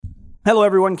Hello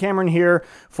everyone, Cameron here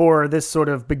for this sort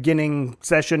of beginning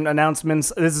session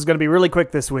announcements. This is going to be really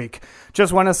quick this week.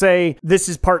 Just want to say this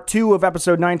is part 2 of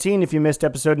episode 19. If you missed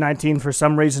episode 19 for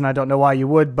some reason, I don't know why you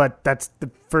would, but that's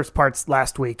the first part's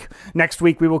last week. Next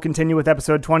week we will continue with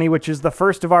episode 20, which is the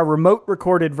first of our remote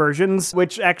recorded versions,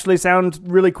 which actually sound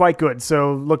really quite good,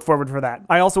 so look forward for that.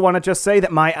 I also want to just say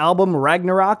that my album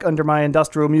Ragnarok, under my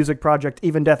industrial music project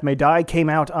Even Death May Die, came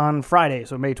out on Friday,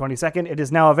 so May 22nd. It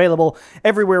is now available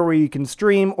everywhere where you can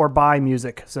stream or buy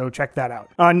music, so check that out.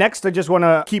 Next, I just want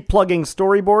to keep plugging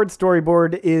Storyboard.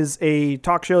 Storyboard is a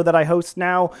talk show that I host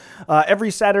now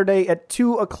every Saturday at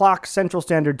 2 o'clock Central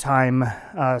Standard Time,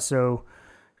 so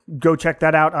go check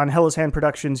that out on Hellas Hand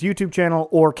Productions YouTube channel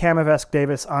or Camavesk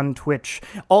Davis on Twitch.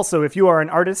 Also, if you are an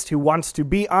artist who wants to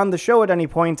be on the show at any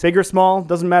point, big or small,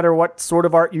 doesn't matter what sort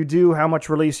of art you do, how much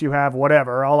release you have,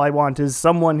 whatever. All I want is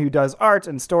someone who does art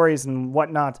and stories and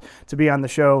whatnot to be on the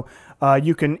show.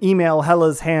 You can email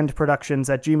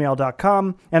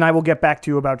hellashandproductions@gmail.com, and I will get back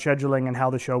to you about scheduling and how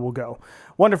the show will go.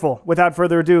 Wonderful. Without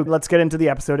further ado, let's get into the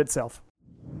episode itself.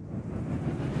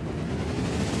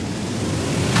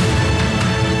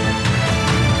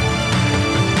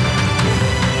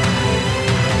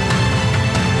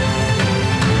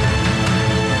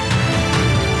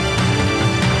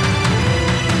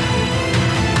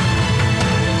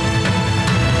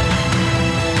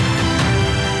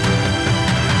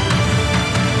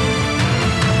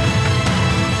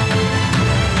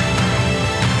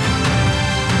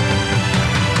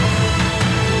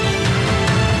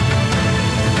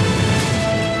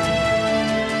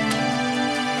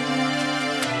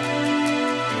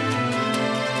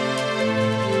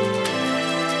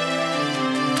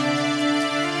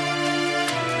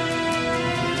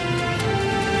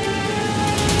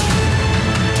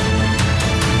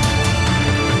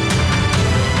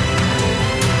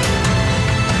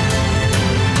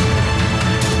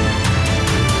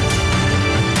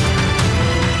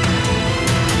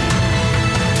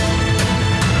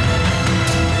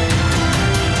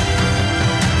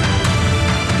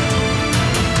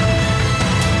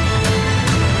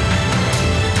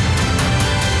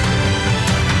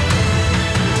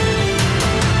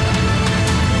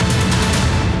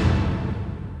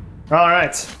 All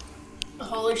right.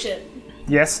 Holy shit.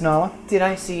 Yes, Nala? Did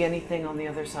I see anything on the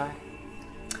other side?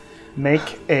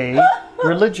 Make a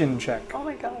religion check. Oh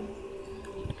my god.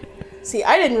 See,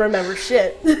 I didn't remember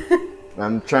shit.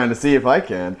 I'm trying to see if I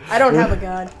can. I don't have a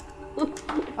god.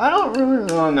 I don't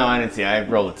really. Oh no, I didn't see. I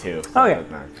rolled a 2. So Oh, yeah. it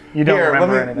doesn't matter. You don't Here, let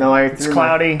remember me- anything. no, I it's threw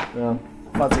cloudy, Yeah.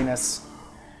 fuzziness.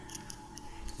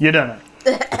 You don't know.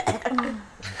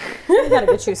 We gotta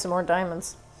get you some more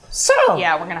diamonds. So,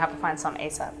 Yeah, we're gonna have to find some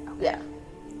ASAP. Yeah.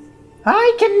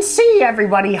 I can see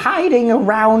everybody hiding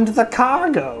around the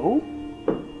cargo.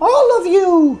 All of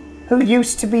you who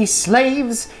used to be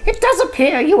slaves, it does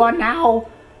appear you are now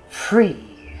free.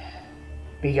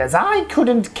 Because I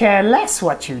couldn't care less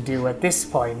what you do at this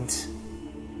point.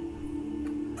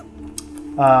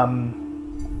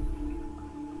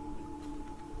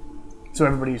 So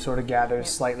everybody sort of gathers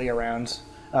slightly around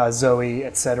Zoe,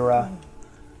 etc.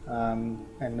 And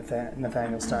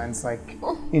Nathaniel Stein's like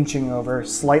inching over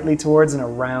slightly towards and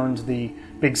around the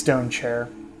big stone chair.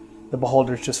 The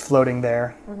beholder's just floating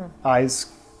there,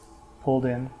 eyes pulled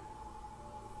in.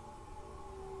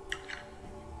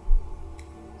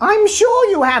 I'm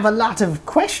sure you have a lot of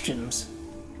questions.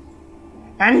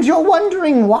 And you're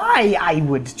wondering why I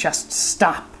would just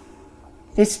stop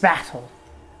this battle.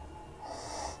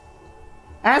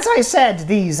 As I said,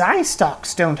 these eye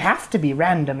stalks don't have to be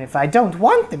random if I don't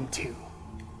want them to.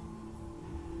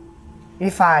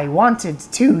 If I wanted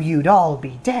to, you'd all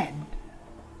be dead.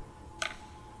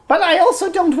 But I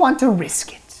also don't want to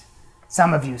risk it.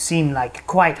 Some of you seem like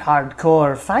quite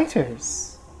hardcore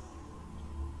fighters.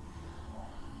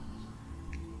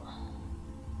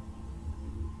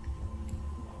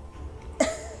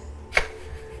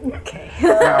 Okay.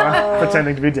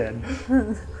 Pretending to be dead.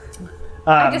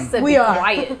 I just said we be are.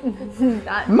 quiet.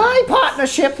 My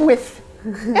partnership with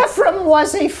Ephraim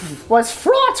was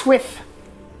fraught with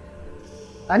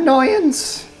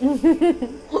annoyance.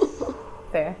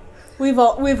 Fair. We've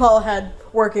all had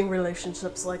working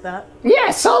relationships like that.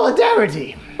 Yeah,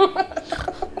 solidarity.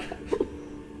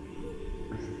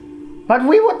 But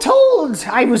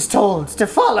I was told to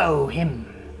follow him.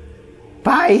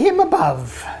 By him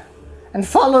above. And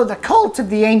follow the cult of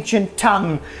the ancient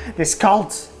tongue. This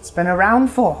cult has been around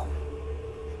for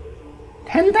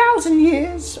 10,000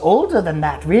 years. Older than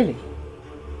that, really.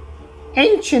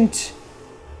 Ancient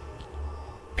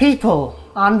people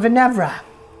on Venevra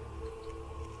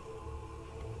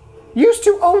used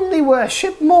to only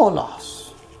worship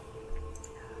Morlos.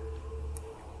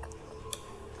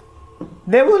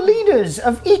 there were leaders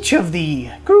of each of the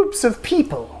groups of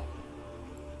people.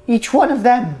 Each one of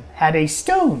them had a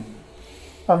stone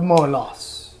of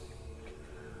Morlos.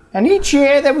 And each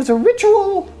year there was a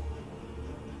ritual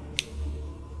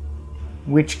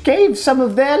which gave some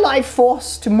of their life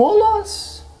force to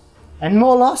Morlos, and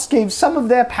Morlos gave some of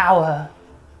their power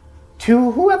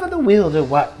to whoever the wielder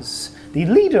was, the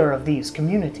leader of these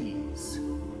communities.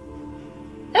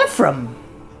 Ephraim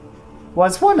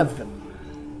was one of them.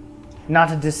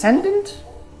 Not a descendant,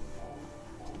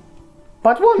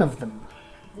 but one of them.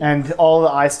 And all the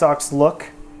eye stalks look,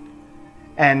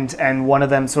 and one of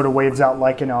them sort of waves out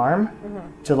like an arm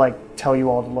to like tell you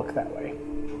all to look that way.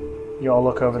 You all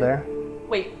look over there.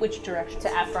 Wait, which direction? To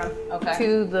Ephraim. Okay.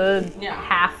 To the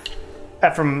half.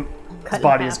 Ephraim's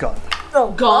body is gone.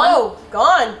 Oh, gone?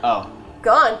 Gone. Oh.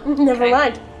 Gone. Never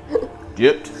mind.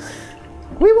 Gypped.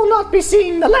 We will not be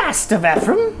seeing the last of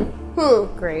Ephraim.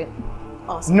 Great.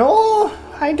 Nor,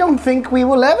 I don't think we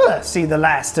will ever see the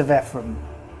last of Ephraim.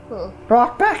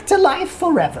 Brought back to life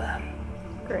forever.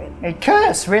 Great. A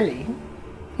curse, really.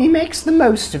 He makes the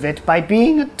most of it by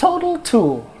being a total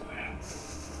tool.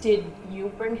 Did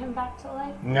you bring him back to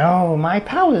life? No, my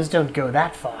powers don't go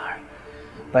that far.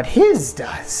 But his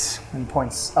does. And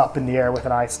points up in the air with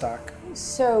an eye stalk.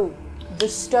 So, the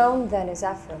stone then is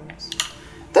Ephraim's.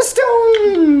 The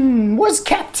stone was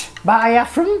kept by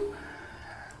Ephraim,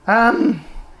 and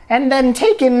then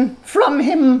taken from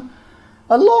him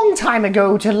a long time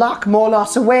ago to lock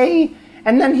Morlos away,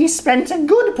 and then he spent a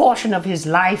good portion of his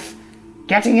life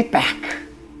getting it back.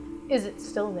 Is it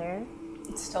still there?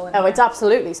 It's still in Oh, there. it's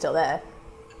absolutely still there.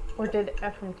 Or did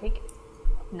Ephraim take it?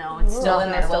 No, it's still in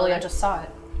there. Lilia just saw it.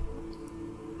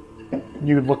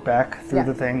 You would look back through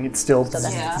the thing. It's still.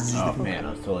 Yeah. Oh man,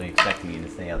 I was totally expecting you to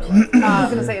say otherwise. I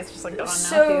was gonna say it's just like gone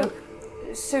now too.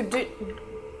 So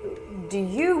do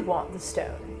you want the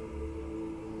stone?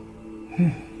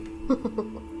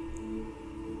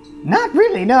 Not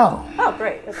really, no. Oh,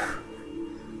 great. Okay.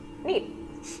 Neat.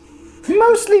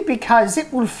 Mostly because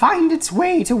it will find its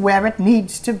way to where it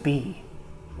needs to be.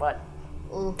 What?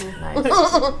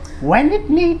 When it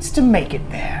needs to make it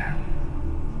there.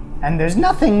 And there's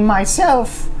nothing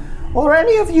myself or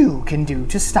any of you can do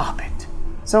to stop it.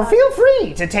 So feel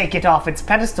free to take it off its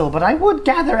pedestal, but I would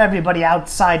gather everybody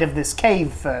outside of this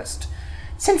cave first,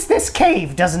 since this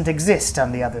cave doesn't exist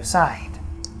on the other side.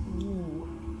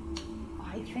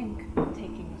 I think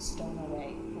taking the stone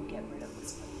away will get rid of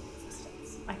this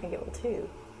existence. I think it will too.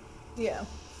 Yeah.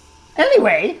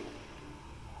 Anyway,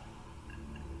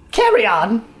 carry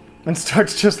on. And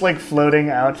starts just like floating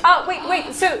out. Oh,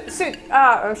 wait. So,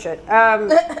 oh shit.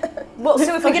 Well,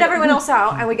 so if we get everyone else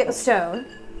out and we get the stone.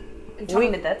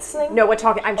 Talking to this thing? No, we're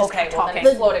talking. I'm just Okay, well then talking.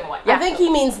 it's floating away. I think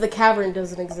he means the cavern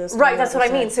doesn't exist. Right, that's what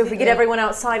I mean. So if we get everyone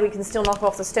outside, we can still knock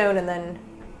off the stone and then.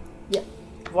 Yeah.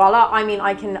 Voila. I mean,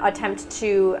 I can attempt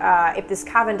to, if this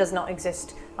cavern does not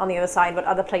exist on the other side, but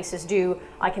other places do,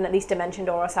 I can at least dimension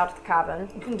door us out of the cavern.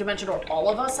 You can dimension door all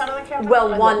of us out of the cavern?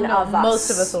 Well, one of us.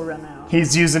 Most of us will run out.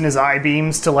 He's using his eye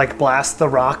beams to like blast the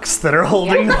rocks that are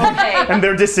holding them, and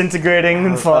they're disintegrating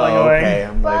and falling Oh, away. okay,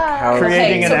 I'm like, how Creating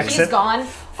Okay, an so exit. he's gone.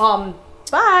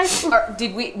 Bye.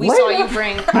 Did we saw you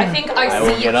bring, I think I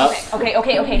will see get up. Okay,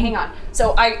 hang on.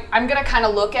 So I'm gonna kind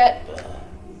of look at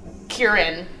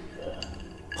Kieran,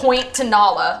 point to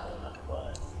Nala.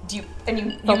 You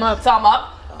thumb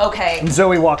up? Okay. And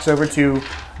Zoe walks over to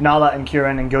Nala and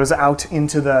Kieran and goes out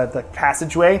into the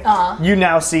passageway. You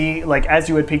now see, like, as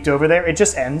you had peeked over there, it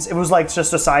just ends. It was like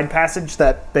just a side passage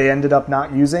that they ended up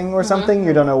not using or something.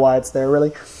 You don't know why it's there,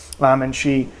 really. And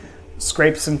she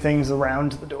scrapes some things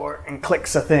around the door and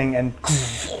clicks a thing, and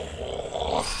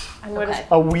Okay.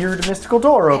 a weird mystical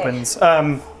door opens.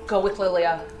 Go with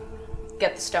Lilia.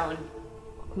 Get the stone.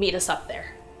 Meet us up there.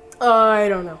 I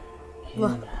don't know.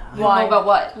 Why? About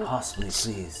what? Possibly,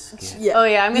 please. Yeah. Oh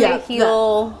yeah, I'm gonna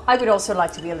heal. I would also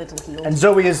like to be a little healed. And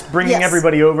Zoe is bringing Yes.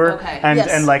 everybody over, Okay. and, Yes.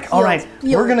 and like, all right,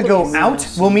 Heal, we're gonna go please. out.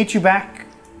 We'll meet you back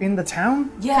in the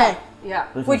town. Yeah. Yeah.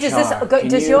 Which is this?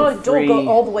 Does your door go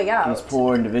all the way These out?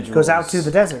 poor individuals Goes out to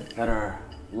the desert. that are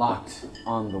locked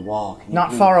on the wall. Can you Not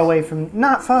please- far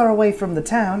away from the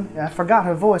town. I forgot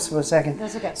her voice for a second.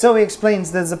 That's okay. Zoe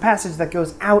explains there's a passage that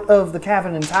goes out of the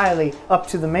cavern entirely up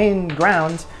to the main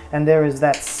ground, and there is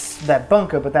that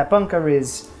bunker, but that bunker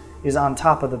is on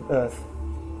top of the earth.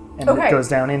 And Okay. it goes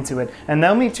down into it. And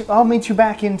I'll meet you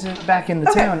back in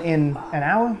the town in an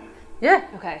hour. Yeah.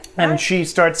 Okay. And she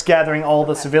starts gathering all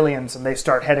the civilians, and they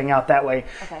start heading out that way.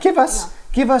 Give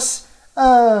us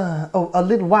a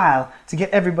little while to get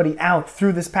everybody out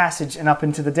through this passage and up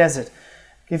into the desert.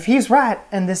 If he's right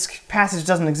and this passage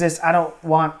doesn't exist, I don't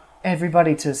want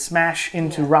everybody to smash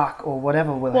into rock or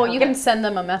whatever will Well, happen. you can send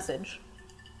them a message.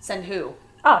 Send who?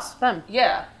 Us, them.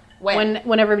 Yeah. When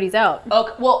everybody's out.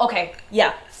 Okay. Well, okay. Yeah.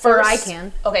 Or First, I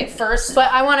can. Okay. First,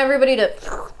 But I want everybody to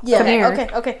Yeah. come here.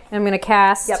 Okay. I'm gonna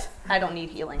cast. Yep. I don't need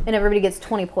healing. And everybody gets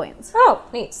 20 points. Oh,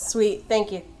 neat. Sweet.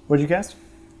 Thank you. What'd you cast?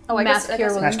 Oh, I Mass guess. Cure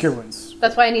Wounds. Mass Cure Wounds.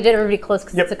 That's why I needed everybody close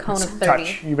because Yep. it's a cone of 30.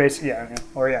 Touch. You basically, yeah.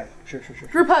 Or yeah. Sure.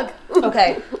 Group hug.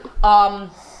 Okay. And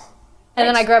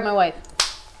then I grab my wife.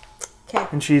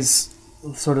 And she's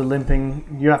sort of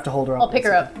limping. You have to hold her up. I'll pick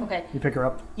her up. Okay. You pick her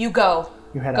up. You go.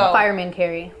 You head Go. out. Fireman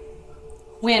carry.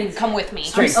 Wind, come with me.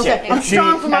 Okay. I'm She,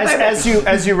 strong for my baby.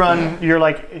 as you run, you're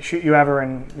like you have her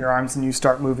in your arms and you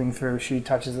start moving through. She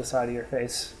touches the side of your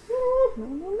face.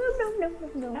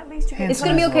 It's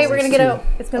gonna be okay. We're gonna get out.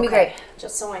 It's gonna be great.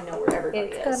 Just so I know where everybody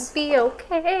It's gonna is. be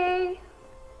okay.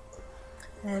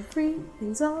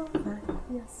 Everything's alright.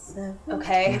 Yes.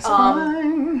 Okay.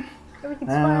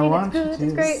 Everything's I fine. want It's good. you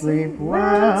It's to great. sleep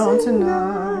well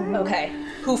tonight. Okay.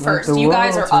 Who Let first? the You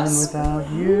guys or world turn us? Without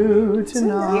you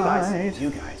tonight.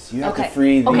 You guys, you have Okay. to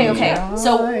free the... Okay.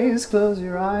 So Eyes, close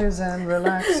your eyes and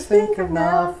relax. Think of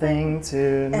nothing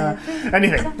tonight.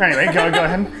 Anything. Anyway, go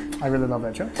ahead. I really love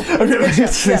that show. Okay,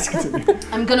 let's continue.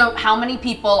 I'm gonna. How many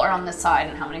people are on this side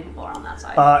and how many people are on that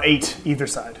side? 8 either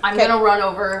side. I'm gonna run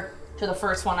over to the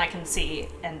first one I can see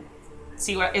and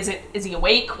see what is it. Is he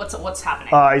awake? What's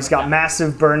happening? He's got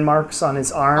massive burn marks on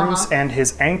his arms and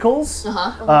his ankles.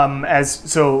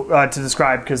 To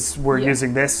describe, because we're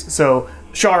using this. So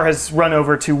Shar has run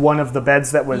over to one of the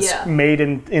beds that was made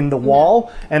in the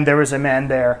wall, and there is a man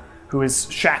there who is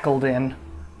shackled in,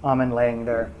 and laying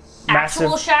there.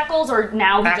 Actual shackles, or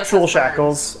now he just Actual has burns?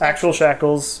 shackles. Actual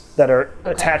shackles that are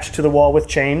attached to the wall with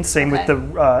chains. Same with the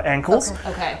ankles.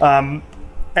 Okay.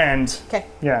 And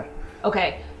yeah.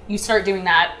 Okay. You start doing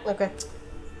that. Okay.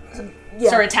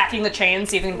 Start attacking the chains,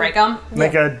 see if you can break them.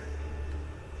 Make a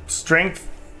strength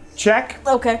check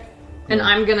Okay. And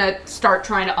I'm gonna start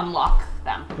trying to unlock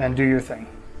them. and do your thing.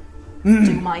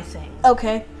 Do my thing.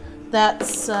 Okay.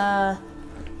 That's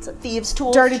It's a thieves'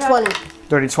 tool. dirty check. 20.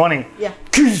 Dirty 20. Yeah.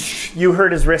 You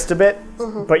hurt his wrist a bit,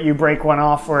 but you break one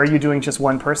off, or are you doing just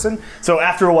one person? So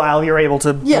after a while, you're able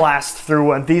to blast through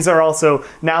one. These are also,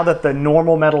 now that the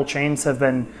normal metal chains have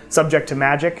been subject to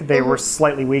magic, they were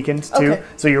slightly weakened too. Okay.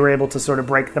 So you were able to sort of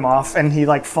break them off, and he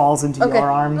like falls into your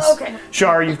arms. Okay.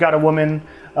 Shar, you've got a woman,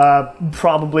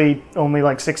 probably only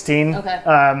like 16,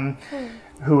 Okay.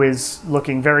 who is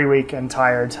looking very weak and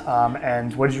tired.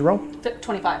 And what did you roll?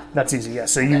 25. That's easy, yeah.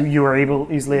 So you are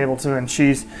easily able to, and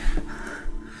she's,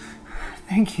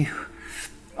 thank you,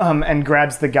 and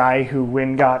grabs the guy who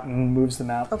Wynn got and moves them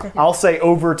out. Okay. I'll say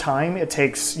over time it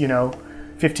takes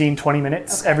 15, 20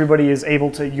 minutes. Everybody is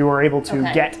able to. You are able to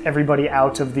get everybody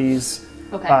out of these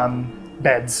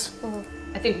beds.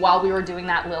 I think while we were doing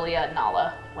that, Lilia and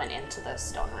Nala went into the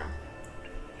stone room.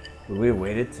 Would we have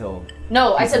waited till...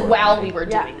 No, I said while we were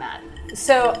doing that.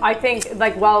 So I think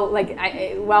while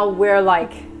we're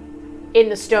in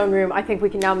the stone room, I think we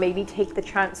can now maybe take the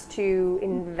chance to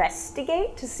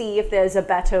investigate to see if there's a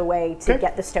better way to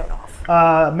get the stone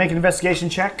off. Make an investigation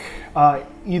check.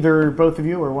 Either both of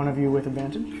you or one of you with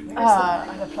advantage. I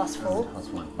have a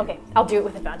 +4. Okay, I'll do it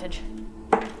with advantage.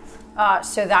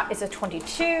 So that is a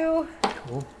 22.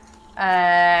 Cool.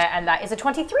 And that is a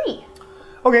 23.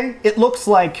 Okay, it looks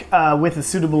like with a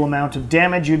suitable amount of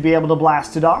damage, you'd be able to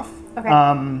blast it off.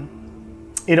 Okay.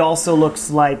 It also looks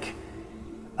like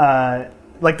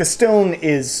the stone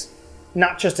is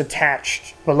not just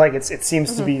attached, but it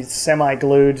seems to be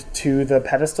semi-glued to the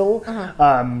pedestal.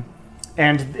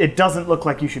 And it doesn't look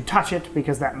like you should touch it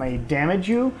because that may damage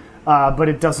you. But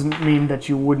it doesn't mean that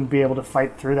you wouldn't be able to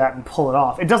fight through that and pull it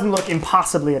off. It doesn't look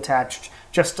impossibly attached,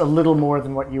 just a little more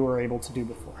than what you were able to do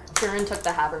before. Kieran took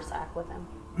the haversack with him.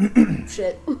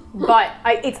 Shit. But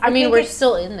we're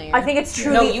still in there. I think it's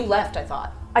truly. No, you left, I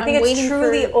thought. I think I'm it's waiting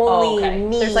truly for- only okay.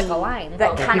 me. There's a line.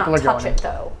 that People cannot are touch going. it,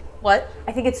 though. What?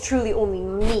 I think it's truly only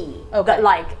me that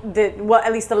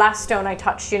at least the last stone I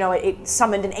touched, it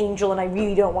summoned an angel, and I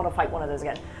really don't want to fight one of those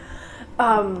again.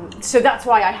 So that's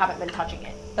why I haven't been touching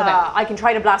it. I can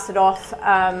try to blast it off.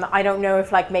 I don't know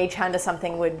if Mage Hand or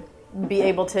something would be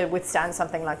able to withstand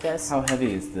something like this. How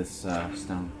heavy is this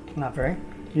stone? Not very.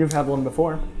 You've had one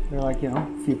before. They're a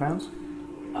few pounds.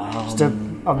 Just a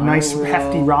nice,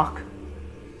 hefty rock.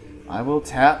 I will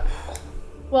tap.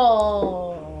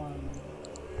 Well,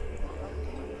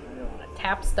 I don't want to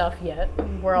tap stuff yet.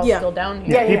 We're all still down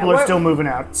here. People are still moving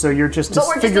out, so you're just But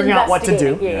we're just figuring out what to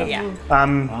do. investigating.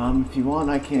 If you want,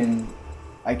 I can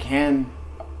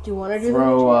Do you want to do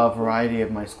throw a variety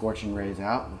of my scorching rays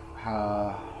out.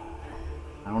 I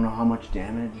don't know how much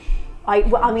damage I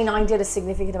did a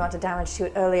significant amount of damage to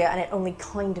it earlier, and it only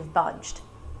kind of budged.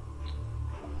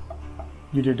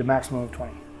 You did a maximum of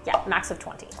 20. Yeah, max of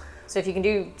 20. So if you can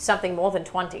do something more than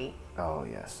 20. Oh,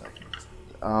 yes.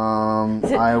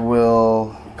 I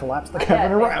will collapse the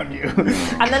cabin around you.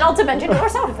 And then I'll dimension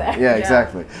doors out of there. Yeah,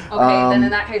 exactly. Okay, then in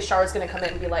that case, Shara's gonna come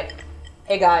in and be like,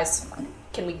 "Hey guys,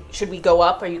 should we go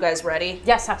up? Are you guys ready?"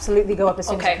 Yes, absolutely. Go up as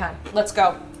soon as you can. Let's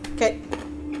go. Okay.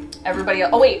 Everybody.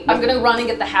 Oh wait, I'm gonna run and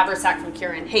get the haversack from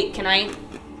Kieran. Hey,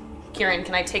 Kieran,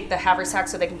 can I take the haversack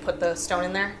so they can put the stone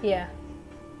in there? Yeah.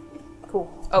 Cool.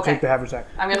 Okay. Take the haversack.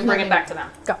 I'm gonna bring it back to them.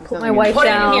 Put my wife Put it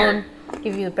in down. here.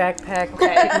 Give you the backpack.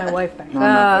 Okay. Take my wife back.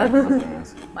 My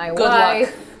Good wife. luck.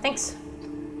 Thanks.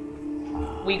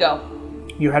 We go.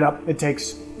 You head up. It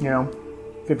takes,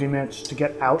 15 minutes to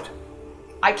get out.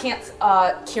 I can't.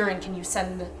 Kieran, can you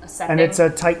send a sending? And it's a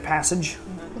tight passage.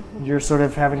 You're sort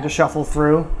of having to shuffle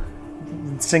through,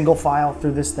 single file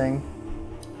through this thing.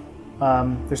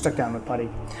 They're stuck down with putty.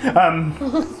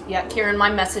 Yeah, Kieran, my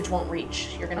message won't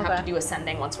reach. You're gonna have to do a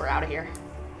sending once we're out of here.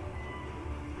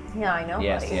 Yeah, I know.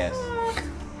 Yes, buddy. yes.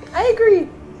 I agree.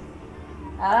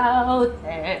 Out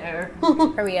there.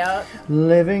 Are we out?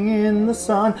 Living in the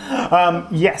sun.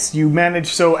 Yes, you manage.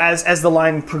 So as the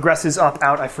line progresses up,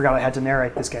 out. I forgot I had to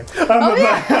narrate this game.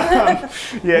 Yeah,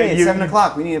 Hey, it's 7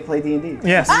 o'clock. We need to play D&D.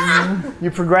 Yes,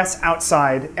 you progress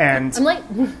outside, and I'm like,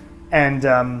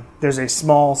 there's a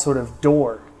small sort of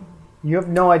door. You have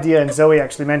no idea, and Zoe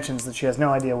actually mentions that she has no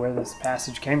idea where this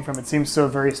passage came from. It seems so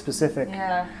very specific.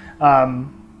 Yeah.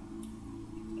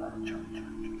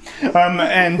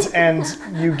 And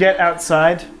you get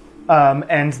outside,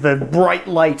 and the bright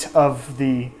light of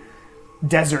the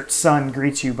desert sun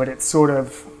greets you, but it's sort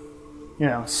of,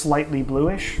 slightly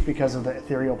bluish because of the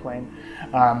ethereal plane.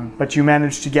 But you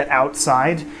manage to get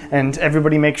outside, and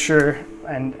everybody makes sure,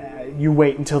 and you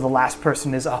wait until the last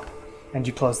person is up, and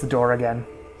you close the door again.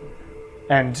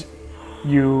 And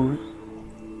you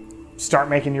start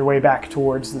making your way back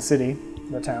towards the city,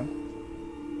 the town.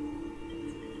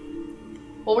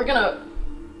 Well, we're gonna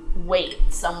wait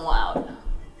somewhat.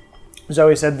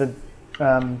 Zoe said that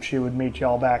she would meet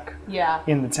y'all back Yeah.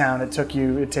 in the town. It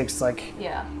takes like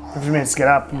Yeah. 15 minutes to get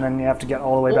up, and then you have to get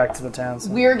all the way back to the town.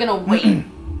 So. We're gonna wait,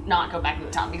 not go back to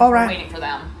the town because All right. we're waiting for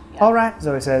them. Yeah. All right,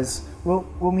 Zoe says,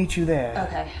 we'll meet you there.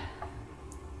 Okay.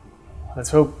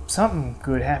 Let's hope something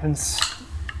good happens,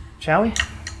 shall we?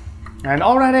 And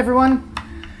all right, everyone,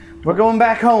 we're going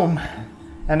back home,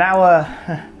 and our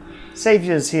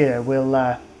saviors here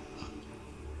will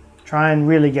try and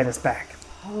really get us back.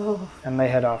 And they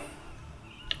head off.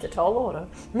 It's a tall order.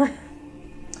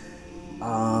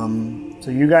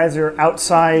 So you guys are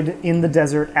outside in the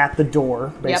desert at the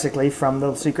door, basically, from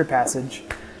the secret passage.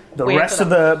 The Waiting rest for of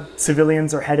the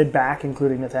civilians are headed back,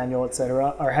 including Nathaniel,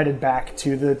 etc., are headed back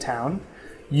to the town.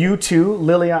 You two,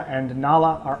 Lilia and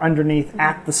Nala, are underneath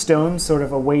at the stone, sort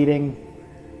of awaiting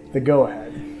the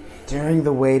go-ahead. During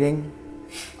the waiting,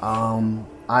 I'm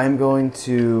going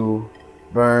to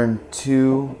burn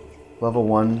 2 level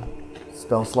 1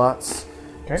 spell slots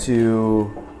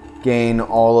to gain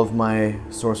all of my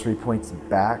sorcery points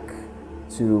back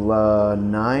to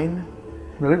 9.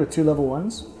 Really? With 2 level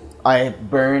 1s? I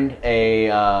burned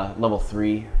a level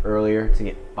 3 earlier to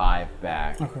get 5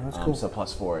 back. Okay, that's cool. So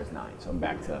plus 4 is 9. So I'm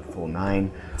back to full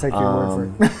 9. Take your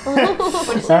word for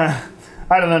it.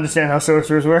 I don't understand how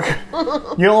sorcerers work.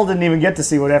 You all didn't even get to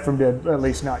see what Ephraim did, at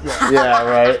least not yet. Yeah,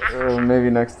 right. Maybe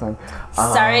next time.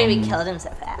 sorry we killed him so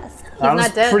fast. That was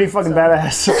not dead, pretty fucking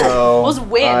badass. So Those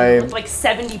win with like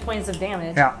 70 points of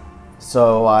damage. Yeah.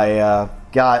 So I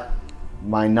got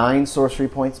my 9 sorcery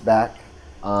points back.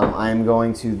 I'm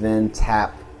going to then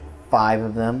tap 5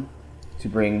 of them to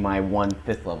bring my 1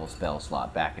 5th level spell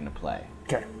slot back into play.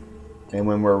 Okay. And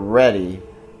when we're ready,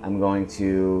 I'm going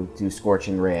to do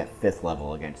Scorching Ray at 5th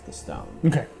level against the stone.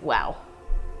 Okay. Wow.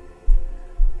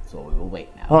 So we will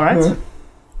wait now. All right.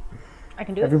 I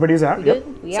can do it. Everybody's out. We Yep.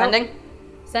 good? We out? Sending.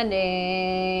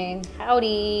 Sending.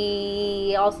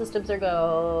 Howdy. All systems are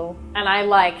go. And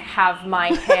I have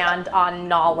my hand on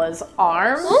Nala's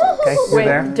arm Okay, you're with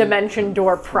there. dimension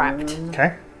door prepped.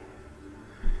 Okay.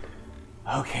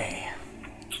 Okay.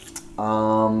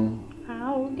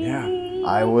 Howdy. Yeah.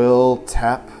 I will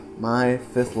tap my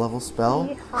 5th level spell,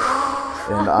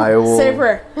 and I will Say a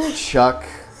prayer. chuck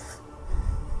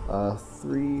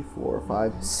 3, 4,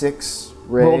 5, 6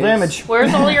 rays. Roll damage.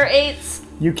 Where's all your 8s?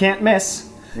 You can't miss.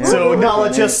 So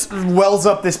Nala just wells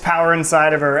up this power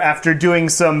inside of her after doing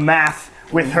some math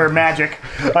with her magic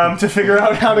to figure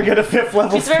out how to get a 5th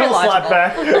level She's very spell slot logical.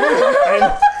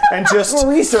 back. And just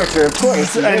Researcher, of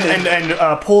course.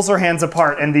 and pulls her hands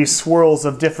apart, and these swirls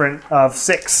of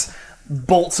 6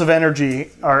 bolts of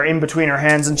energy are in between her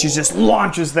hands, and she just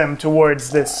launches them towards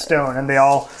this stone, and they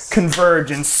all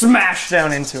converge and smash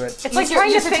down into it. It's like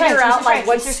trying to figure out like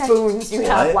what spoons you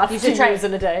have left to try. use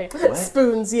in a day.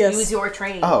 Spoons, yes. Use your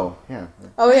train. Oh, yeah.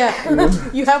 Oh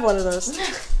yeah, you have one of those.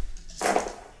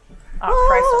 Oh,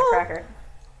 Christ on a cracker.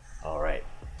 All right.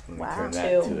 Let me turn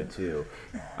that 2. to a 2.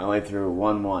 I only threw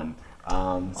 1-1. So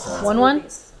 1-1?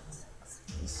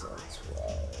 so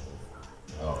 12.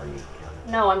 Oh, are you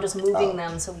counting? No, I'm just moving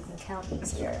them so we can count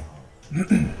easier.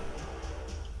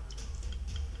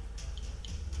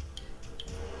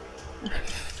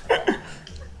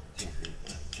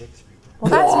 Well,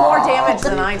 that's more damage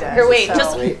than I did. Here, wait, so.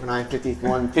 just 8 for 9,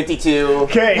 51, 52.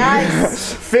 Okay,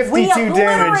 Nice. 52 We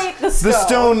damage. obliterate the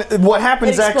stone. What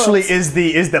happens It actually explodes.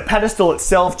 is the pedestal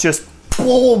itself just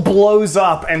blows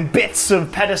up, and bits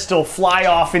of pedestal fly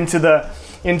off into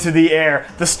the air.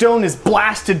 The stone is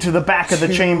blasted to the back of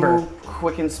the chamber.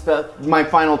 Quicken spell. My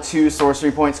final 2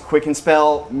 sorcery points. Quicken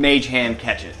spell. Mage hand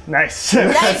catch it. Nice.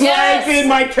 That's why I did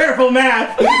my careful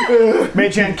math.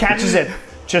 Mage hand catches it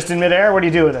just in midair. What do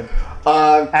you do with it?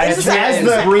 As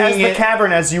the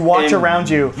cavern, as you watch around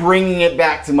you, bringing it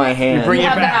back to my hand. bring You it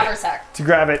have the back haversack. to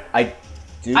grab it. I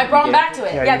brought him back to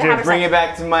it. Yeah, Yeah, you the did. haversack. Bring it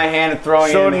back to my hand and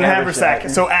throwing Sword it in and the haversack.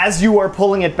 So as you are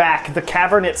pulling it back, the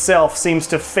cavern itself seems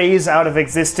to phase out of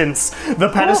existence. The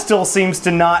pedestal seems to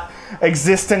not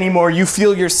exist anymore. You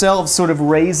feel yourselves sort of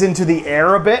raise into the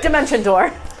air a bit, Dimension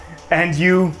door. and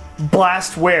you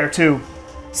blast where to?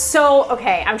 So,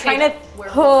 okay, I'm trying to.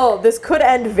 Oh, this could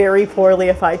end very poorly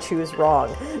if I choose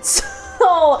wrong. So,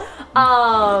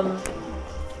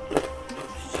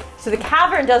 so the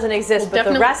cavern doesn't exist, but the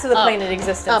definitely rest of the up. plane of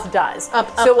existence Up. does.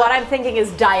 Up, So up, what up. I'm thinking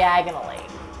is diagonally.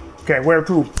 Okay, where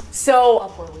to?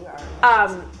 So,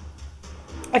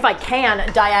 if I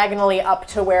can, diagonally up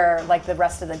to where, like, the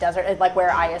rest of the desert, like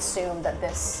where I assume that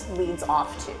this leads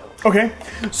off to. Okay,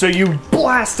 so you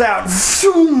blast out.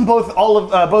 Zoom, both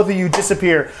of you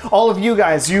disappear. All of you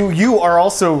guys, you are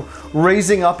also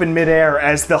raising up in midair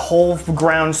as the whole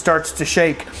ground starts to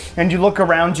shake. And you look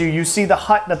around you. You see the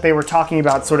hut that they were talking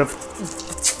about, sort of,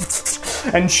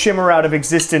 and shimmer out of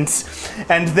existence.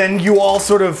 And then you all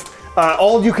sort of.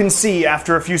 All you can see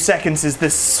after a few seconds is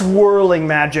this swirling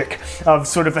magic of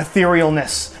sort of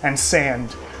etherealness and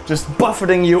sand, just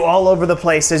buffeting you all over the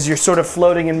place as you're sort of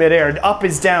floating in midair. Up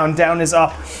is down, down is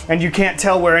up, and you can't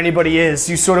tell where anybody is.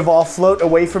 You sort of all float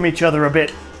away from each other a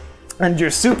bit, and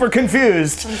you're super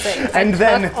confused. And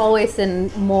then, always in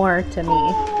more to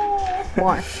me.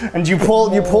 More. and you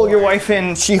pull your wife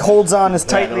in. She holds on as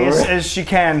tightly as she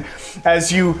can,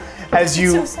 as you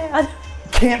So sad.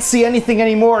 can't see anything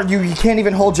anymore. You can't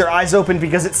even hold your eyes open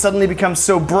because it suddenly becomes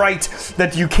so bright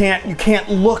that you can't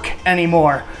look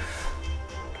anymore.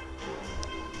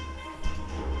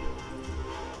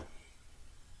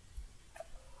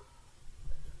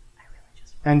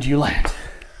 And you land.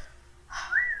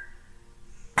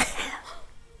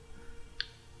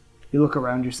 You look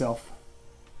around yourself.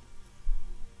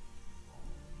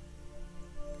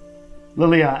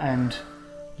 Lilia and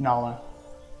Nala.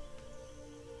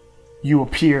 You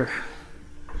appear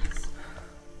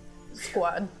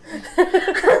Squad.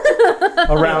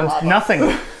 around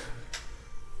nothing.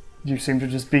 You seem to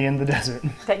just be in the desert.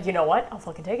 That, you know what? I'll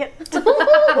fucking take it.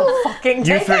 I'll fucking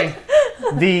You take three.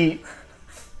 it. The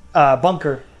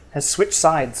bunker has switched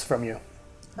sides from you.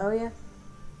 Oh yeah.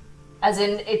 As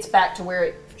in, it's back to where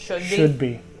it should be. Should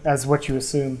be, as what you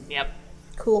assume. Yep.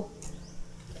 Cool.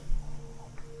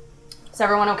 Is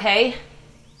everyone okay?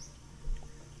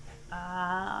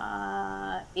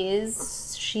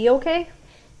 Is she okay?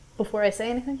 Before I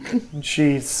say anything? And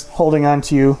she's holding on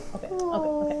to you.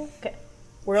 Okay.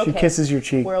 We're okay. She kisses your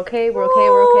cheek. We're okay.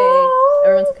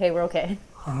 Everyone's okay. We're okay.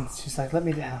 And she's like, let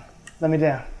me down. Let me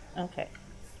down. Okay.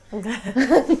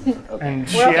 And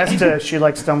she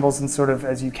like stumbles and sort of,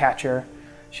 as you catch her,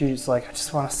 she's like, I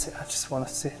just want to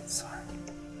sit. Sorry.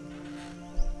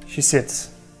 She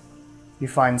sits. You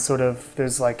find sort of,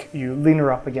 there's like, you lean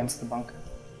her up against the bunker.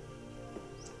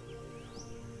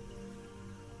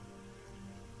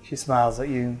 She smiles at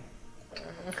you.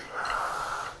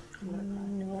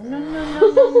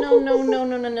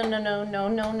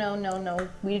 No.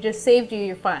 We just saved you.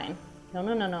 You're fine. No.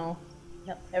 No,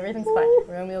 everything's fine.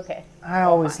 We're gonna be okay. I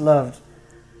always loved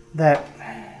that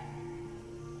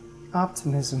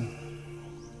optimism.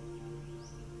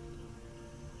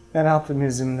 That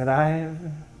optimism that I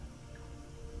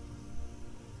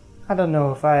don't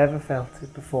know if I ever felt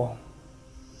it before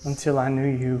until I knew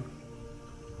you.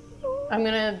 I'm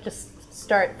gonna just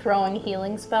start throwing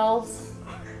healing spells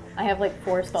I have like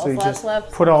 4 spell So you slots just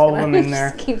left. put so I'm all of just them gonna in there.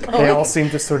 just keep They going. all seem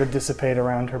to sort of dissipate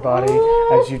around her body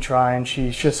as you try, and she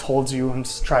just holds you and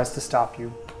tries to stop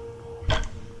you.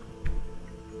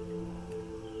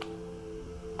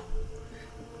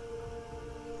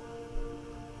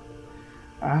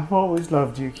 I've always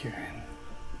loved you, Kieran.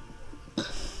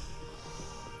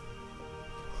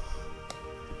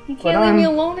 You but can't leave me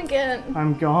I'm- alone again.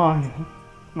 I'm gone.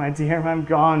 My dear, I'm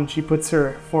gone. She puts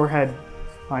her forehead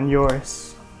on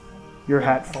yours. Your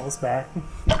hat falls back.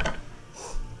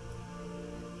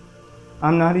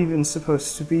 I'm not even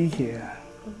supposed to be here.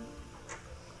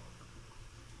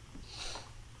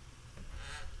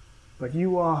 But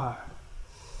you are.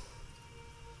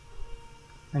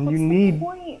 And you need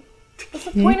Point. What's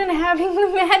the point in having the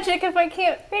magic if I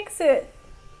can't fix it?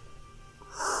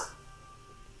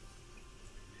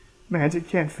 magic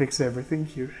can't fix everything,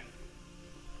 Kieran.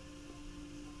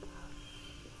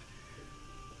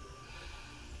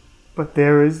 But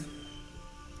there is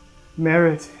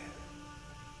merit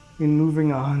in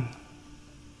moving on.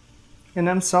 And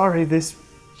I'm sorry this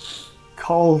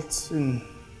cult and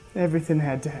everything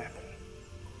had to happen.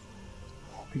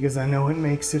 Because I know it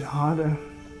makes it harder.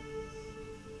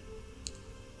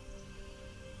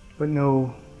 But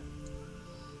know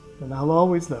that I'll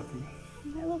always love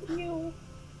you. I love you.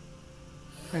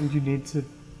 And you need to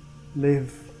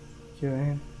live,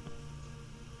 Kieran.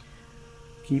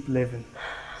 Keep living.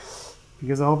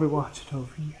 Because I'll be watching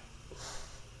over you.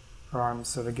 Her arms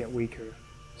sort of get weaker.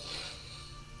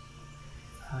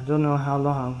 I don't know how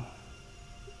long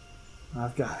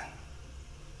I've got.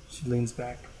 She leans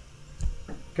back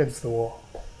against the wall.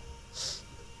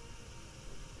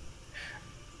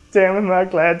 Damn, am I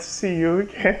glad to see you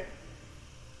again.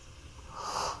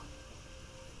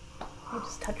 I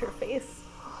just touch her face.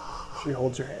 She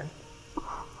holds your hand.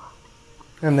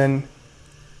 And then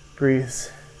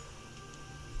breathes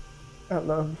out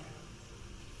loud.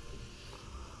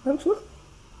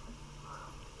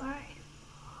 Bye.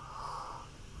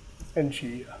 And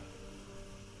she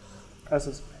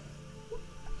passes away.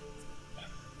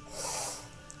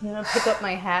 I'm gonna pick up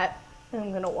my hat and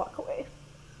I'm gonna walk away.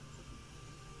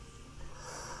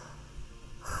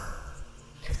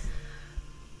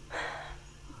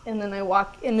 And then I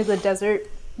walk into the desert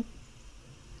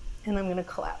and I'm gonna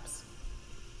collapse.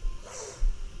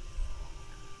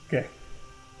 Okay.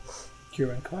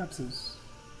 Kieran collapses.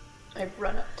 I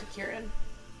run up to Kieran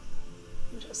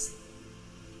and just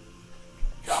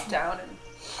drop down and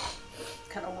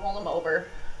kind of roll him over.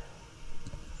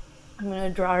 I'm gonna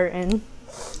draw her in.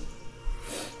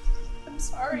 I'm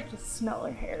sorry. Just smell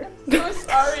her hair. I'm so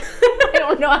sorry. I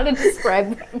don't know how to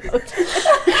describe the emotion.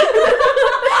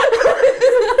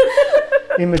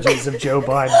 Images of Joe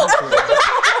Biden.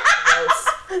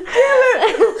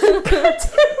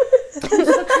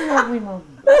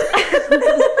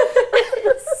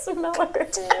 Smell her.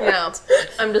 Yeah.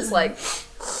 I'm just like,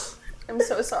 I'm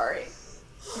so sorry.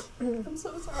 I'm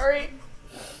so sorry.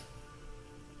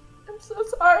 I'm so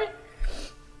sorry.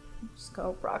 Just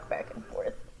go rock back and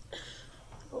forth.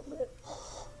 A little bit.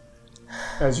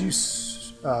 As you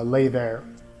lay there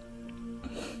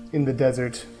in the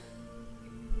desert,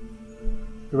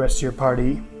 the rest of your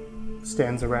party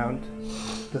stands around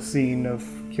the scene of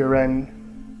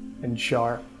Kieran and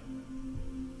Shar.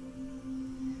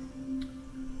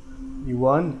 You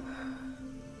won,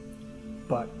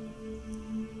 but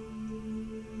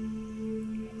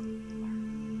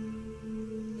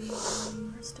We're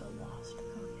still lost.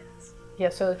 Oh, yes. Yeah,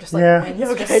 so just like Yeah. Wynn's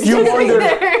Okay, just you wonder.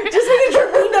 Just making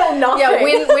sure we know nothing. yeah,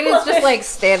 Wynn is just like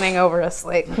standing over us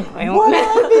like I don't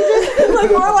Like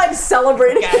we're like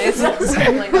celebrating. guys. Like,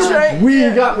 We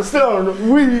got the stone.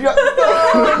 We got the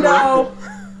stone. Oh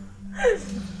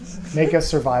Make a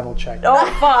survival check. no. Oh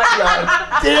fuck.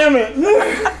 Damn it!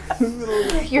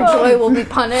 Your joy will be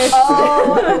punished.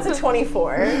 Oh, that's a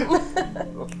 24.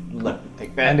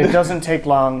 Take that. And it doesn't take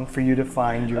long for you to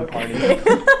find your party.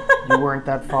 You weren't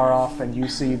that far off, and you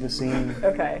see the scene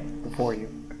Okay. before you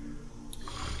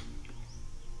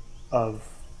of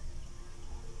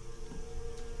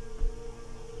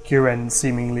Kieran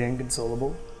seemingly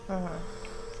inconsolable.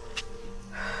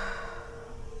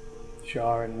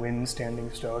 Shar and Wynn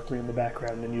standing stoically in the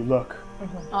background, and you look.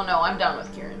 oh no, I'm done with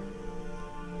Kieran.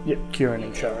 Yeah, Kieran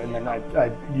and Shar, and then I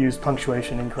used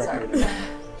punctuation incorrectly.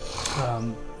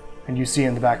 And you see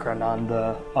in the background on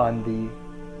the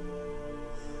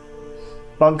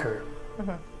bunker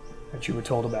that you were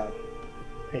told about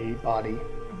a body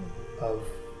of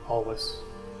Always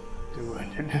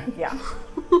Wounded. Yeah.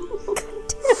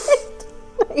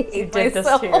 You Did this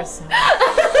to yourself.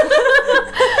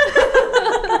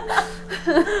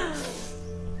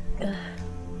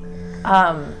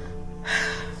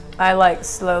 I like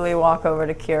slowly walk over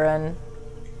to Kieran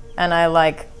and I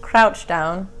like crouch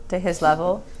down to his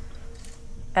level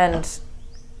and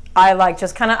I like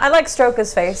just kind of, I like stroke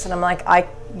his face and I'm like,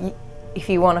 if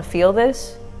you want to feel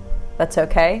this, that's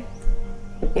okay.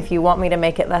 If you want me to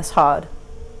make it less hard,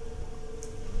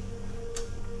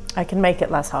 I can make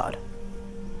it less hard.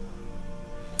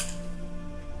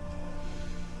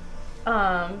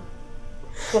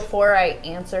 Before I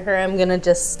answer her, I'm gonna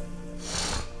just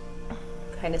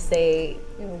kind of say,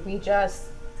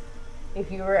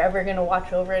 if you were ever gonna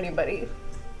watch over anybody,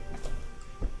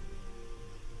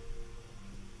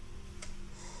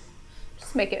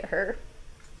 just make it her.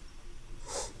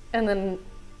 And then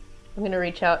I'm gonna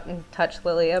reach out and touch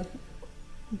Lilia.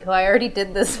 Go, I already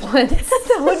did this once.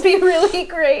 That would be really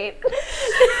great.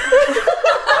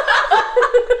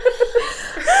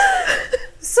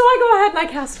 So I go ahead and I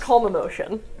cast Calm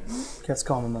Emotion. Cast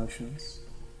Calm Emotions.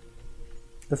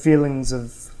 The feelings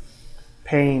of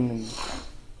pain and,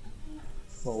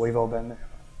 well, we've all been there,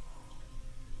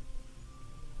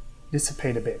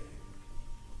 dissipate a bit.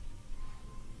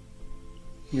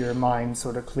 Your mind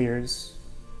sort of clears.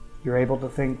 You're able to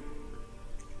think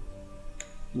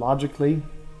logically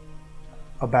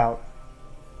about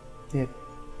it.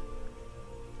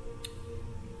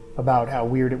 About how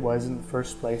weird it was in the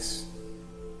first place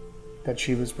that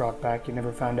she was brought back. You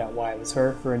never found out why it was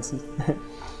her, for instance.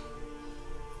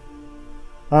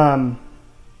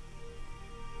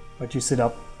 But you sit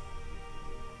up.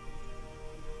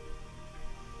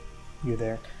 You're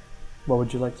there. What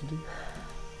would you like to do?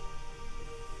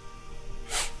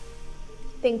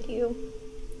 Thank you.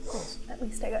 At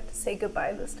least I got to say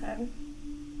goodbye this time.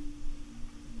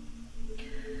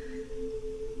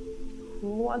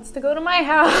 Who wants to go to my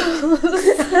house? Do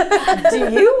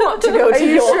you want to go to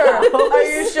your house? Are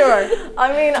you sure?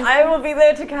 I mean, I will be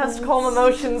there to cast Calm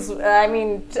Emotions,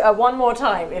 one more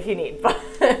time if you need.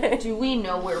 Do we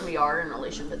know where we are in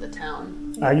relation to the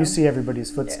town? You see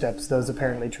everybody's footsteps. Those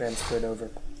apparently transferred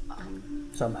over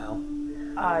somehow.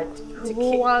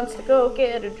 Who wants to go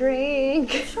get a drink?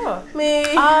 Sure. Me.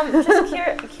 Just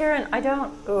Kieran, I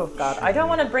don't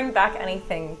want to bring back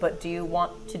anything, but do you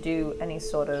want to do any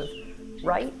sort of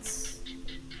rites?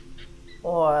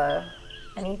 Or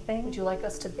anything? Would you like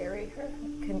us to bury her?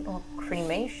 Or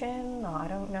cremation? Or I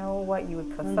don't know what you would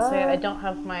prefer. So I don't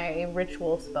have my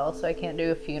ritual spell, so I can't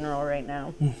do a funeral right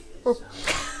now. Damn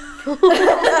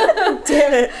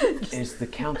it. Is the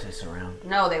Countess around?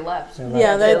 No, they left.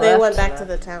 Yeah, they went back to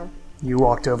the town. You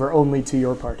walked over only to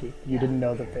your party. You didn't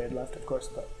know that they had left, of course,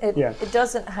 but It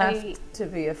doesn't have to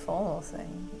be a formal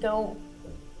thing. Don't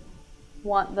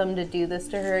want them to do this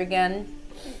to her again.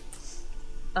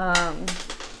 I'm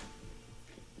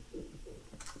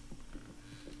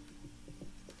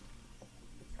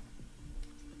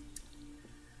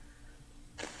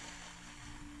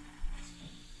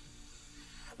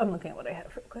looking at what I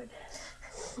have real quick.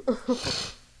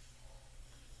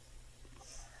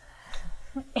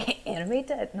 Animate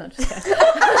dead? No, just kidding.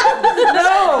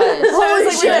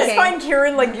 Holy shit! I find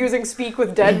Kieran using Speak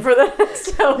with Dead for the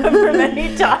next however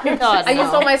many times. God, I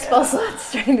used all my spell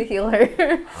slots trying to heal her.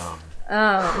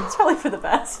 It's probably for the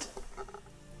best.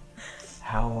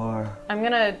 How are... I'm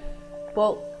gonna...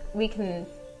 Well, we'll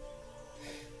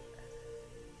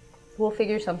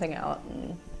figure something out.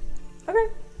 And Okay.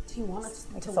 Do you want us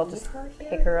to I'll leave just her here?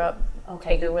 pick her up.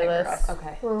 Okay, Take her with us.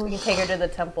 Okay. We can take her to the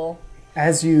temple.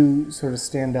 as you sort of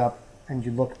stand up and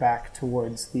you look back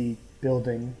towards the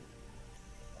building,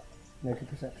 make a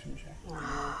perception check.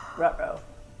 Ruh-roh.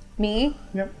 Me?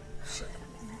 Yep.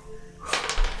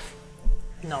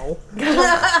 No.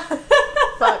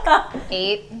 Fuck.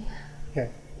 8. Okay.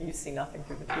 You see nothing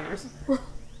through the tears.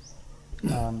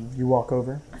 You walk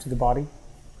over to the body,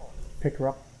 pick her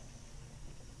up,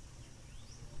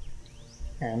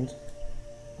 and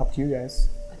up to you guys.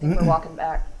 I think we're walking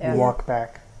back. You walk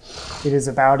back. It is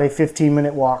about a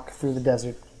 15-minute walk through the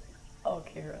desert. Oh,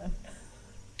 Kieran.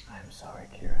 I'm sorry,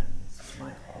 Kieran. This is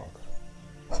my fault.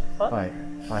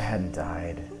 If I hadn't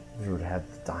died, we would have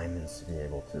had the diamonds to be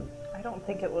able to. I don't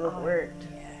think it would have worked.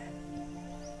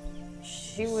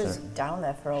 She was down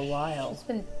there for a while. She's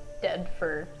been dead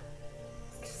for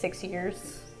 6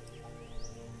 years.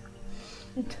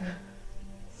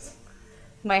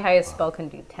 My highest spell can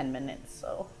do 10 minutes,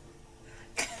 so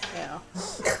yeah.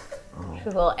 She's a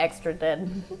little extra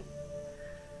dead.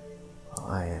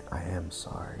 I am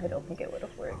sorry. I don't think it would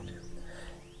have worked.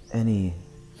 Any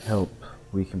help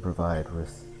we can provide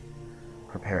with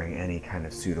preparing any kind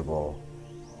of suitable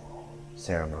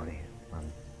ceremony,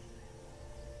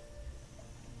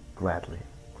 gladly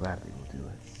will do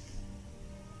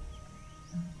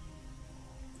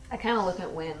it. I kind of look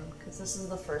at Wynn, because this is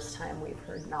the first time we've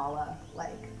heard Nala,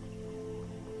 like,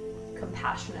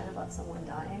 compassionate about someone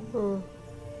dying.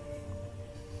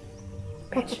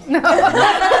 It's true.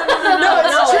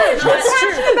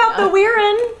 About the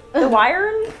Weirin. The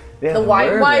Wyvern? Yeah, The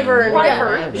wyvern.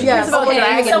 Wyvern. Yes. about what Okay,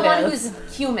 dragon someone does.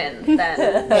 who's human,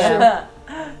 then.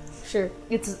 Sure.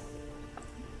 It's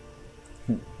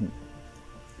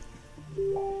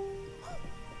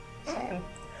Same.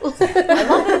 I love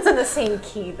that it's in the same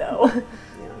key, though.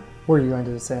 Were you going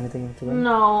to say anything to them?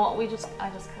 No, I just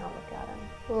kind of look at him.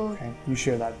 Okay, you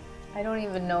share that I don't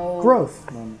even know. growth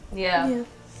moment. yeah.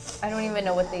 I don't even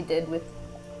know what they did with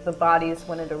the bodies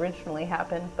when it originally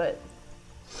happened, but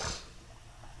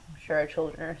I'm sure our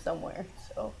children are somewhere.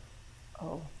 So,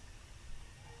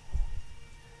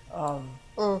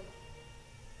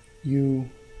 You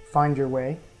find your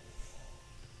way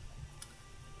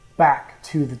back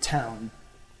to the town.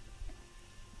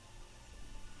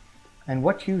 And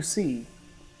what you see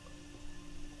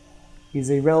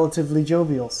is a relatively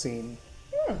jovial scene.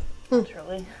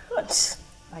 naturally,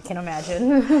 I can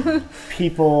imagine.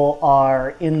 People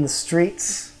are in the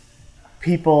streets.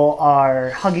 People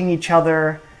are hugging each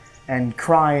other and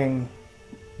crying.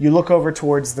 You look over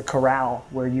towards the corral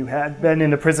where you had been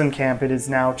in a prison camp. It is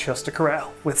now just a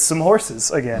corral with some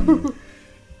horses again.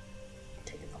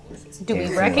 Do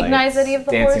we recognize any of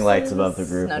the dancing horses? lights above the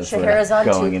group Not as sure. we're Scheherazade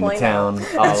going into 2.0. town.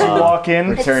 As you walk in,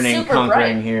 Returning, super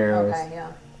conquering bright. heroes. Okay,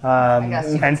 yeah. um,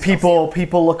 you and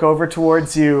people look over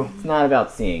towards you It's not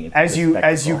about seeing. It's as you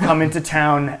spectacle. come into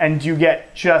town, and you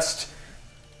get just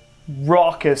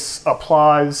raucous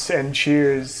applause and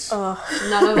cheers None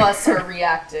of us are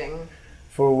reacting.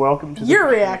 for welcome to the You're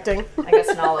reacting. I guess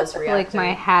Nala's reacting. Like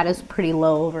my hat is pretty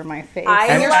low over my face.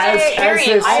 And You're as carrying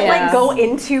this- I Yeah. like go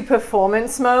into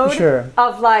performance mode Sure.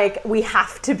 of like we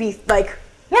have to be like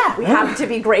we have to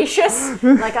be gracious.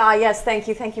 Like yes, thank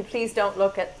you, please don't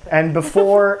look at And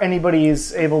before anybody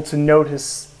is able to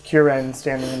notice Kieran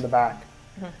standing in the back,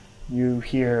 you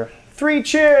hear 3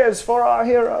 cheers for our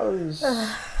heroes.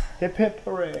 Hip hip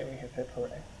hooray, hip hip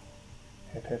hooray,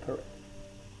 hip hip hooray.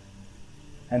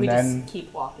 And we then just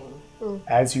keep walking.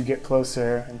 as you get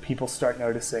closer and people start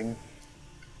noticing,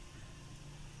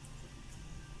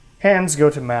 hands go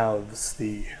to mouths.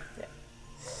 The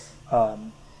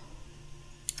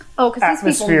oh, because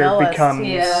these people atmosphere know becomes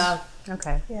Yeah.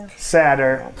 Okay.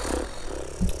 sadder.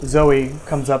 Zoe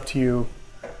comes up to you.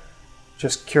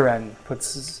 Just Kieran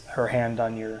puts her hand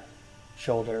on your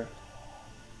shoulder.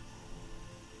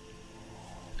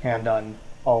 Hand on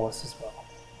Aulus as well.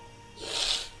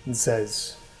 And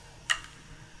says,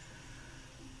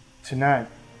 tonight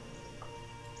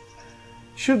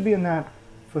should be a night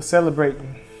for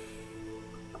celebrating.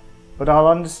 But I'll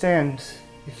understand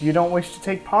if you don't wish to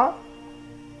take part,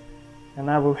 and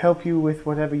I will help you with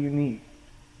whatever you need.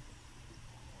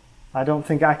 I don't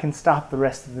think I can stop the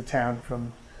rest of the town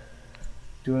from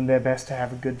doing their best to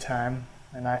have a good time,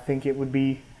 and I think it would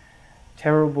be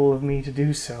terrible of me to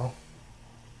do so.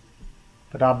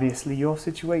 But obviously your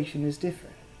situation is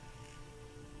different.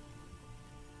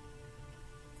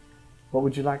 What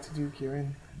would you like to do,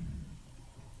 Kieran?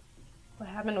 What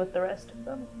happened with the rest of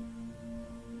them?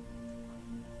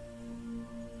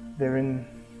 They're in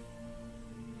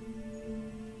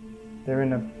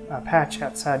a patch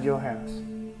outside your house.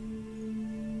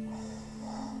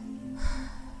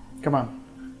 Come on.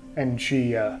 And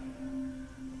she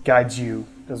guides you,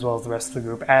 as well as the rest of the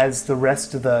group, as the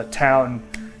rest of the town,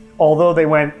 although they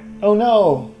went, oh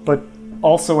no, but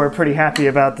also are pretty happy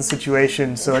about the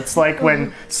situation. So it's like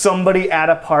when somebody at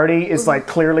a party is like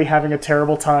clearly having a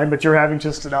terrible time, but you're having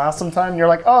just an awesome time, you're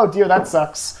like, oh dear, that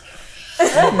sucks. They're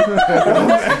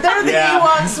the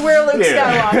Ewoks, we're Luke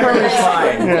Skywalker.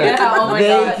 Fine. Yeah, oh my They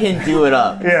god. can do it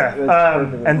up.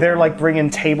 Yeah, and they're like bringing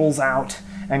tables out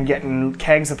and getting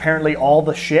kegs. Apparently, all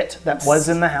the shit that was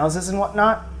in the houses and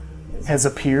whatnot has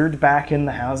appeared back in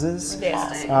the houses.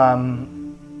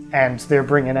 And they're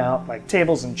bringing out like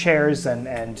tables and chairs,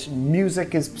 and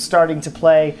music is starting to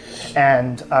play.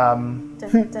 And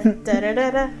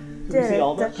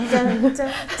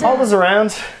Alda's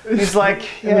around. He's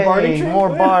like, "Yay, more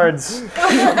bards."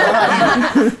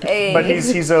 But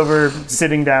he's over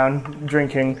sitting down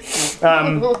drinking,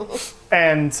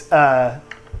 and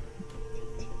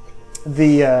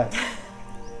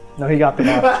no, he got them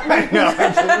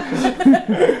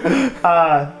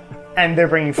off. And they're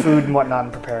bringing food and whatnot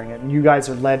and preparing it. And you guys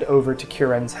are led over to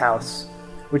Kieran's house,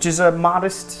 which is a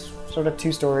modest sort of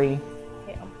 2-story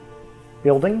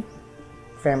building,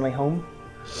 family home.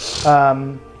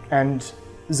 And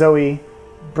Zoe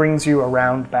brings you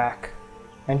around back,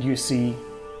 and you see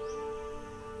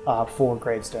 4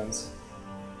 gravestones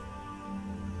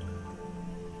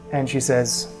And she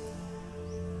says,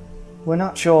 "We're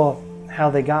not sure how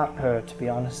they got her, to be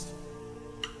honest.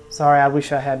 Sorry, I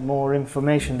wish I had more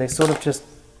information. They sort of just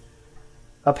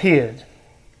appeared."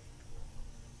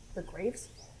 The graves?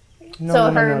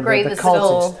 So her grave is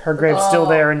still- Her grave's still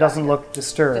there and doesn't look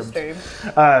disturbed.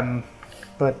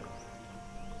 But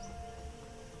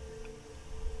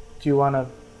do you want to...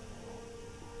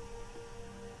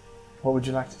 What would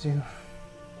you like to do?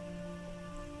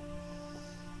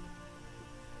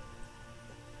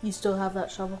 You still have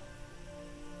that shovel?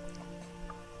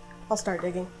 I'll start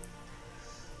digging.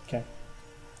 Okay.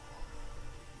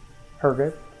 Her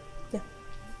grave? Yeah.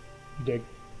 You dig.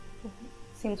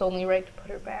 Seems only right to put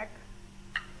her back.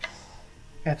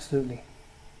 Absolutely.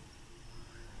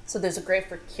 So there's a grave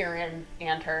for Kieran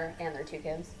and her and their 2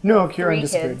 kids. No, Kieran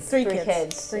disappeared. Three Three kids.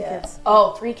 kids, Three yeah. kids.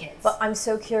 Oh, 3 kids. But I'm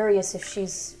so curious if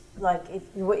she's like,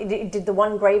 did the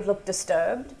one grave look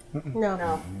disturbed? No.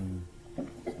 no.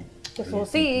 Guess we'll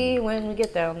see when we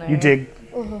get down there. You dig.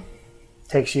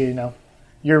 Takes you,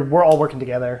 we're all working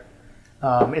together.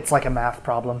 It's like a math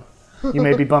problem. You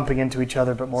may be bumping into each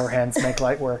other, but more hands make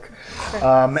light work.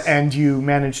 And you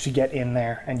manage to get in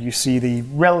there, and you see the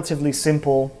relatively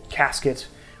simple casket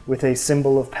with a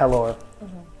symbol of Pelor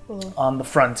on the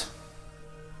front.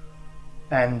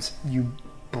 And you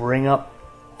bring up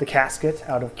the casket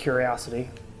out of curiosity,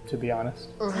 to be honest.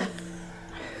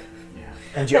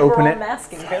 And you open it,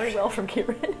 masking very well from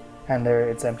Kieran. and there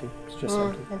it's empty. It's just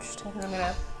empty. Interesting. I'm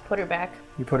gonna put her back.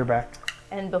 You put her back.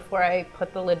 And before I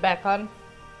put the lid back on,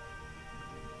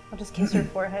 I'll just kiss her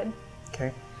forehead.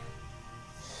 Okay.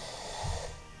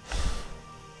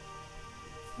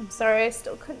 I'm sorry I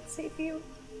still couldn't save you.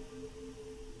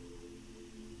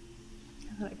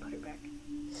 And then I put her back.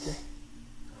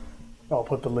 I'll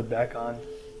put the lid back on.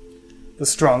 The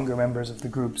stronger members of the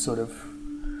group sort of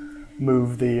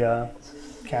move the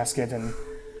casket, and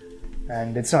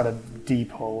it's not a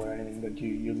deep hole or anything, but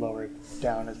you lower it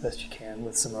down as best you can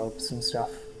with some ropes and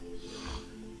stuff.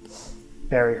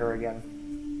 Bury her again.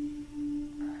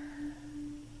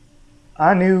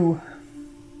 I knew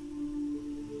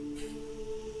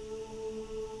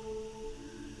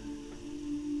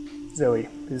Zoe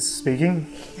is speaking.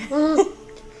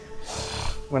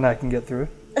 When I can get through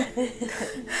it.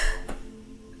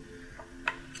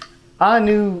 I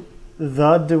knew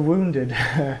the Wounded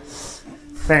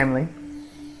family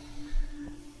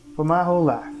for my whole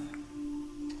life.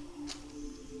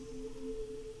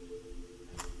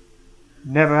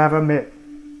 Never have I met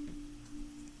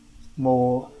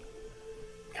more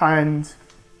kind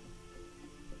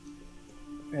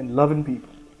and loving people.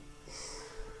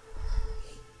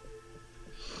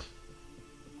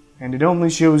 And it only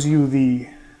shows you the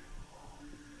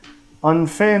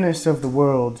unfairness of the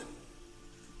world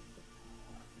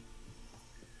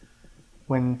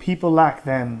when people like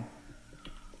them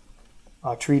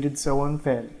are treated so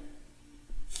unfairly.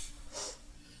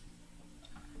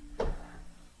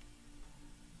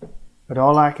 But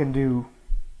all I can do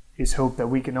is hope that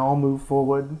we can all move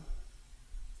forward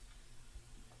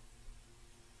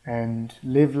and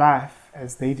live life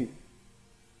as they do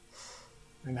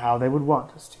and how they would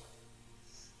want us to.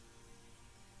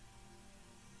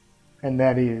 And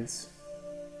that is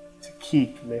to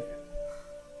keep living.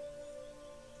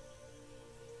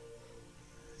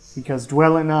 Because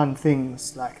dwelling on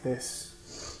things like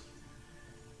this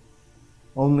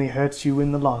only hurts you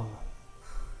in the long run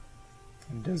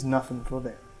and does nothing for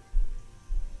them.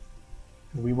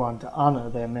 And we want to honor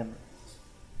their memories.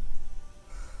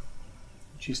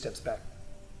 She steps back.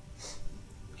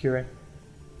 Kieran,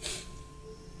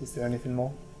 is there anything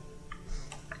more?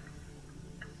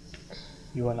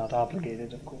 You are not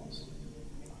obligated, of course.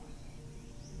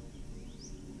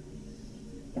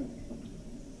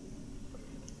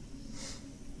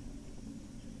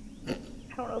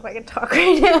 I don't know if I can talk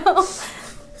right now.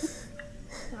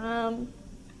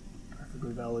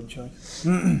 Perfectly valid choice.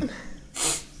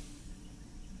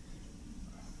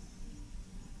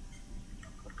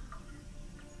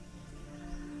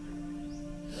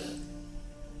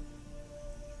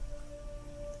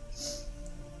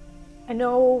 I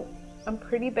know I'm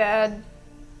pretty bad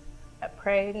at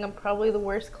praying. I'm probably the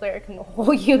worst cleric in the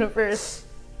whole universe.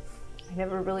 I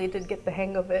never really did get the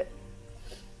hang of it.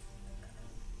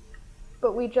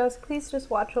 But please just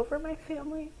watch over my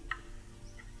family.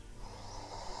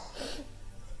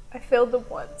 I failed them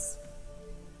once.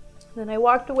 Then I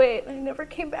walked away and I never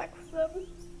came back for them.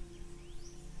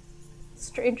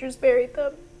 Strangers buried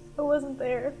them. I wasn't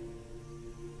there.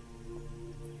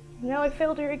 Now I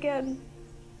failed her again.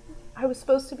 I was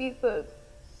supposed to be the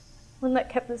one that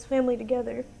kept this family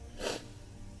together.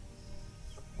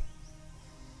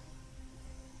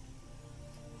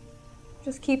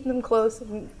 Just keep them close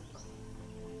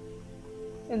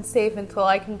and safe until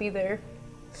I can be there.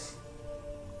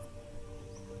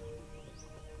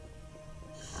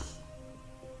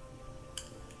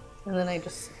 And then I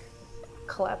just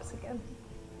collapse again.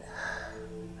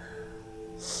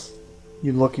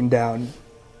 You're looking down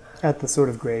at the sort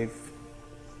of grave.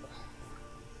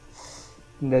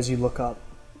 And as you look up,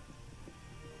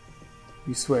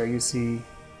 you swear you see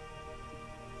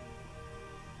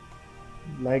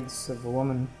legs of a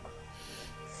woman.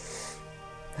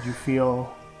 You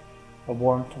feel a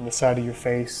warmth on the side of your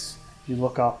face. You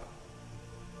look up,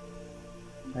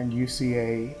 and you see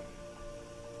a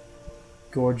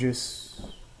gorgeous,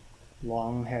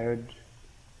 long-haired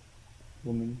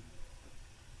woman.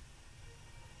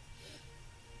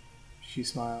 She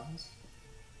smiles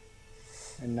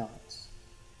and nods.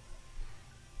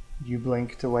 You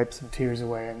blink to wipe some tears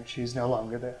away, and she's no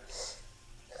longer there.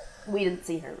 We didn't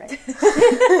see her, right?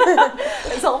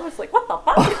 It's almost like, what the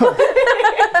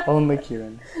fuck? Only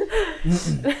Kieran.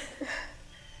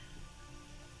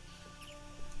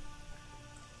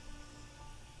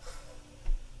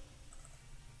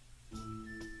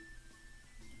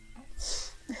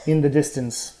 In the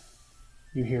distance,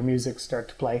 you hear music start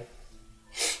to play.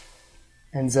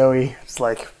 And Zoe is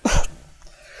like,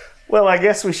 well, I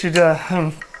guess we should,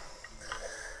 I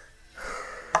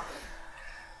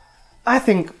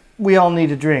think we all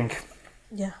need a drink.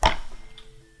 Yeah.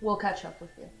 We'll catch up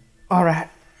with you. All right.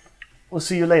 We'll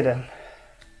see you later.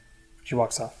 She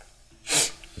walks off.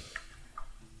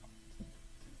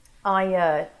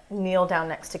 I kneel down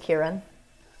next to Kieran,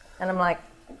 and I'm like,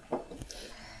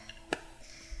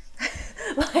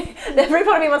 every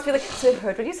part of me wants to be like, so I've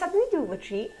heard what you said in the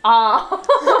eulogy.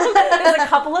 There's a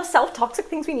couple of self-toxic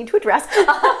things we need to address.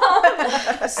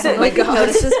 Oh my god.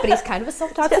 Notices, but he's kind of a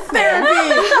self-toxic man.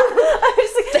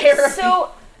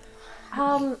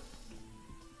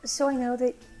 So I know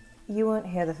that you weren't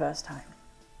here the first time.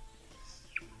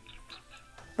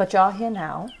 But you're here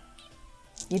now.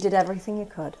 You did everything you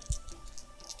could.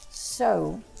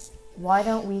 So, why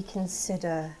don't we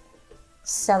consider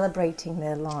celebrating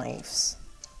their lives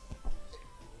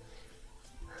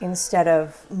instead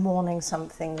of mourning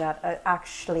something that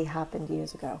actually happened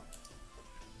years ago?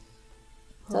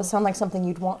 Does that sound like something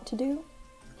you'd want to do?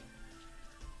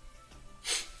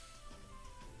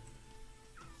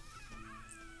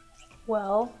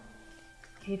 Well,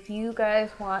 if you guys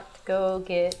want to go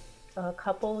get a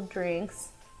couple of drinks,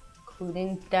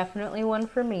 including definitely one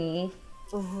for me,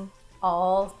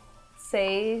 I'll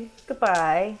say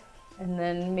goodbye, and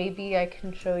then maybe I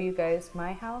can show you guys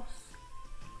my house.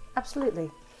 Absolutely.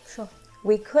 Sure.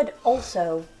 We could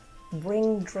also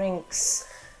bring drinks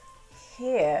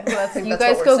here. I think You that's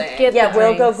guys what go we're saying. get Yeah, the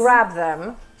we'll go drinks. grab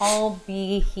them. I'll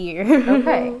be here.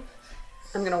 Okay.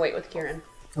 I'm gonna wait with Kieran.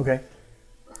 Okay.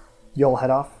 You'll head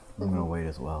off. I'm gonna wait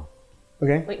as well.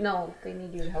 Okay. Wait, no, they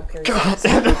need you to help carry.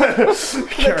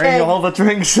 Carrying all the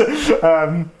drinks.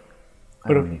 I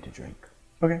don't need to drink.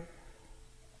 Okay.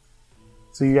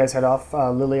 So you guys head off.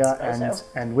 Lilia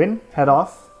and Wynn head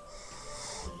off.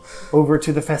 Over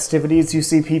to the festivities. You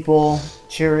see people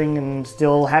cheering and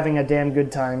still having a damn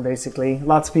good time, basically.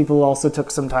 Lots of people also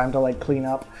took some time to like clean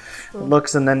up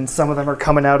looks, and then some of them are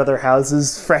coming out of their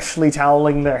houses, freshly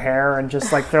toweling their hair and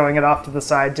just like throwing it off to the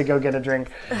side to go get a drink.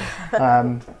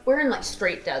 We're in like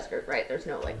straight desert, right? There's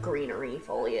no like greenery,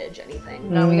 foliage, anything.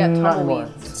 No, we got Not anymore.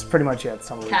 tumbleweeds. It's pretty much it.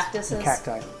 Some Cactuses?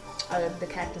 Cacti. The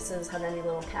cactuses have any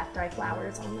little cacti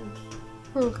flowers on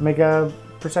them? Make a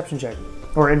perception check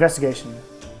or investigation.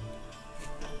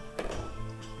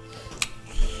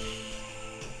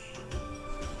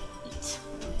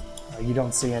 You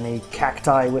don't see any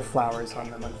cacti with flowers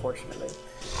on them, unfortunately.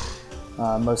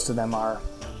 Most of them are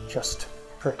just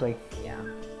prickly. Yeah.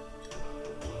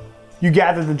 You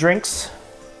gather the drinks,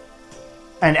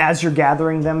 and as you're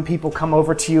gathering them, people come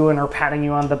over to you and are patting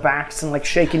you on the backs and like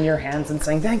shaking your hands and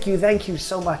saying, thank you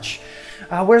so much.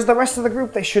 Where's the rest of the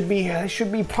group? They should be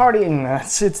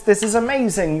partying. This is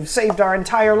amazing. You've saved our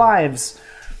entire lives.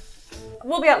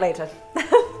 We'll be out later.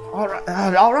 All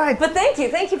right. But thank you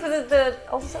for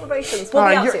all the celebrations. We'll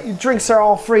be out soon. Your drinks are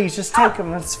all free. Just take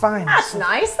them. That's fine. That's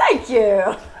nice, thank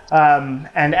you.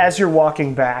 And as you're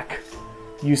walking back,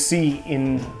 you see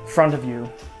in front of you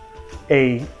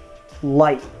a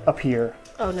light appear.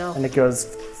 Oh no. And it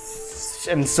goes,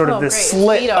 and sort of this great.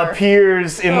 slit Vidar.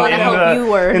 appears in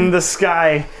in the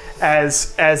sky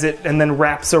as it and then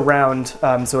wraps around.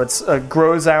 So it's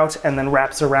grows out and then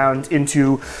wraps around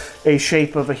into a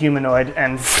shape of a humanoid,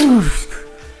 and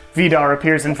Vidar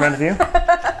appears in front of you.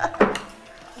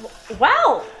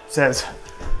 Wow. Says,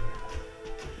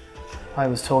 I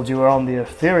was told you were on the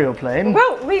ethereal plane.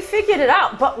 Well, we figured it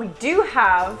out, but we do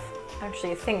have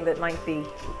actually a thing that might be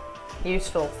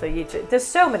useful for you to. There's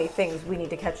so many things we need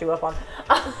to catch you up on.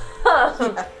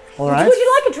 All right. Would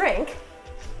you like a drink?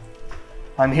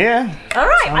 I'm here. All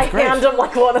right, Sounds I great. hand him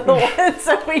like one of the ones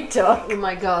that we took. Oh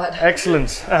my god.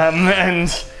 Excellent.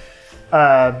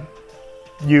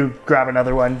 You grab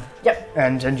another one. Yep.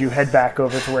 And you head back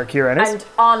over to where Kieran is. And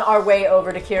on our way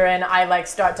over to Kieran, I like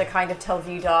start to kind of tell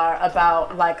Vidar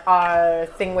about like our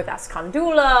thing with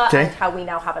Askandula Okay. and how we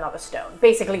now have another stone.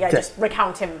 Basically, I just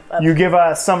recount him. You give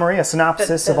a summary, a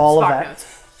synopsis of all of that.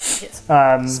 Yes.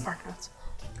 Spark notes.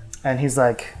 And he's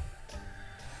like,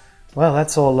 well,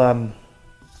 that's all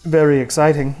very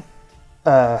exciting.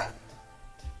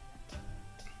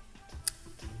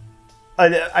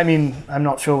 I mean, I'm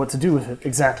not sure what to do with it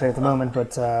exactly at the moment,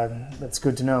 but that's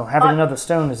good to know. Having another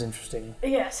stone is interesting.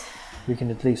 Yes. We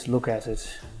can at least look at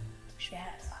it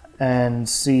Yes. and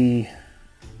see.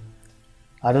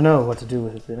 I don't know what to do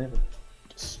with it, really.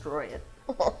 Destroy it.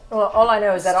 Well, all I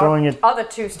know is that Throwing our it- other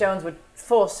two stones were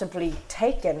forcibly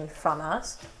taken from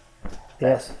us.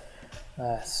 Yes.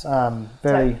 Yes.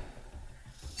 Very I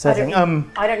setting.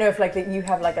 don't know if like that you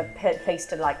have like a place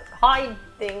to like hide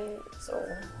things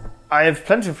or. I have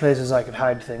plenty of places I could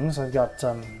hide things. I've got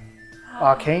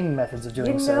arcane methods of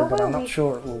doing You so, know but I'm where not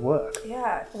sure it will work.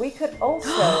 Yeah, we could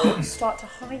also start to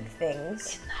hide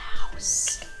things in the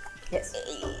house. Yes.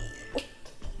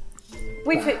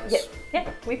 We could. Yeah.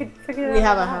 We could figure it out. We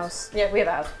have in a the house. Yeah, we have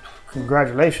a house.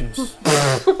 Congratulations.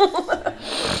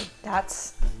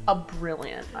 That's a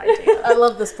brilliant idea. I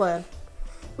love this plan.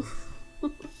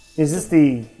 Is this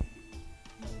the...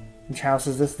 Which house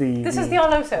is this? This is the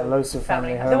Aloso Aloso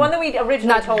family home. The one that we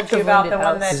originally told you about. The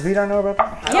one Does that. Vidar know about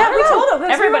that? Yeah, we told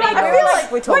him. Everybody I feel knows.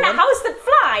 like We told we're in a him. house that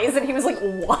flies, and he was like,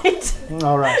 "What?"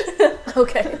 All right.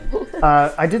 Okay.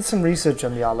 I did some research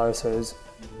on the Alosos.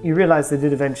 You realize they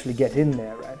did eventually get in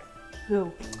there, right?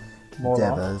 Who? More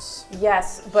Devas.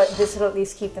 Yes, but this will at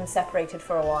least keep them separated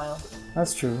for a while.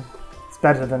 That's true. It's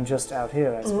better than just out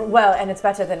here, I suppose. Well, and it's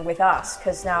better than with us,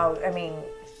 because now, I mean,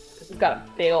 We've got a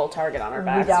big old target on our we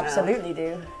backs now. absolutely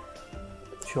do.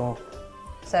 Sure.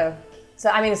 So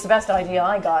I mean, it's the best idea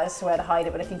I got is where to hide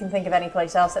it. But if you can think of any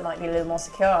place else that might be a little more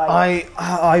secure,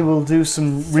 I will do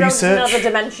some throw it to research. another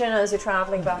dimension as you're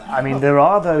traveling back. I mean, there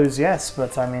are those, yes,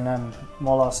 but I mean,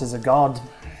 Molos is a god,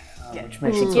 which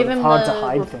makes it sort Give of him hard to the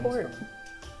hide report. things.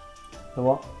 The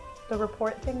what? The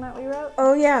report thing that we wrote?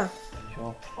 Oh yeah.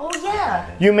 Sure. Oh yeah.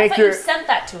 You I make thought your you sent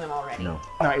that to him already. No.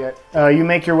 not yet. You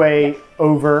make your way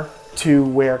over to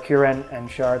where Kieran and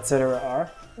Shar, etc.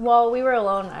 are. While we were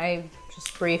alone, I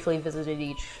just briefly visited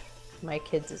each. My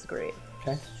kids is great.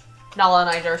 Okay. Nala and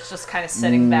I are just kind of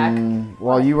sitting back.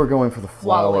 While you were going for the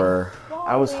Wallowing. flower,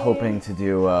 I was hoping to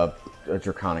do a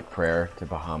draconic prayer to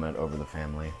Bahamut over the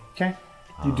family. Okay.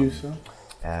 You do so.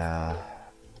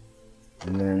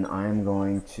 And then I'm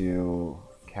going to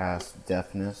cast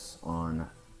Deafness on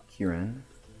Kieran,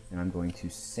 and I'm going to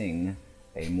sing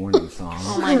a morning song.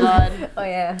 Oh my god. Oh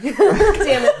yeah.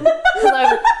 Damn it.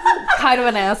 I'm kind of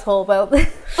an asshole about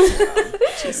this.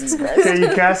 Okay, you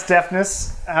cast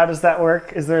deafness. How does that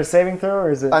work? Is there a saving throw,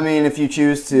 or is it? I mean, if you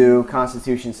choose to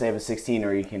Constitution save a 16,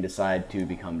 or you can decide to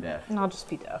become deaf. And I'll just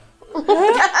be deaf.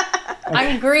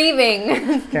 I'm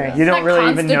grieving. Okay, you don't really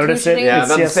even notice it. constituting. Yeah, I It's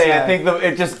was about to just, say, I think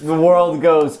the world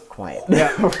goes quiet.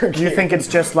 Yeah. Do you think it's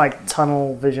just like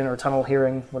tunnel vision or tunnel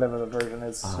hearing, whatever the version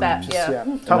is? That, Just, yeah.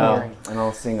 tunnel hearing. And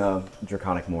I'll sing a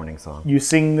draconic morning song. You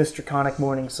sing this draconic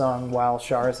morning song while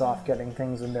Shar is off getting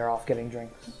things and they're off getting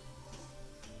drinks.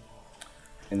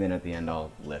 And then at the end,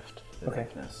 I'll lift the Okay,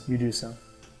 deafness. you do so.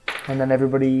 And then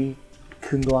everybody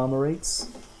conglomerates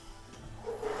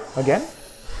again.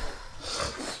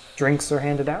 Drinks are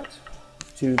handed out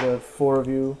to the four of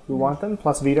you who want them,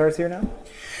 plus Vidar's here now.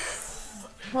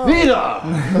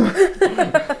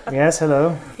 Vida! Yes,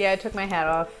 hello. Yeah, I took my hat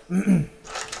off. When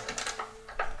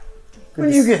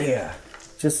did you get here?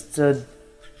 Just a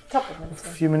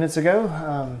few minutes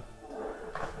ago.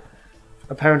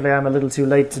 Apparently I'm a little too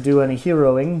late to do any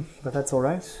heroing, but that's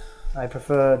alright.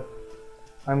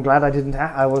 I'm glad I didn't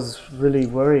I was really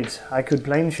worried. I could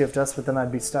plane shift us, but then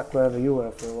I'd be stuck wherever you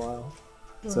were for a while.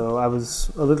 So I was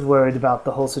a little worried about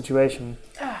the whole situation.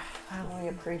 I really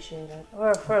appreciate it.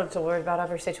 We're a little worried about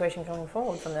every situation going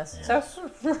forward from this. So,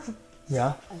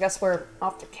 Yeah? I guess we're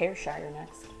off to Careshire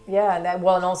next. yeah, and and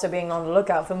also being on the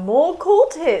lookout for more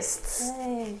cultists.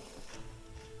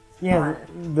 Yeah,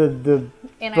 the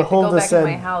And I have to go Beholder back to said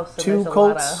my house. So two there's a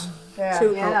cults. lot Yeah.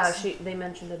 Two They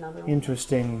mentioned another one.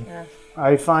 Interesting.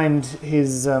 I find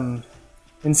his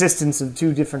insistence of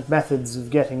two different methods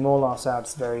of getting Morlos out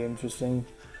is very interesting.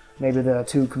 Maybe there are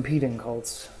two competing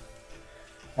cults.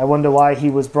 I wonder why he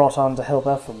was brought on to help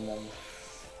Ephraim then.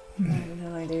 I have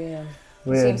no idea. He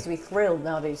Weird. seems to be thrilled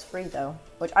now that he's free, though.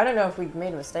 Which I don't know if we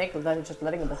made a mistake with that, just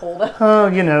letting him beholder. Oh,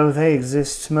 you know, they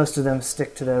exist. Most of them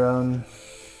stick to their own.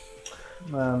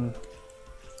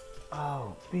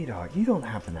 Oh, Vidar, you don't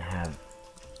happen to have...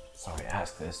 Sorry to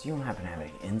ask this. You don't happen to have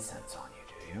any incense on you,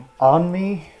 do you? On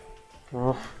me?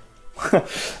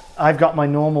 I've got my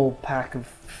normal pack of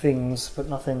things, but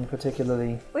nothing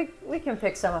particularly. We can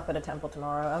pick some up at a temple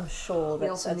tomorrow. I'm sure We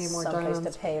that also at need more some place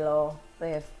diamonds. to Palor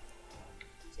they have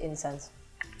incense.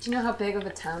 Do you know how big of a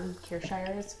town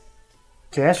Kirshire is?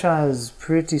 Cheshire is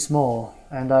pretty small,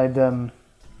 and I'd,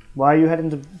 why are you heading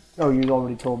to... Oh, you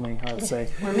already told me, I'd say.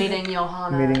 We're meeting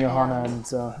Johanna. Meeting Johanna and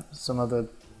some other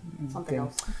something thing.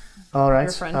 else. All right.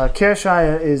 Your friend.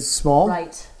 Kirshire is small.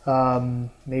 Right.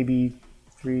 Maybe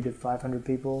 300 to 500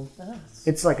 people.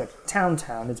 It's like a town.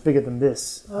 It's bigger than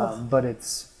this, but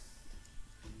it's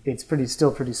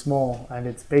still pretty small, and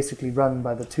it's basically run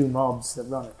by the two mobs that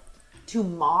run it. 2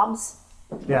 mobs?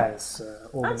 Yeah, it's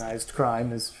organized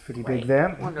crime is pretty big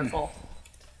there. Wonderful.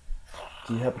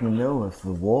 Do you happen to know if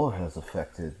the war has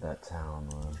affected that town?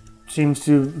 Or...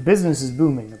 Business is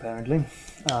booming apparently.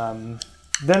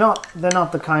 They're not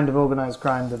the kind of organized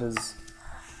crime that is.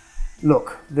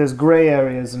 Look, there's grey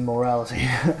areas in morality,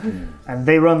 and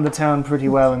they run the town pretty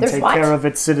well and take care of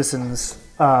its citizens.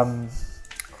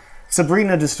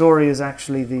 Sabrina de Story is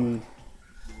actually the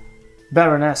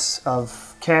Baroness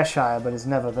of Careshire, but is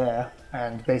never there,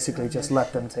 and basically just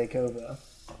let them take over.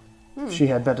 She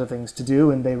had better things to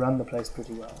do, and they run the place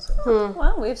pretty well. So.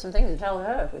 Well, we have some things to tell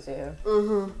her if we see her.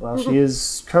 Well, she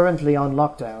is currently on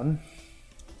lockdown.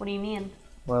 What do you mean?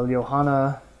 Well,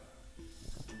 Johanna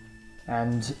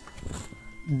and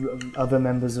other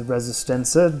members of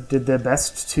Resistenza did their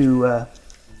best to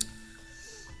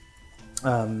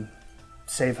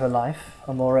save her life.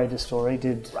 Amore de Story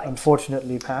did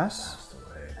unfortunately pass,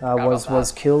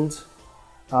 was killed,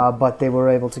 but they were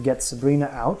able to get Sabrina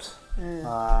out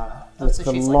with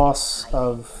the loss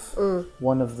of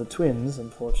one of the twins,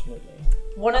 unfortunately.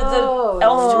 One of the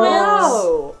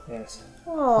elf twins. Yes.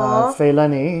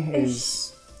 Feileni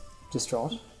is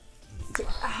distraught.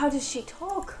 How does she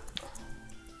talk?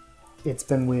 It's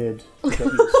been weird to get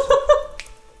used to.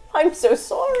 I'm so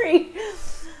sorry.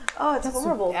 Oh, it's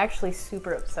horrible. Actually,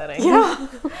 super upsetting. Yeah.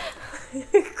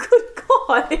 Good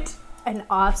God. An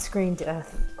off-screen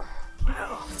death.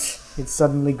 It's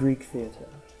suddenly Greek theatre.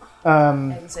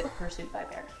 Exit pursued by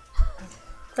bear.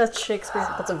 That's Shakespeare.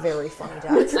 That's a very funny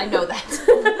death. I know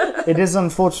that. It is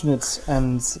unfortunate,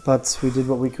 but we did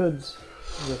what we could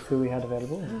with who we had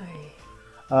available.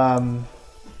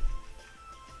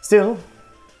 Still,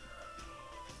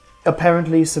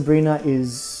 apparently Sabrina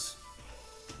is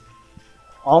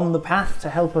on the path to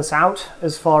help us out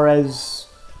as far as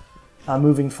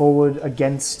moving forward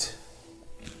against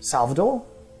Salvador.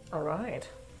 All right.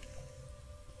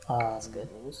 That's good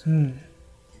news.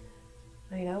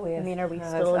 I know we have. I mean, are we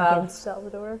still against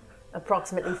Salvador?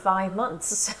 Approximately 5 months.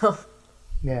 So.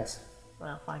 Yes.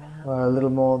 Well, 5.5. A little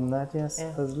more than that, yes,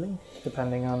 Yeah. supposedly,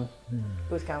 depending on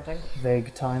Who's counting?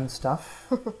 vague time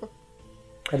stuff.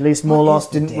 At least Morlos is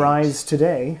the didn't date? rise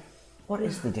today. What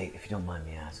is the date, if you don't mind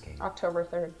me asking? October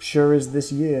 3rd. Sure is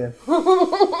this year.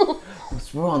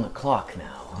 We're on the clock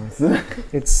now.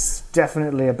 It's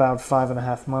definitely about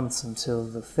 5.5 months until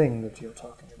the thing that you're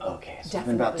talking about. Okay, so it's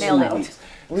been about 2 Nailed it. weeks.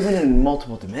 We've been in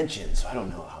multiple dimensions, so I don't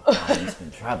know how time's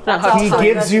been traveling. He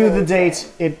gives that's you really the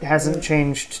date. It hasn't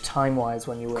changed time-wise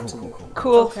when you went to the...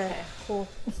 Cool. Okay. Cool.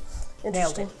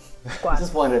 Interesting. I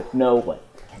just want to know what.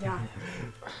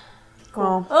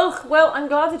 Oh, well, I'm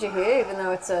glad that you're here, even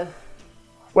though it's a.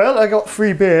 Well, I got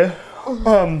free beer.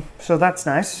 So that's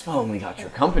nice. Oh, and we got your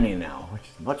company now, which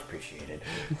is much appreciated.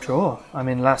 Sure. I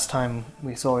mean, last time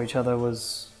we saw each other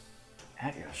was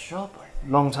At your shop,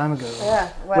 a long time ago.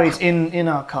 Yeah. Well, Wait, in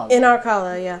our college. In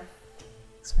Arcala, yeah.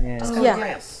 Yeah. Yeah.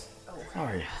 Yes.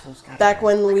 Sorry. Those guys Back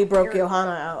when we broke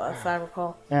Johanna out, if I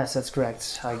recall. Yes, that's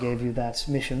correct. I gave you that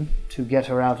mission to get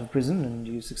her out of prison, and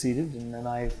you succeeded, and then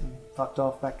I fucked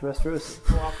off back to Westeros.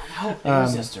 How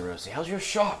is Esterosi? How's your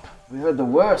shop? We heard the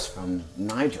worst from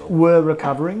Nigel. We're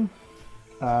recovering.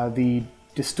 The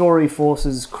Distori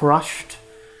forces crushed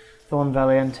Thorn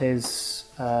Valiente's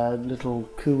little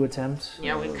coup attempt,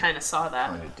 Yeah, we kind of saw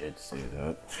that. I did say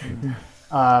that.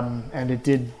 and it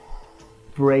did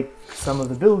break some of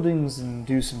the buildings and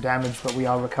do some damage, but we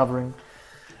are recovering.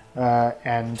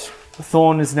 And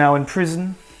Thorn is now in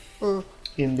prison,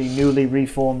 in the newly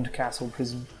reformed castle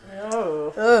prison.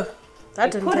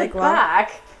 That didn't put take it long.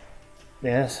 back.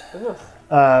 Yes.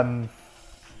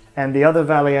 and the other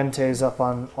Valientes up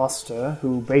on Oster,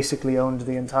 who basically owned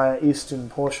the entire eastern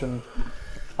portion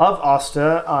of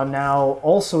Oster, are now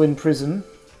also in prison.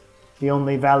 The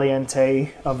only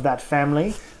Valiente of that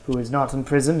family who is not in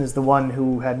prison is the one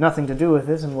who had nothing to do with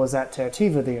it and was at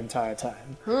Tertiva the entire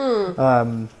time.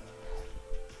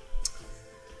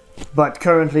 But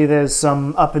currently there's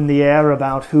some up in the air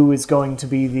about who is going to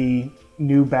be the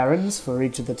new barons for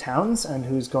each of the towns and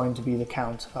who's going to be the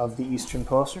count of the eastern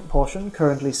portion.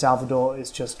 Currently Salvador is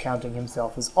just counting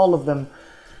himself as all of them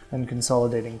and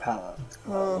consolidating power.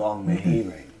 Long may he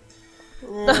reign.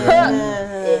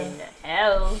 In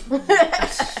hell.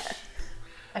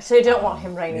 I so don't want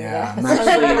him reigning there. We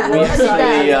actually,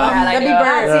 That'd be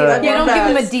bad. You don't give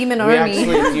him a demon we army.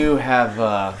 actually do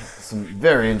have some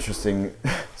very interesting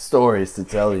stories to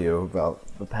tell you about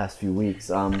the past few weeks.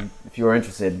 If you are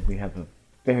interested, we have a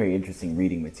very interesting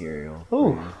reading material.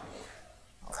 Ooh.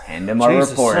 I'll hand him our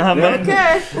report.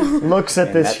 Looks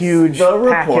at this that's huge the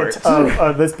report. packet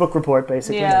of this book report,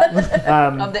 basically. Of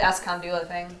the Escondula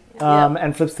thing.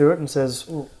 And flips through it and says,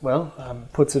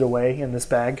 puts it away in this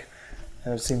bag,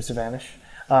 and it seems to vanish,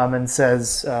 and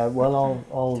says,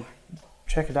 I'll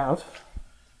check it out,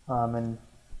 and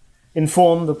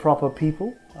inform the proper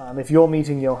people. If you're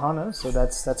meeting Johanna, so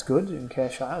that's good in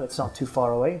Cairshire. It's not too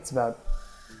far away. It's about,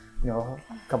 a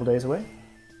couple days away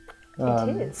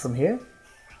from here.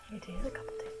 It is a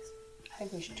couple days. I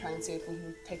think we should try and see if we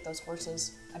can take those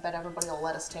horses. I bet everybody will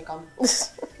let us take them,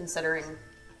 considering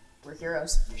we're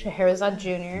heroes. Scheherazade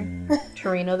Jr.,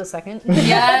 Torino the Second.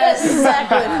 Yes!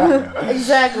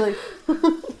 Exactly. I'm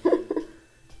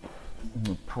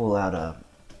going to pull out a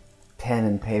pen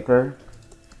and paper.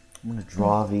 I'm going to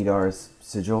draw Vidar's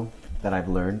sigil that I've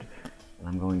learned, and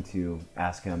I'm going to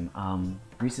ask him,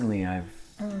 recently I've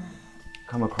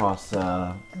come across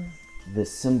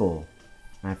this symbol,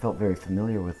 and I felt very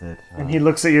familiar with it. And he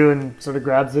looks at you and sort of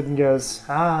grabs it and goes,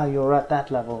 you're at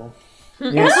that level.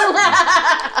 Yes.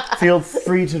 Feel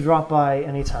free to drop by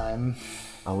anytime.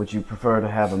 Would you prefer to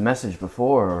have a message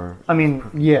before, or? I mean,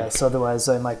 yes, otherwise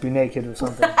I might be naked or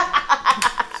something.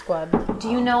 Squad. Do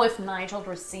you know if Nigel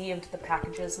received the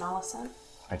packages Nala sent?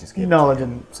 I just gave No, it I to him.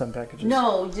 didn't send packages.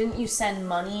 No, didn't you send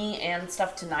money and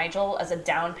stuff to Nigel as a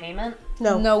down payment?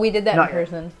 No, we did that Not in yet.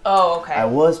 person. Oh, okay. I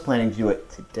was planning to do it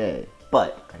today,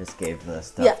 but I just gave the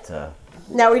stuff to...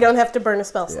 Now we don't have to burn a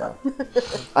spell slot.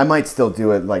 I might still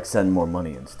do it, like send more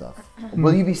money and stuff.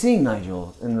 Will you be seeing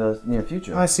Nigel in the near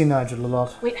future? I see Nigel a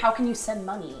lot. Wait, how can you send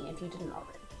money if you didn't already?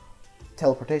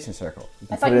 Teleportation circle. You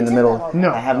can I thought put it you in the did middle. that already.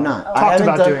 No. I have not. Talked I haven't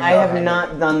about done, doing I that. have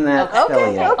not done that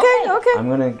spell yet. Okay. I'm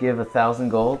gonna give 1,000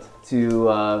 gold to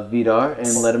Vidar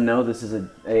and let him know this is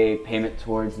a payment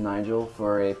towards Nigel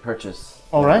for a purchase.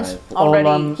 All right. Already.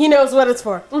 I'll, He knows what it's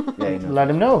for. Yeah, you know. let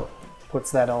him know.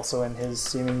 Puts that also in his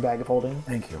seeming bag of holding.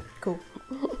 Thank you. Cool.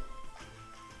 All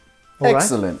right.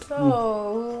 Excellent. So,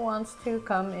 who wants to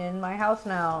come in my house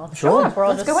now? Sure. We're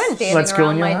all just standing Let's go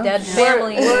around in your my house. dead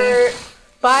family.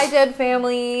 Bye, dead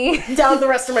family. Down the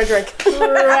rest of my drink.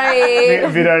 Right.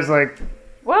 Vidar's like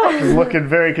looking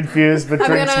very confused, but I'm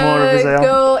drinks more of his gonna ale.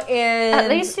 go and At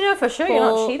least you know for sure you're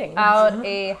not cheating. out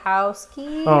a house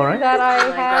key All right. that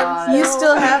I have. You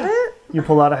still have it? You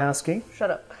pull out a house key. Shut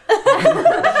up.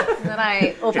 Then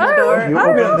I open the door. You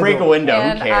open the Break a door. window.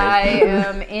 And Who cares? I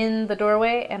am in the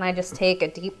doorway, and I just take a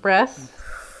deep breath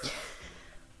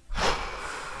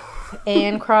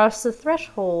and cross the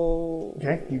threshold.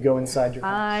 Okay, you go inside your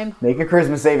house. I'm Make a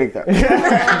charisma saving throw.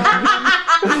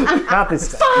 Not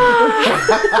this time.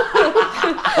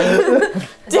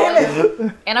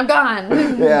 and I'm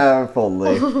gone. Yeah,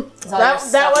 fully. Is all That- your that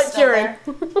stuff went still curing.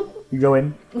 there? You go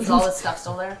in. Is all this stuff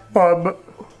still there?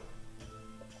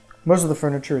 Most of the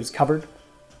furniture is covered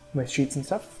with sheets and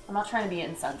stuff. I'm not trying to be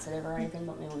insensitive or anything,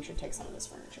 but maybe we should take some of this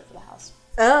furniture for the house.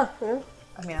 Oh, yeah.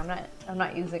 I mean, I'm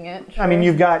not using it. I mean,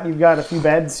 you've got a few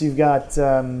beds. You've got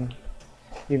some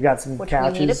Which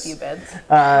couches, we need a few beds.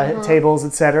 tables,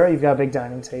 etc. You've got a big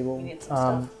dining table. need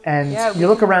some and Yeah, you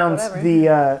look we- around whatever.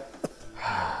 the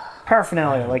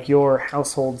paraphernalia, like your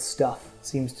household stuff,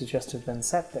 seems to just have been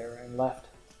set there and left,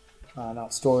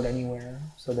 not stored anywhere.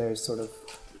 So there's sort of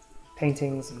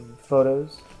paintings and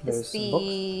photos. There's It's some books.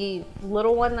 the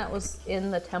little one that was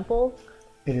in the temple.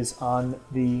 It is on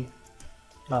the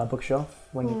bookshelf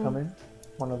when you come in.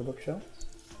 One of the bookshelves.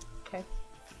 Okay.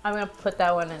 I'm gonna put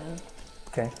that one in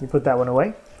Okay, you put that one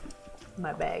away,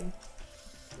 my bag.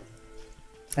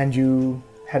 and you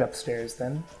head upstairs.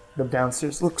 Then the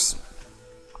downstairs looks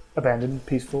abandoned,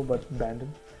 peaceful but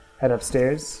abandoned. Head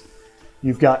upstairs.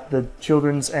 You've got the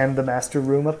children's and the master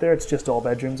room up there. It's just all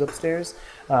bedrooms upstairs,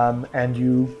 and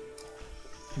you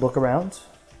look around.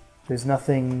 There's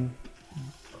nothing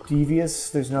devious.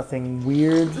 There's nothing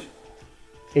weird.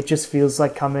 It just feels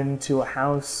like coming to a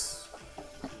house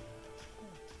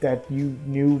that you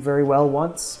knew very well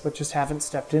once, but just haven't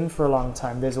stepped in for a long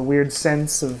time. There's a weird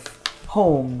sense of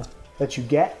home that you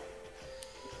get,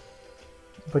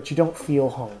 but you don't feel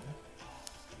home.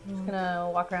 I'm just gonna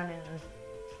walk around and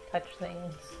touch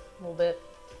things a little bit.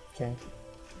 Okay.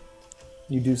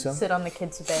 You do so? Sit on the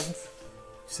kids' beds.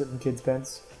 Sit in kids'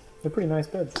 beds. They're pretty nice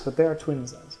beds, but they are twin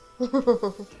size.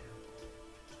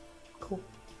 Cool.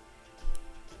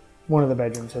 One of the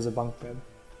bedrooms has a bunk bed.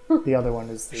 The other one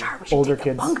is the older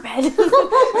kids. Bunk bed.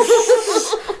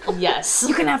 Yes.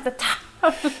 You can have the top.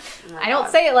 I don't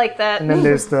say it like that. And then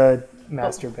there's the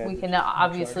master bed. We can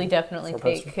obviously definitely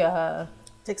take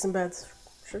Take some beds.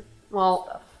 Sure.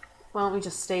 Well, why don't we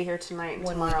just stay here tonight and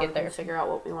When we tomorrow get we there. can figure out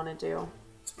what we want to do.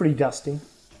 It's pretty dusty,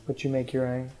 but you make your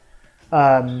way.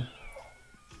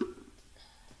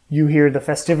 You hear the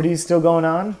festivities still going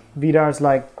on. Vidar's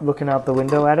like looking out the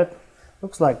window at it.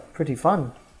 Looks like pretty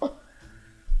fun.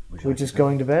 We're just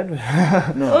going to bed?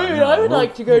 I would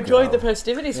like to go join the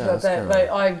festivities for a bit, but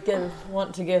I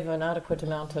want to give an adequate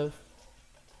amount of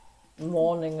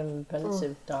mourning and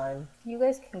pensive time. You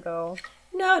guys can go.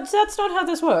 No, that's not how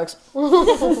this works.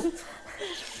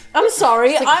 I'm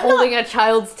sorry, It's like I'm holding a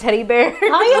child's teddy bear.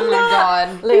 I am Oh my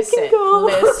god. Listen,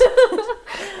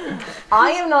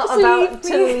 I am not about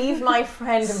to leave leave my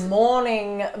friend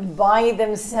mourning by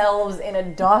themselves in a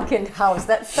darkened house.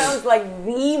 That sounds like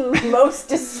the most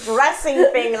distressing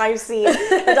thing I've seen.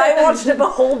 And I watched a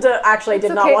beholder. Actually, I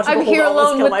did not watch a I'm beholder here almost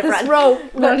alone kill with my this friend.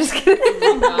 rope. No, I'm just kidding.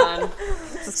 Oh god.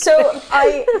 So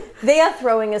they are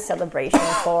throwing a celebration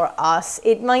for us.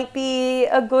 It might be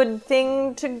a good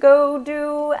thing to go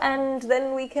do, and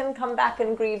then we can come back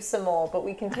and grieve some more. But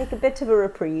we can take a bit of a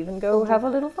reprieve and go have a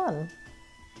little fun.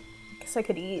 Guess I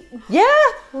could eat. Yeah,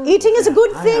 eating is a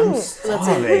good thing.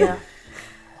 It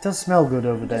does smell good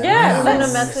over there. Yeah. Send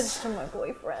a message to my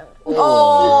boyfriend.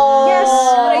 Oh, Yes,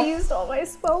 but I used all my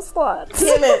spell slots.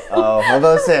 Damn it. Oh, I was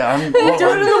about to say, I'm. Do it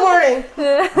in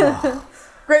the morning.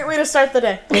 Great way to start the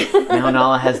day. Now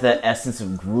Nala has that essence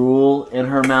of gruel in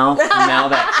her mouth. Now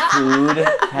that food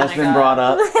has been brought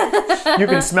up. You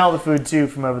can smell the food too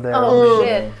from over there. Oh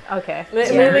shit. Okay.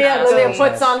 Lilia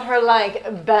puts on her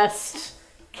best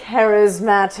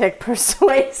charismatic,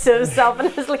 persuasive self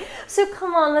and is like, so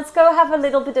come on, let's go have a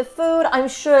little bit of food. I'm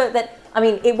sure that,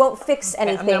 it won't fix I'm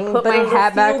anything, gonna put but my it will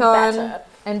hat back feel on better.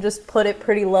 and just put it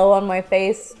pretty low on my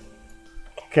face.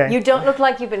 Okay. You don't look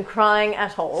like you've been crying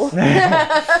at all.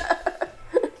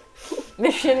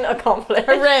 Mission accomplished.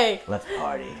 Hooray. Let's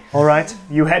party. All right.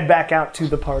 You head back out to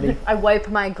the party. I wipe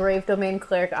my Grave Domain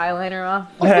Cleric eyeliner off.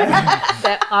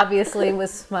 That obviously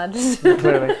was smudged.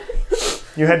 Clearly.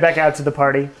 You head back out to the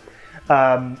party,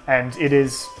 and it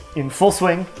is in full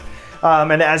swing.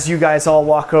 And as you guys all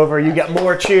walk over, you get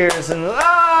more cheers and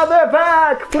they're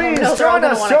back! Please join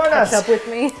us, join us! Up with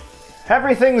me.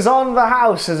 Everything's on the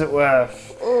house, as it were.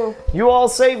 You all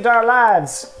saved our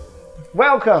lives.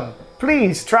 Welcome.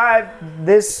 Please try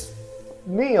this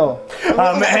meal.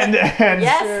 And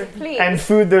Yes, please. and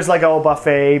food. There's like a whole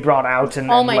buffet brought out, and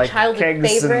All and my like childhood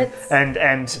kegs favorites.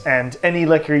 and any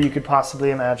liquor you could possibly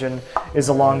imagine is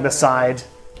along the side.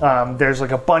 There's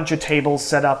like a bunch of tables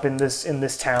set up in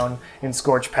this town in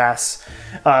Scorch Pass.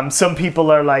 Some people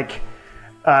are like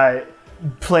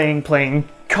playing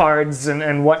cards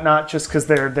and whatnot, just because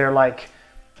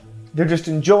they're just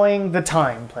enjoying the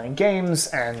time, playing games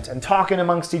and talking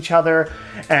amongst each other,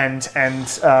 and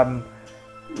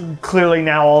clearly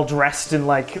now all dressed in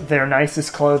like their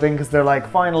nicest clothing, because they're like,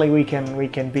 finally we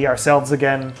can be ourselves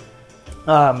again.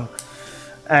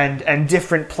 And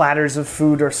different platters of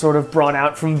food are sort of brought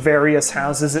out from various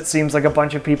houses. It seems like a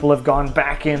bunch of people have gone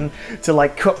back in to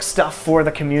like cook stuff for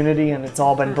the community, and it's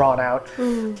all been brought out.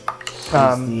 Who's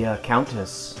the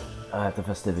Countess at the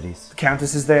festivities?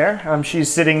 Countess is there.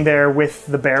 She's sitting there with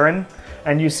the Baron,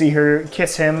 and you see her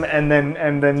kiss him and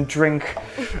then drink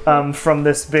from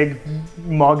this big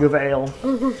mug of ale,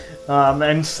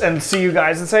 and see you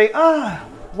guys and say,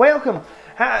 welcome.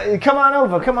 Come on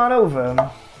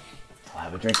over. I'll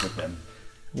have a drink with them.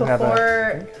 You have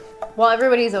While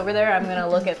everybody's over there, I'm gonna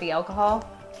look at the alcohol.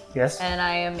 Yes. And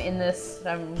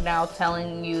I'm now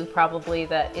telling you probably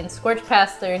that in Scorch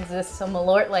Pass there exists a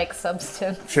malort-like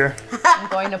substance. Sure. I'm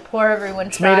going to pour everyone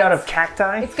It's made out of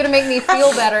cacti. It's gonna make me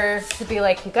feel better to be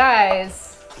like, you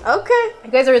guys Okay.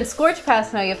 are in Scorch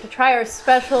Pass now. You have to try our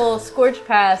special Scorch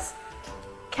Pass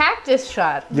cactus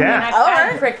shot. Yeah.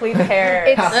 I prickly pear.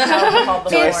 It's alcohol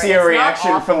So I before. see a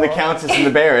reaction from the Countess and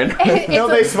the Baron. No,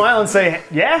 they smile and say,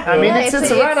 yeah. I mean, it's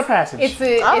a rite of passage.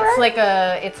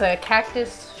 It's a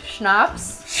cactus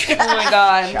schnapps. Oh my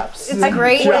god. It's a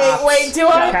great. Wait, do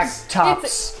I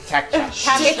Cactops.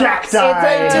 Cacti. do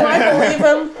I believe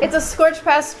him? It's a Scorch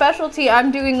Pass specialty.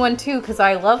 I'm doing one too because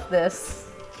I love this.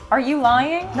 Are you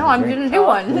lying? No, I'm gonna do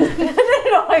one.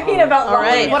 No, I mean about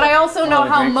right. But I also know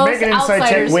how most Make an insight check,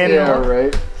 outsiders win. feel. Yeah,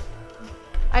 right.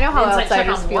 I know how Insight check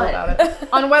outsiders on feel what? about it.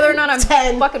 On whether or not I'm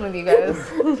 10. fucking with you guys.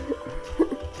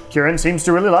 Kieran seems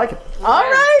to really like it. All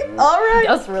right.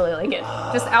 Does really like it.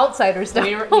 Just outsiders don't.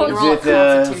 We roll a Is it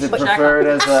constitution check. preferred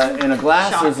as in a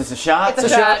glass, or is this a shot? It's a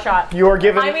shot. You are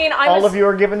given. I mean, I'm all a- of you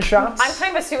are given shots. I'm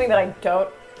kind of assuming that I don't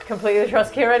completely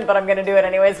trust Kieran, but I'm gonna do it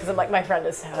anyways because I'm like, my friend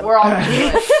is sad. We're all gonna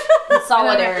do it.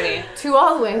 Solidarity. To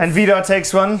always. And Vidar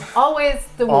takes one. Always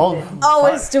the All wounded.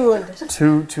 Always doing it.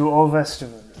 to all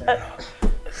Vesterman.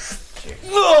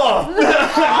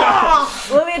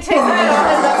 Olivia takes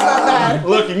it.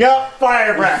 Looking up,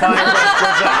 fire breath.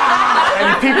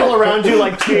 And people around you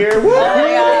like cheer. Woo!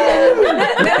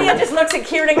 Olivia just looks at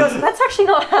Kieran and goes, "That's actually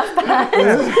not half bad."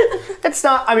 It's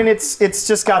not. I mean, it's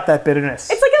just got that bitterness.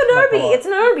 It's like an herby. It's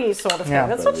an herby sort of thing. Yeah.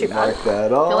 That's not too bad. Mark that I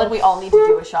feel off. like we all need to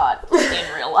do a shot in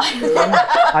real life.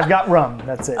 I've got rum.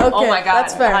 That's it. Okay, Oh my god.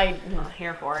 that's fair. I'm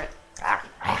here for it.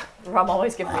 Rum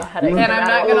always gives me a headache. And I'm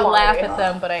not gonna laugh at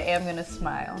them, but I am gonna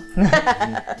smile.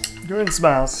 Doing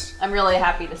smiles. I'm really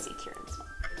happy to see Kieran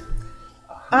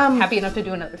smile. Happy enough to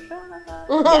do another shot.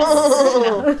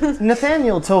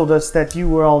 Nathaniel told us that you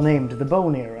were all named the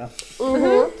Bone Era.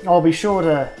 I'll be sure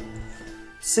to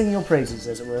sing your praises,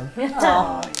 as it were.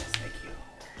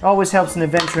 Always helps an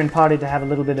adventuring party to have a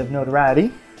little bit of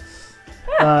notoriety.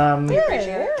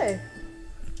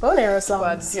 Bone arrow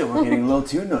songs. Yeah, we're getting a little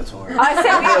too notorious. I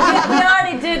said we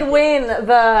already did win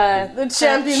The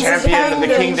champions Champion of the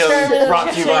Kingdom,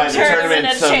 brought to you by the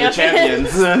Tournaments of the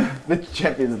Champions. The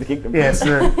Champions of the Kingdom. Yes,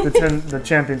 the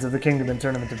champions of the kingdom and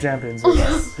tournament of champions.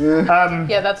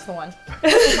 Yeah, that's the one.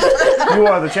 You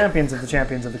are the champions of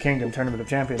the kingdom, tournament of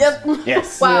champions.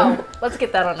 Yes. Wow. Let's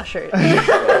get that on a shirt.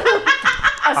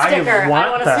 I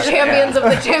want that. Champions of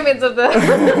the champions of the.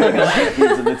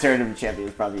 Champions of the Tournament of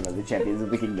Champions, probably by the Champions of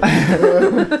the Kingdom.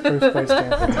 First place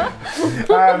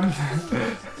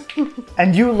champions.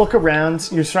 And you look around,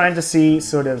 you're trying to see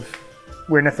sort of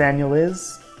where Nathaniel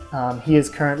is. He is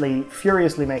currently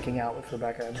furiously making out with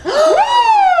Rebecca.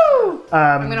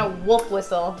 I'm gonna wolf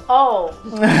whistle. Oh,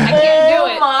 I can't do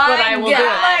it, but I will do it.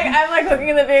 I'm like looking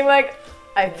at it being like,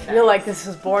 I feel like this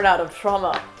is born out of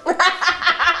trauma.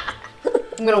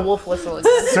 I'm gonna wolf whistle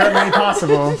again. Certainly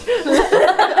possible.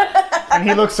 And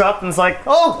he looks up and is like,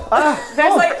 hold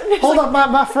up,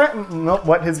 my friend. No,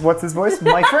 what's his voice?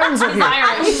 My friends are here.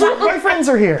 My friends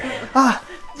are here.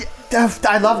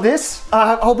 I love this.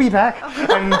 I'll be back.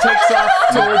 And takes off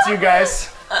towards you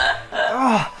guys.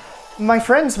 My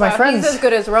friends. He's as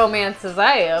good as romance as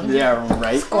I am. Yeah,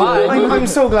 right. I'm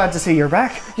so glad to see you're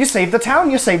back. You saved the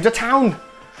town.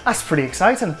 That's pretty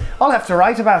exciting. I'll have to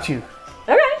write about you.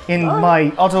 Okay. In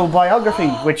my autobiography,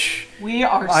 which We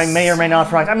are I may or may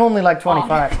not write. I'm only like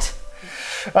 25.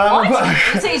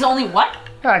 What? You say he's only what?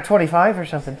 Like 25 or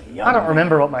something. I don't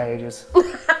remember what my age is.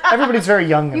 Everybody's very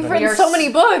young. You've written so many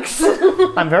books.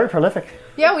 I'm very prolific.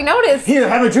 Yeah, we noticed. Here,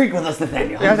 have a drink with us,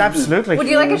 Nathaniel. Yeah, absolutely. Would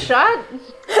you like a shot?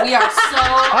 We are so.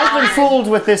 I've been fooled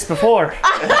with this before.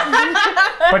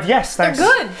 But yes, thanks.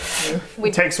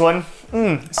 Good. Takes one.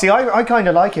 See, I kind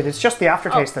of like it. It's just the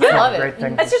aftertaste that's I not love a it. great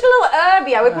thing. It's just a little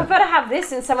herby. I would prefer to have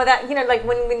this in some of that, like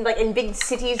when like in big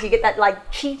cities you get that like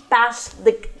cheap ass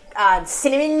like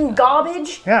cinnamon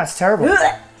garbage. Yeah, it's terrible.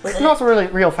 I'm not a really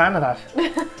real fan of that.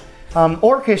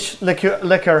 Orcish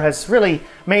liquor has really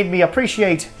made me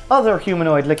appreciate other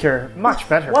humanoid liquor much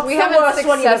better. What's We the haven't worst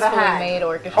one you've ever successfully had? made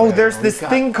orcish. Oh, there's this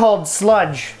thing called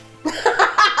sludge.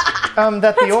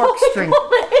 That the orcs drink.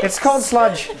 It's called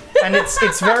sludge, and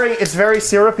it's very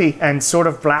syrupy and sort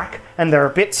of black, and there are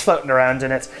bits floating around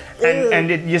in it,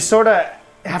 and you sort of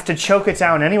have to choke it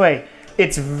down anyway.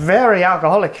 It's very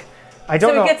alcoholic. I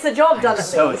don't know. So it gets the job done.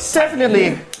 It's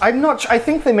definitely. I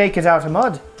think they make it out of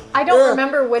mud. I don't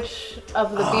remember which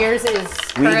of the beers is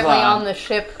currently on the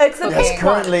ship. It's the cooking. pink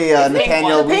one. Currently,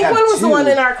 Nathaniel, The we pink have one was two. the one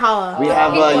in Arcala. We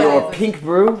have Pink your one. pink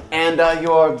brew, and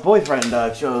your boyfriend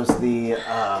chose the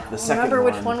second Remember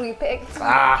one. which one we picked?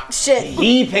 Shit.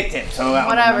 He picked it, so I don't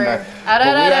Whatever. remember. But we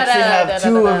actually have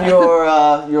two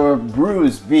of your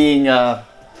brews being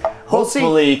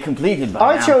hopefully completed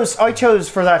by now. I chose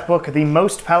for that book the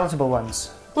most palatable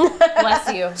ones.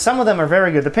 Bless you. Some of them are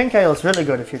very good. The pink ale is really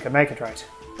good if you can make it right.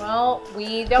 Well,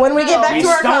 we don't When we know. get back We to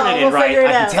our started call, it we'll right, figure it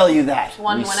I can out. tell you that. We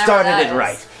Whenever started that it is.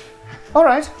 right. All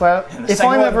right. Well, if second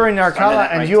I'm one ever in started Arcala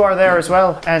it and right. you are there as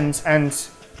well, and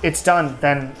it's done,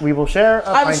 then we will share.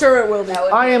 I'm sure it will be.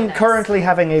 I am currently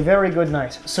having a very good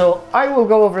night, so I will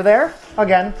go over there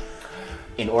again.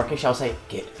 In Orcish, I'll say,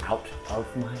 "Get out of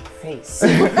my face."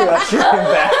 Usher him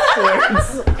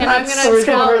backwards. And I'm It's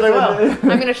going really well.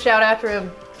 I'm gonna shout after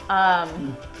him.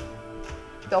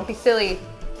 Don't be silly,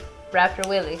 Raptor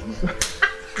Willie.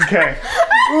 Okay.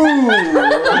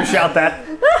 You shout that.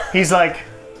 He's like,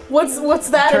 What's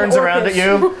that? turns in around at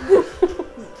Orcish? you.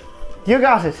 You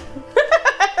got it.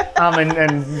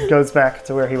 And goes back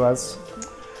to where he was.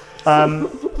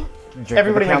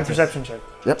 Everybody make a perception check.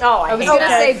 Oh, I was gonna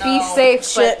say be safe,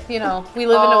 Shit. but you know we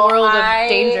live in a world of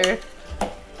danger.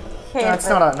 That's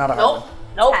not a hard one.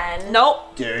 Nope. 10.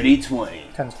 Nope. Dirty 20.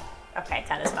 10's Okay,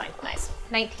 10 is fine. Nice.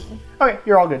 19. Okay,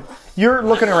 you're all good. You're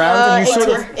looking around and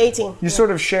you 18. you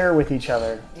sort of share with each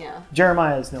other. Yeah.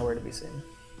 Jeremiah is nowhere to be seen.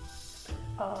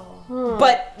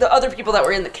 But the other people that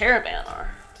were in the caravan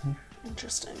are.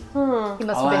 Interesting. He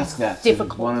must I'll have ask been that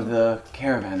difficult. to one of the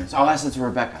caravanners. I'll ask that to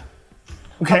Rebecca.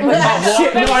 Okay. Oh,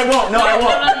 shit, no I won't.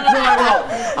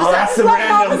 I'll ask some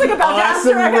random. I'll ask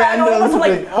some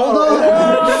random. Hold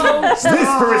on. This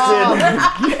person.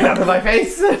 Get out of my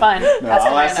face. Fine. No,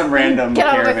 I'll ask some random Get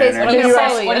out of my face.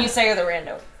 caravanner. What do you say to the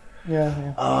rando?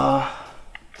 Yeah.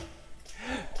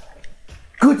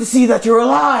 Good to see that you're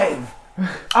alive.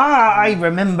 I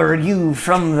remember you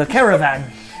from the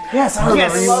caravan. Yes, I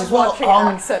remember you as well.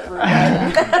 Accent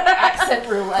roulette. Accent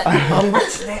roulette.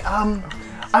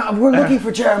 We're looking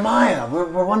for Jeremiah.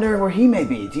 We're wondering where he may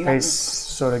be. Do you? Face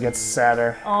sort of gets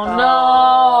sadder.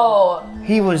 Oh no!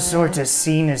 He was sort of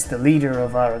seen as the leader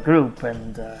of our group,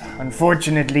 and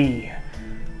unfortunately,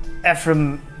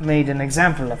 Ephraim made an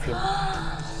example of him.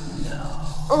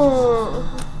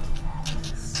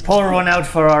 Pour one out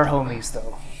for our homies,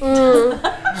 though.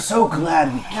 So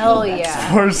glad we Hell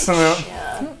yeah. Pour some out.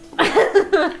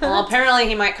 Well, apparently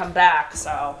he might come back,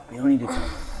 so. We don't need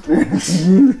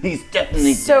to. He's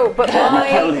definitely. So, but killed my,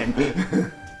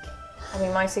 him. I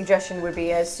mean, my suggestion would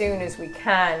be as soon as we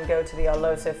can go to the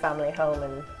Arloso family home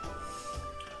and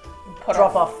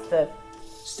drop off the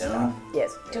Stone.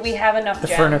 yes. Do we have enough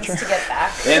gems furniture. to get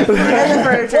back? And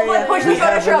furniture. We'll like push the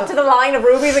furniture up to the line of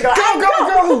rubies and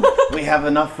go. We have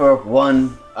enough for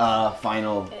one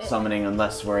final summoning,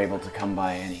 unless we're able to come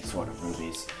by any sort of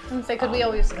rubies. So could we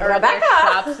always, are there Rebecca!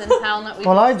 shops in town that we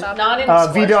Well, can I'd- stop? Not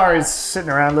in Vidar is sitting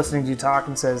around listening to you talk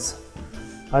and says,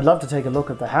 I'd love to take a look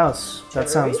at the house. That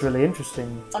sounds really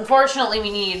interesting. Unfortunately, we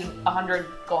need 100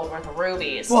 gold worth of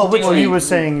rubies. Well, which Well, you were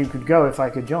saying you could go if I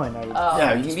could join. I would.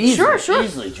 Yeah, you can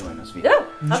easily join us. Yeah,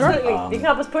 absolutely. You can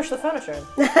help us push the furniture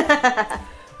in.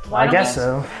 I guess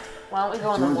so. Why don't we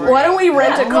go in the morning? Why don't we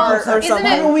rent a cart or Isn't something?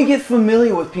 Why don't we get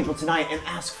familiar with people tonight and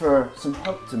ask for some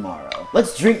help tomorrow?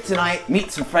 Let's drink tonight,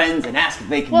 meet some friends, and ask if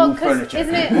they can Well, move because furniture.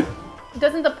 isn't it?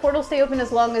 Doesn't the portal stay open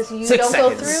as long as you 6 don't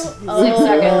seconds. go through? 6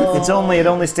 seconds. It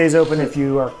only stays open if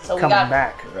you are So we coming got-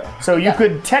 back. So you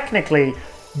could technically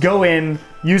go in,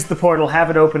 use the portal, have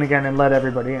it open again, and let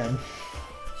everybody in.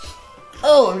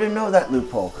 Oh, I didn't know that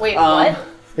loophole. Wait, what?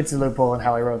 It's a loophole in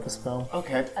how I wrote the spell.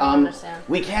 Okay. I don't understand.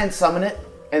 We can summon it,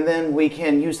 and then we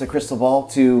can use the crystal ball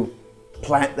to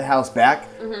plant the house back,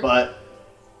 but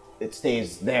it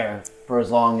stays there for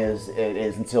as long as it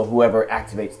is until whoever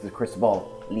activates the crystal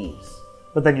ball leaves.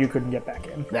 But then you couldn't get back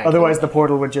in. That Otherwise, can- the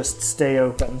portal would just stay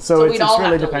open. So, So it's, we'd it's all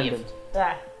really have to dependent. leave.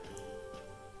 Yeah.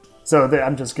 So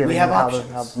I'm just giving We you have how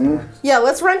options. the Yeah,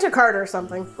 let's rent a cart or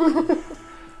something.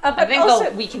 I think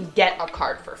also- we can get a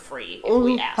card for free if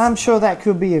we ask. I'm sure that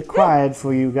could be acquired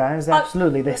for you guys.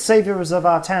 Absolutely. The saviors of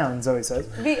our town, Zoe says.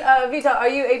 Vita, are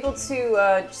you able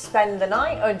to spend the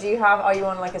night, or are you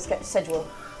on like a schedule?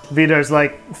 Vidar's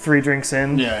like 3 drinks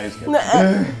in. Yeah, he's good.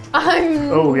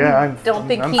 Oh, yeah. I Don't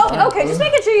think he Oh, can. okay, just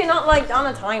making sure you're not like on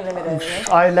a time limit or anything.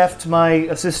 I left my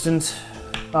assistant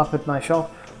up at my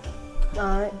shop.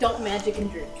 Don't magic and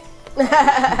drink.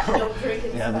 Don't drink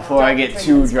and Yeah, before I get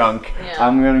too drunk, Yeah.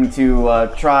 I'm going to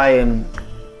try and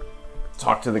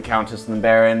talk to the Countess and the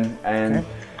Baron and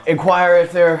inquire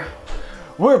if they're...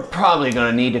 We're probably going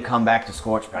to need to come back to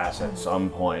Scorch Pass at some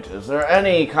point. Is there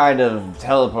any kind of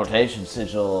teleportation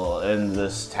sigil in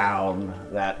this town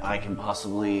that I can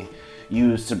possibly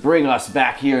use to bring us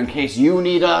back here in case you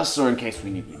need us or in case we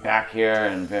need to be back here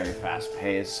in very fast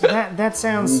pace? That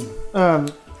sounds.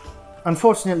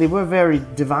 Unfortunately, we're very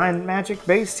divine magic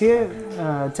based here.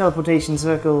 Teleportation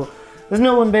circle. There's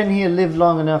no one been here lived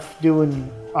long enough doing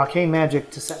arcane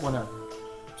magic to set one up.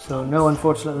 So no,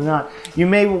 unfortunately not. You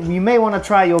may want to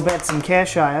try your bets in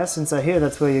Cashire, since I hear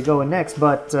that's where you're going next.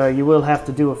 But you will have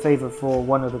to do a favor for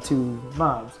one of the 2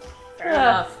 mobs. Fair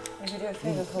enough. If you do a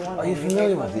favor for one, Are you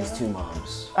familiar with these two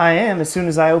mobs? I am, as soon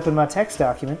as I open my text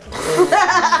document.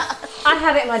 I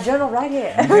have it in my journal right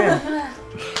here.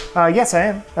 Yes, I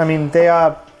am. I mean, they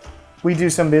are. We do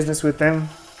some business with them.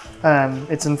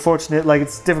 It's unfortunate, like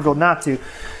it's difficult not to.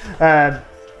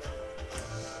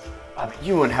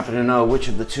 You wouldn't happen to know which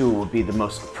of the two would be the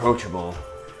most approachable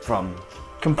from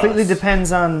Completely us.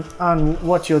 depends on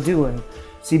what you're doing.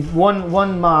 See,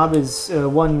 one mob is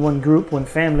one group, one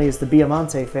family is the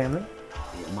Biamonte family.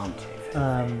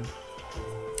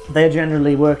 They're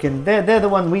generally working. They're the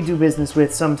one we do business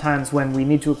with sometimes when we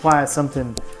need to acquire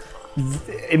something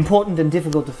important and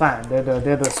difficult to find.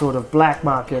 They're the sort of black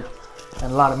market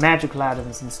and a lot of magical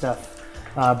items and stuff,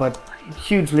 but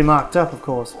hugely marked up, of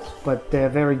course. But they're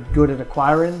very good at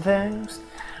acquiring things.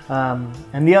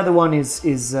 And the other one is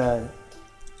the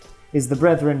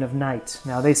Brethren of Night.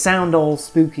 Now they sound all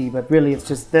spooky, but really it's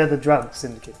just they're the drug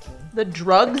syndicate. The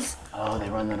drugs? Oh, they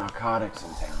run the narcotics in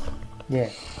town. Yeah.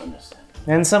 Understand.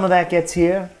 And some of that gets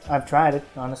here. I've tried it,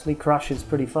 honestly. Crush is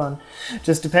pretty fun.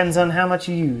 Just depends on how much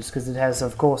you use, because it has,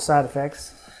 of course, side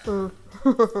effects. The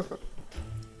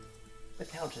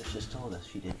Countess just told us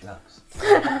she did drugs.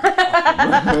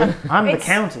 I'm the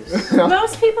Countess.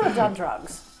 Most people have done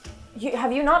drugs.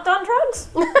 Have you not done drugs?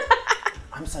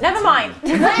 I'm 17. Never mind.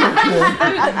 Never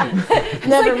mind.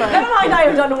 Never mind, I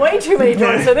have done way too many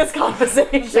drugs for this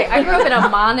conversation. I grew up in a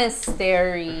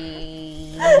monostery.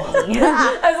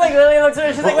 I was like, Lily looks at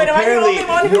her, she's like, wait, am I the only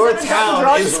one who's your ever done town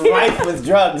drugs is here? rife with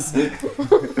drugs.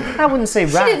 I wouldn't say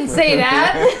right. She didn't say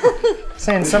that.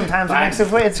 Saying sometimes it makes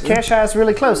its way. It's Cheshire is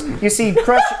really close. You see,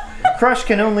 Crush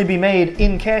can only be made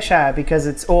in Cheshire because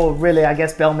it's, or really, I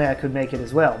guess Belmare could make it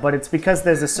as well. But it's because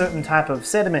there's a certain type of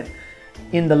sediment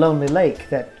in the Lonely Lake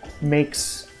that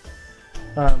makes.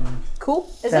 Cool.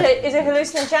 Is it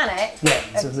hallucinogenic? Yeah,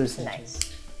 it's a hallucinogen. Nice.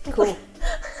 Cool.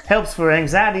 Helps for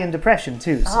anxiety and depression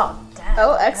too. So. Oh, damn.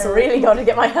 Oh, I excellent. really got to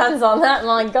get my hands on that,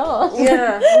 my god.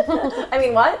 Yeah. I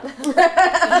mean, what?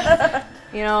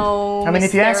 You know, I mean,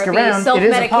 if you ask therapy, around, it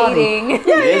is a party.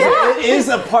 self-medicating. It is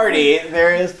a party.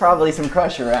 There is probably some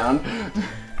crush around.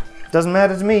 Doesn't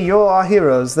matter to me. You're our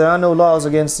heroes. There are no laws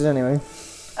against it anyway.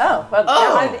 Oh, well,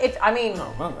 Oh. I mean,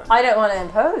 I don't want to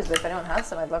impose, but if anyone has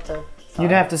some, I'd love to.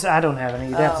 You'd have to. I don't have any.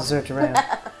 You'd have to search around.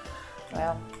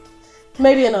 Well,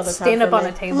 Maybe another time. Stand for up on me.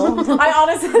 a table. I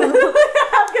honestly,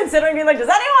 I'm considering being like, does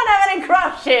anyone have any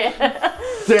crush here?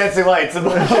 Dancing lights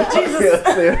above.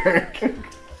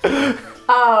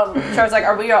 Char's like,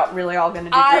 are we all really all gonna do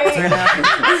drugs right now?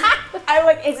 I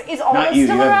like, is Aldous Not you. You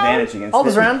still have around? advantage against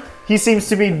Aldous it. around. He seems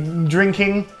to be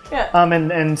drinking. Yeah.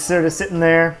 And sort of sitting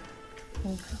there,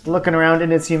 looking around in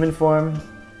his human form,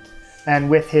 and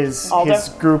with his Aldo?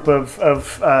 group of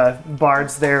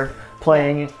bards there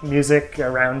playing music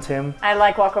around him. I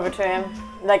like walk over to him,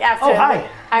 like after. Oh, hi.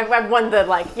 Like, I've won the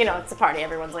like, you know, it's a party.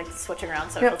 Everyone's like switching around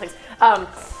social things.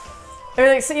 They're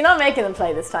like, so you're not making them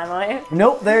play this time, are you?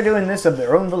 Nope, they're doing this of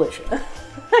their own volition.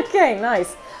 Okay,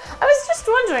 nice. I was just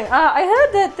wondering. I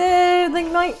heard that there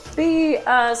might be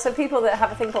some people that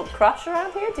have a thing called crush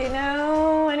around here. Do you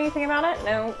know anything about it?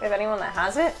 Know of anyone that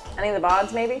has it? Any of the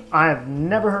bards, maybe? I have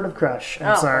never heard of Crush.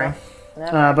 I'm Oh, sorry.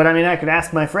 well, But I mean, I could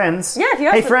ask my friends. Yeah, if you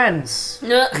ask Hey, them. friends.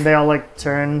 And they all like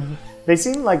turn. They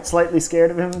seem like slightly scared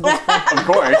of him. Of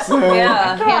course.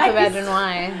 Yeah, can't imagine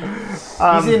why.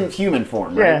 He's in human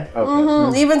form, right? yeah.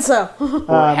 Okay. Even so.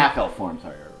 Or half-elf form,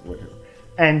 sorry, or whatever.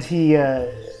 And he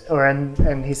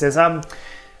and he says,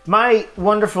 my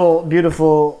wonderful,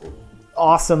 beautiful,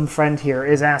 awesome friend here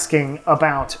is asking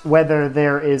about whether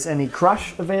there is any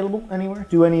crush available anywhere.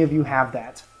 Do any of you have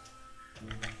that?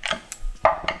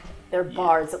 They're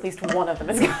bards. At least one of them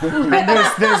is. And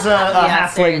there's a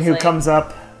halfling who seriously. comes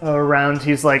up around.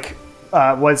 He's like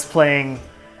was playing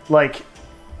like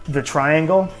the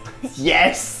triangle.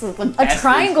 Yes! A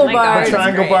triangle The bar.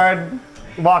 triangle bard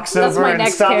walks That's over my and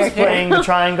next stops character. playing the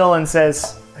triangle and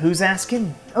says, "Who's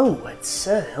asking?" "Oh, it's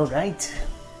all right.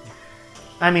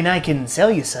 I mean, I can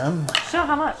sell you some. Sure,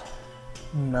 how much?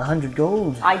 100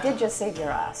 gold, I did just save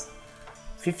your ass.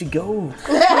 50 gold."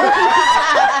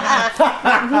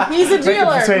 He's a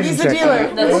dealer. persuasion He's a check.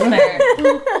 dealer. That's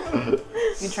fair.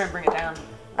 You try and bring it down.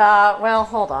 Well,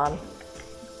 hold on.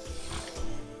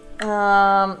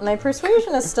 My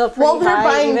persuasion is still pretty While they're high.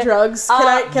 buying even- drugs,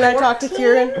 can I talk to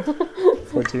Kieran?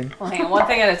 14. Well, hang on, one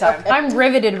thing at a time. I'm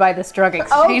riveted by this drug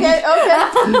exchange. Okay.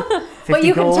 But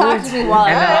you can gold, talk to me while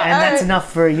and, I'm and that's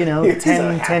enough for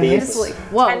 10 hits.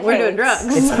 Whoa, 10 we're doing hits.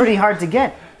 drugs. It's pretty hard to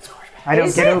get. I don't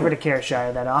Is get it? over to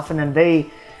Careshire that often, and the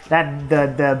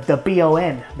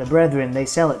BON, the Brethren, they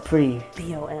sell it pretty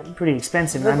B-O-M.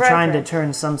 expensive. The And I'm trying to Brethren.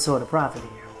 turn some sort of profit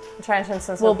here. Trying to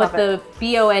sense Well, but the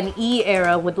BONE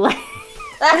era would like.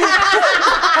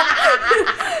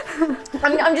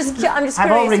 I'm just curious.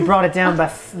 I've already brought it down by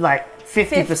 50%.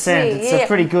 50, It's a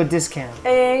pretty good discount.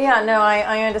 Yeah, no,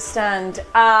 I understand.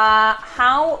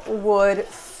 How would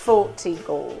 40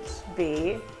 gold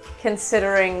be,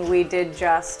 considering we did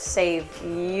just save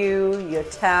you, your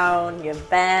town, your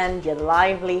band, your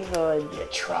livelihood? Your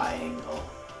triangle.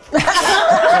 Oh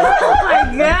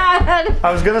my god!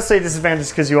 I was gonna say disadvantage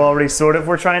because you already sort of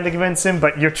were trying to convince him,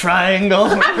 but your triangle.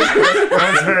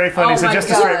 That's very funny. So my just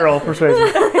a God. straight roll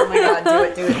persuasion. Oh my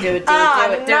god, do it.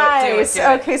 Nice.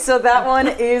 Okay, so that one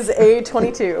is a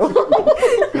 22.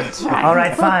 All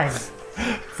right, fine.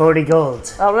 40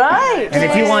 gold. All right. And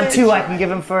if you want 2, I can give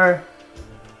him for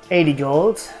 80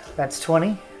 gold. That's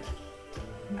 20.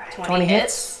 20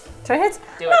 hits. 20 hits? Do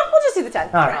it. No, we'll just do the 10.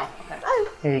 All right.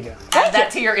 Here you go. Add that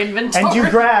to your inventory. And you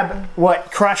grab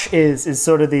what Crush is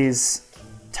sort of these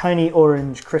tiny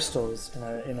orange crystals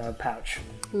in a pouch.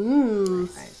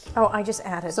 Oh, I just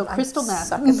added. So crystal meth.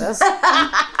 Suck at this.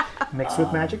 Mixed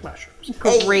with magic mushrooms.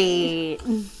 Great.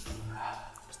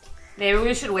 Maybe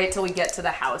we should wait till we get to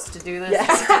the house to do this. Yeah.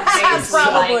 Just in case we,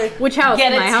 Probably. Which house?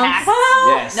 get My attacked. house?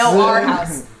 Yes. No, our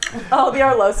house. Oh, the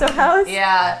Arloso house?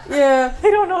 Yeah. Yeah. I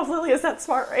don't know if Lily is that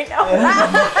smart right now.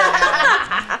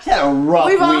 Had a rough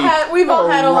We've all week.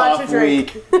 had a lot to rough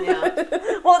drink. week. Yeah.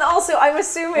 Well, and also, I'm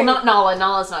assuming. Well, not Nala.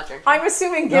 Nala's not drinking. I'm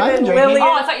assuming, No, I've given been drinking. Lily.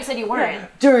 Oh, I thought you said you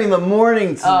weren't. During the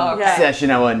morning okay.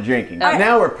 session, I wasn't drinking. Okay.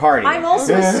 Now we're partying. I'm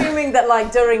also assuming that,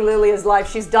 like, during Lilia's life,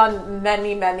 she's done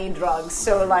many, many drugs.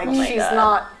 So, like, she's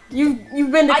not.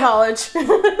 You've been to college.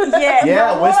 Yeah.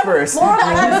 Yeah, more- Whispers. More like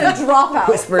I was a dropout.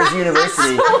 Whispers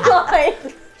University. Like,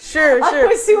 Sure.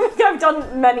 I'm assuming I've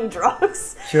done many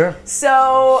drugs. Sure.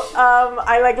 So,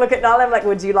 I like look at Nala. I'm like,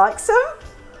 would you like some?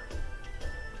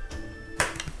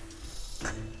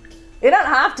 You don't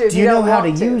have to. If Do you know don't how to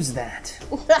want use that?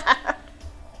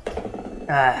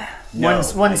 No,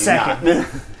 one I do second. not.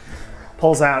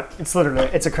 Pulls out. It's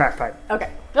a crack pipe. Okay.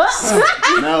 No,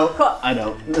 I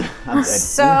don't. I'm good.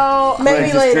 So Maybe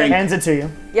Just later. drink. Hands it to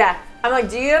you. yeah, I'm like,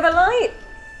 do you have a light?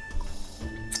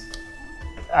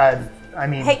 I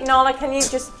mean, Hey, Nala, can you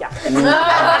just and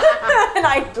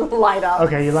I light up.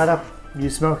 okay, you light up. You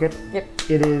smoke it. Yep.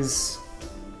 It is.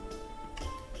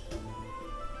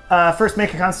 First,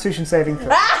 make a Constitution saving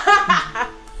throw.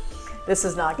 This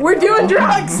is not. Gonna We're go doing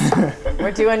well. drugs.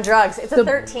 We're doing drugs. It's a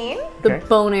 13. The Okay.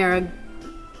 bone era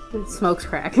smokes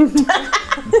crack.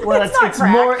 Well, it's crack.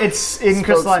 more. It's in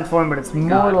crystalline form, but it's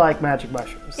more like magic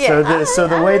mushrooms. So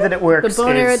the way that it The works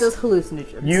bone era is does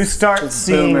hallucinogens. you start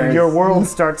seeing boomers. your world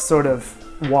starts sort of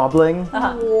wobbling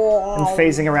and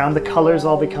phasing around. The colors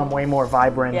all become way more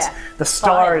vibrant. Yeah. The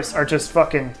stars are just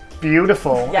fucking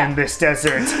beautiful Yeah. in this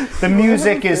desert. The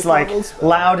music is like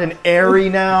loud and airy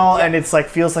now, and it's like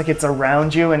feels like it's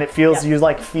around you, and it feels you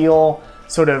like feel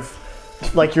sort of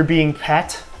like you're being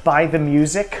pet by the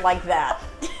music. Like that.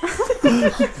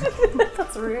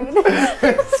 That's rude.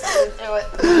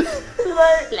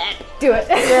 Do it.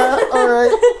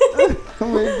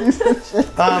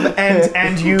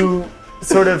 And you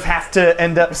sort of have to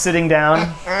end up sitting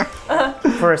down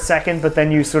for a second, but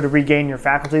then you sort of regain your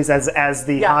faculties as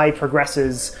the Yeah. high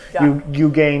progresses. Yeah. You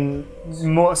gain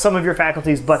more, some of your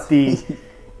faculties, but the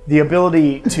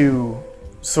ability to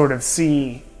sort of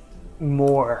see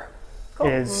more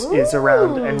is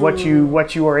around, and what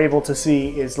you are able to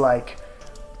see is like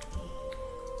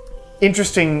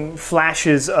interesting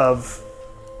flashes of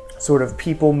sort of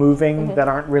people moving that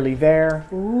aren't really there,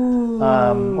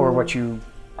 or what you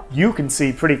can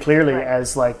see pretty clearly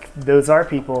as like those are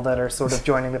people that are sort of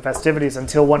joining the festivities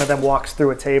until one of them walks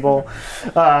through a table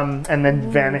and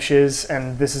then vanishes,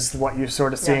 and this is what you're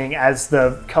sort of seeing as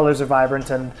the colors are vibrant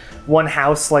and one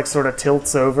house like sort of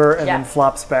tilts over and then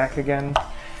flops back again.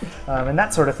 And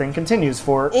that sort of thing continues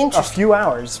for a few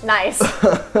hours. Nice.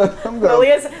 with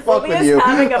Lilia's you.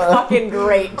 having a fucking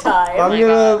great time. I'm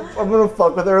gonna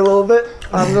fuck with her a little bit.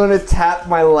 I'm gonna tap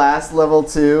my last level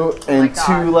 2 and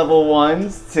 2 level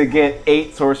 1s to get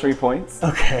 8 sorcery points.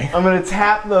 Okay. I'm gonna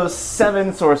tap those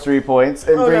 7 sorcery points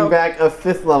and bring back a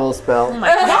 5th level spell. Oh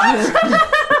my god.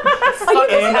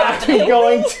 And I'm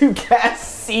going to cast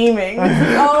Seeming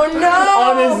Oh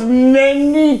on as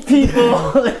many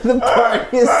people in the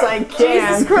party as I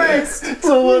can. Jesus Christ.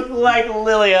 To look like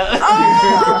Lilia.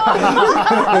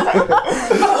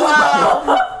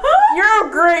 You're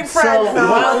a great friend. So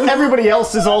while everybody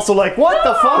else is also like, what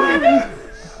the fuck?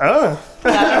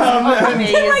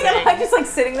 Amazing. I'm just like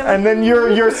sitting there. And then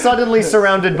you're suddenly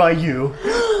surrounded by you.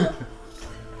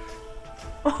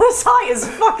 This high is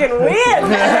fucking weird,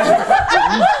 man.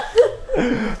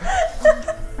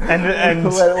 And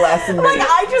Let it last a minute. Like,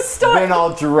 I just start. Then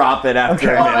I'll drop it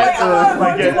after Okay. a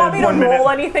minute. Do you want me to 1 roll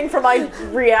minute. anything for my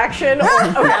reaction? Or,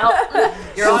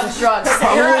 You're on drugs.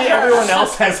 Probably everyone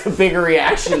else has a bigger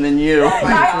reaction than you.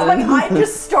 I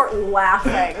just start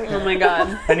laughing. Oh my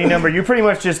god. Any number. You pretty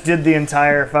much just did the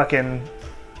entire fucking,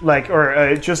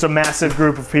 just a massive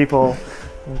group of people.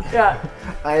 Yeah.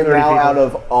 I am 30 now people. out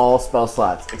of all spell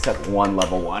slots except one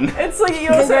level 1. It's like you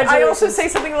also. I also say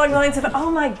something along the lines of, "Oh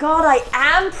my god, I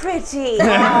am pretty."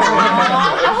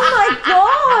 Oh my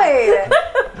god.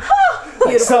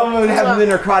 Some of them have the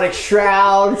necrotic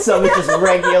shroud, some is just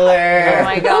regular. Oh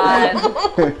my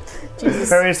god.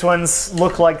 Various ones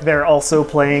look like they're also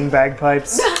playing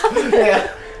bagpipes, Yeah.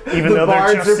 even though they're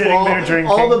bards just are sitting all, there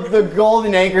drinking. all the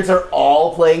golden anchors are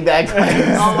all playing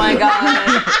bagpipes. Oh my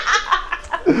god.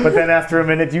 But then after a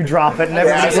minute, you drop it, and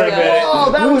everybody's after like, a minute.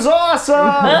 "Whoa, that was awesome!"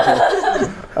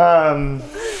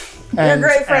 You're a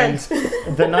great friend.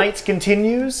 And the night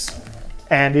continues,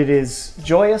 and it is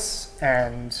joyous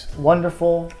and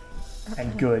wonderful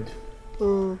and good.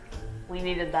 We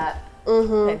needed that.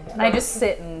 I just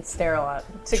sit and stare a lot.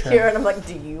 To Kira, and I'm like,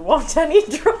 "Do you want any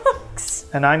drugs?"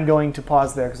 And I'm going to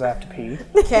pause there because I have to pee.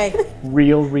 Okay.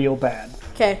 Real bad.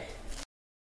 Okay.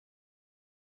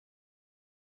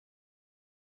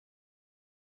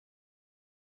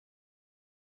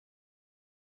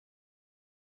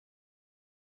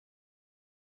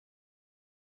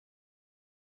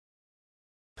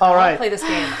 All right, Play this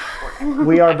game.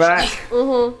 we are back.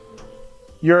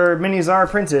 Your minis are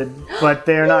printed, but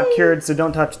they are not cured, so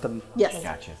don't touch them. Yes.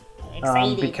 Gotcha.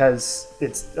 Because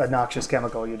it's a noxious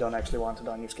chemical. You don't actually want it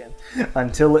on your skin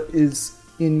until it is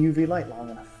in UV light long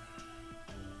enough.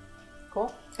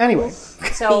 Cool. Anyway,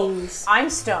 So I'm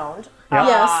stoned. yeah.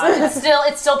 Yes.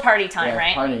 It's still party time,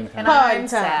 right? Partying And time. Party I'm time.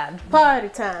 sad. Party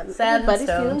time. Sad and Everybody's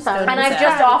stoned, feeling stoned fine. and And I've sad.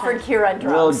 just offered Kira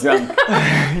Real drugs.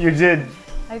 drunk. You did.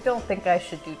 I don't think I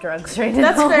should do drugs right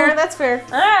now. That's fair. That's fair.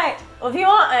 All right. Well, if you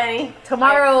want any,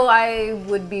 Tomorrow I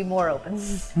would be more open.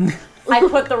 I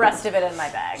put the rest of it in my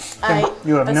bag.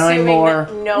 You have 9 Assuming more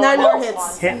that no Nine one more else hits.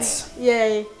 wants hits.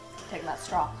 Yay. Take that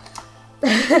straw.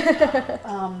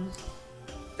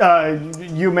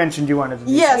 You mentioned you wanted to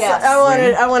do Yes, Yes.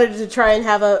 I wanted to try and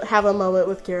have a moment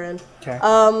with Kieran.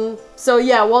 Okay. So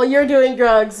yeah, while you're doing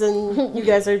drugs and you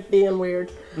guys are being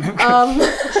weird.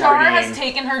 Chara has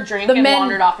taken her drink and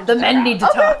wandered off into the men need to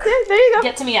Okay, talk. there you go.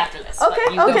 Get to me after this. Okay,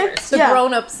 but you go okay. first. The Yeah.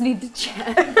 grown-ups need to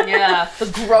chat. Yeah, the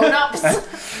grown-ups.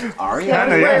 Are you?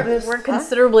 We're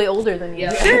considerably older than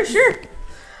you. Sure, sure.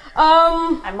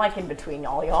 I'm like in between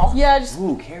y'all. Yeah, just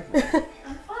Ooh, careful.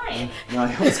 Fine. No,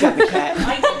 I almost got the cat.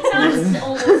 I did not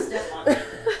almost step on it.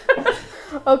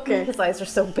 okay. His eyes are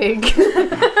so big.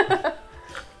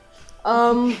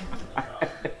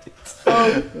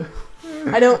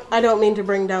 I don't mean to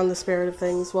bring down the spirit of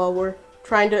things while we're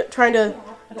trying to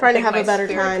have a better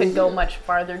Spirit time. could go much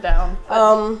farther down.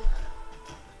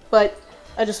 But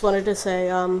I just wanted to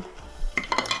say,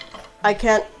 I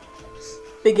can't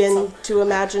begin to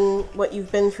imagine what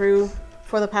you've been through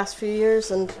for the past few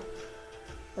years, and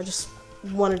I just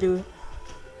wanted to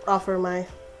offer my...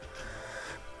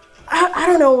 I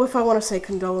don't know if I want to say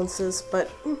condolences, but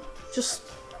just...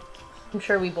 I'm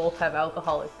sure we both have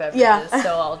alcoholic beverages, Yeah.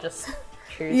 so I'll just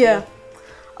cheers Yeah.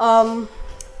 you.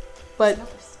 But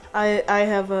I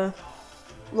have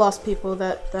lost people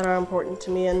that are important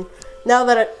to me, and now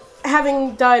that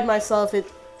having died myself, it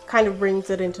kind of brings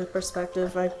it into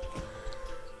perspective.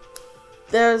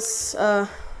 There's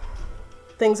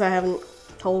things I haven't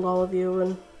told all of you,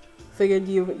 and figured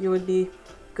you would be a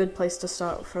good place to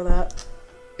start for that.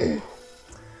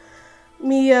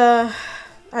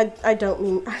 I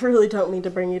really don't mean to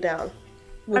bring you down.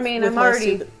 I mean, with I'm my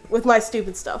already with my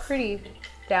stupid stuff. pretty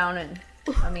down, and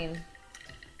I mean,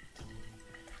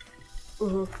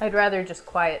 I'd rather just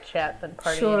quiet chat than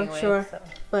party Sure, anyway. sure. So.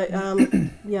 But yeah,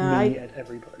 Me at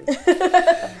every party.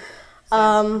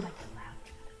 I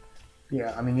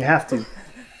Yeah, I mean, you have to.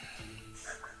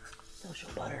 Social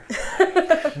butter.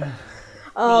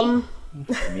 um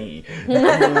Me.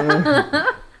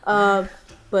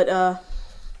 but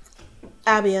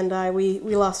Abby and I we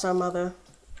lost our mother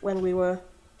when we were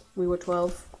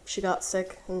 12. She got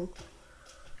sick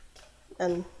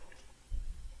and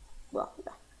well,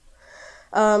 yeah.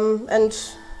 And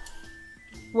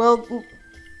well,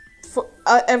 for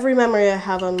every memory I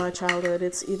have on my childhood,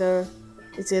 it's either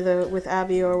with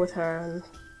Abby or with her, and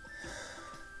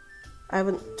I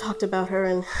haven't talked about her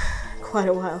in quite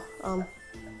a while.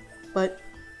 But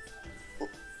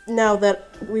now that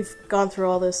we've gone through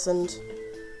all this and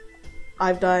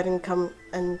I've died and come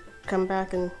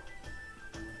back, and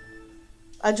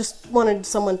I just wanted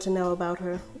someone to know about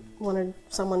her wanted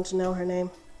someone to know her name.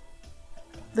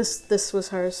 This was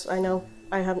hers. I know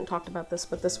I haven't talked about this,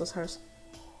 but this was hers.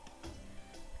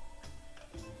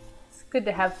 It's good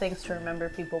to have things to remember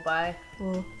people by.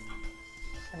 Mm.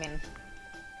 I mean,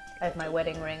 I have my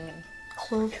wedding ring and...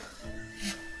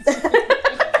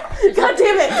 God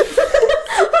damn it!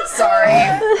 Sorry.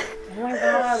 Oh my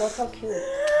god, that's so cute.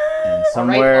 And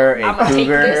somewhere I'm gonna take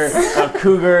a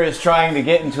cougar is trying to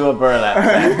get into a burlap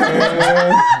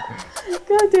sack.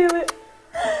 God damn it.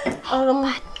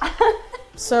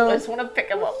 So I just want to pick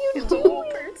him up. He's a little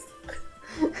purse.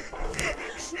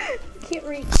 Can't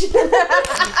reach.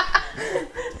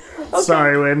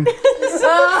 Sorry, Wynn.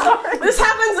 this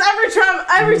happens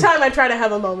every time I try to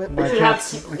have a moment. My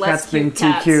cat's less being cute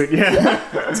too cats. cute. Yeah.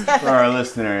 For our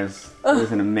listeners,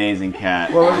 there's an amazing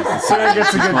cat. Well, Sarah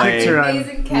gets a good Play. picture on.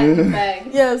 Amazing cat bag.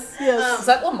 Yes. Is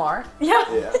that Lamar? Yeah,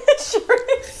 it sure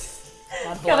is.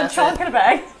 God Got a bless chunk it. in a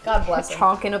bag. God bless him.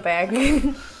 Chonk in a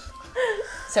bag.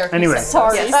 Sarah, Anyway.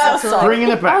 Sorry. Yes. Sorry. Bringing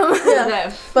it back.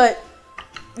 Okay. But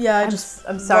yeah,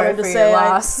 I'm sorry wanted to for say your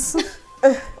loss.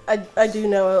 I do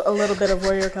know a little bit of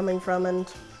where you're coming from, and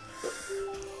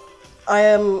I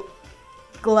am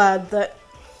glad that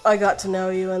I got to know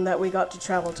you and that we got to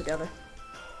travel together.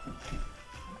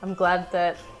 I'm glad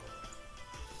that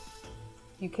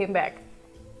you came back.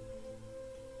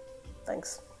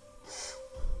 Thanks.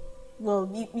 Well,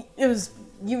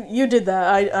 you did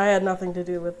that. I had nothing to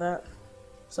do with that.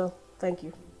 So, thank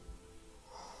you.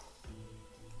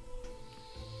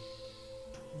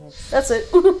 That's it.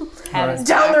 Pat is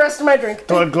Down back. the rest of my drink.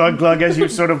 Glug, glug, glug as you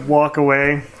sort of walk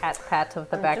away. Pat of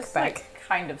the Just backpack. like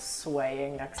kind of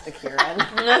swaying next to Kieran.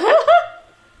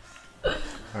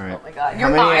 All right. Oh my god, your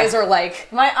many- eyes are like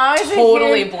My eyes are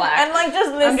Totally here, black. and like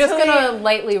just I'm just literally- gonna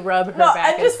lightly rub her No,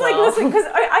 back and just as like well. listen, because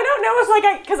I don't know if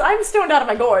like because I'm stoned out of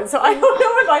my gourd, so I don't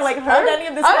know if I like heard any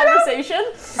of this I don't know. conversation.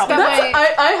 Got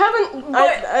my- I haven't.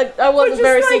 I wasn't just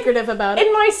very like- secretive about it.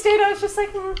 In my state, I was just like,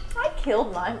 I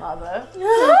killed my mother.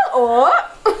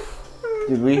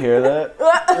 Did we hear that?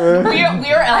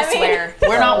 we're elsewhere.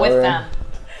 We're not with them.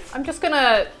 I'm just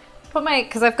gonna put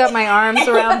because I've got my arms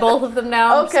around both of them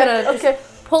now. I'm just gonna Okay.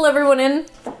 pull everyone in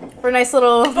for a nice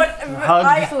little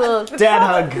Hug. little Dad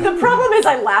hug. The problem is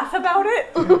I laugh about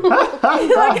it.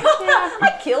 Like,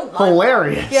 I killed my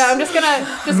Hilarious. Yeah, I'm just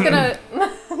gonna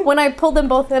when I pull them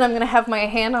both in, I'm gonna have my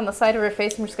hand on the side of her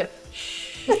face. I'm just gonna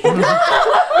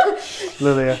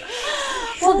Lilia.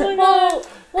 we'll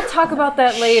talk about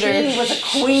that later. She was a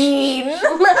queen.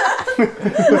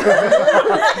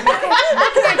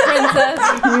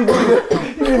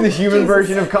 Princess. You're the human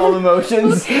version of Calm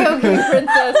Emotions. Okay,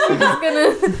 princess. We're just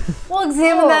gonna we'll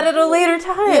examine that at a later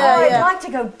time. Yeah, I'd yeah. like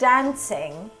to go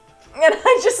dancing. And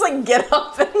I just like get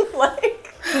up and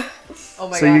like. Oh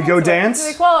my So god. you go dance?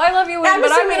 Like, well, I love you, Wynn, I'm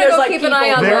but I'm assuming gonna there's, go like, keep an eye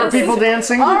people- on There are this. people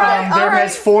dancing. There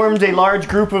has formed a large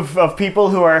group of people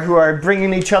who are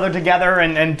bringing each other together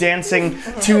and dancing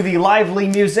to the lively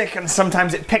music. And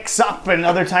sometimes it picks up, and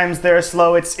other times they're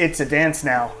slow. It's a dance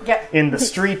now Yeah. in the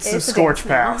streets of It's a Scorch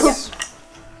dance Pass.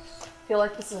 I feel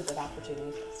like this is a good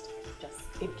opportunity for us to just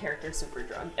in character super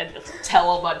drunk and just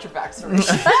tell a bunch of backstory.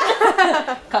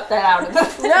 Cut that out of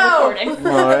the recording.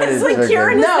 No, that is Like very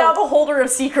Kieran good. is now the holder of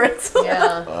secrets.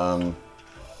 Yeah.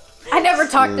 I never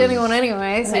talk to anyone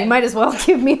anyway, so you might as well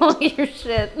give me all your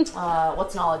shit.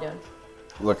 What's Nala doing?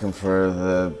 Looking for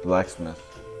the blacksmith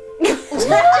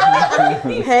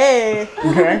Hey.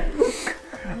 Okay.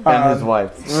 and his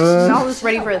wife. Nala's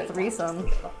ready for a threesome.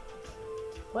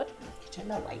 What? Turn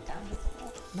the light down.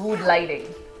 Mood lighting.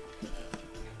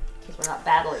 Because we're not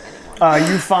battling anymore.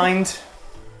 You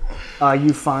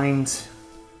find.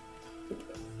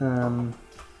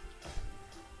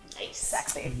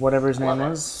 Sexy. Whatever his name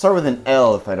was. Start with an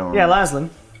L if I don't Yeah, remember.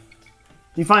 Laszlo.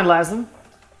 You find Laszlo.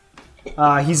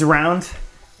 He's around.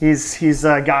 He's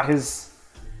got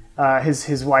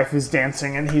his wife is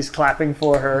dancing and he's clapping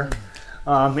for her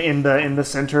in the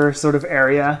center sort of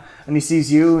area, and he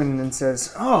sees you and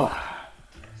says, "Oh,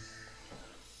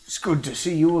 it's good to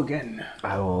see you again.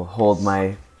 I will hold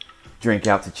my drink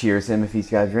out to cheers him if he's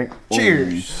got a drink.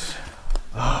 Cheers."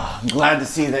 I'm glad to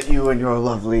see that you and your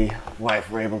lovely wife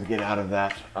were able to get out of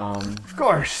that. Of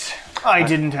course, I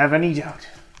didn't have any doubt,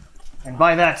 and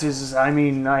by that I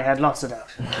mean I had lots of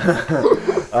doubt.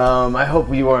 I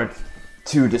hope you weren't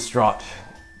too distraught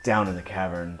down in the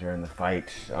cavern during the fight.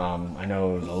 I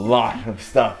know there was a lot of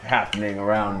stuff happening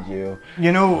around you.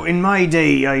 You know, in my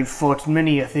day, I've fought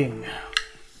many a thing.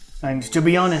 And to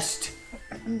be honest,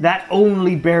 that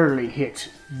only barely hit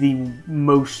the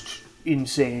most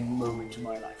insane moment of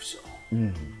my life, so.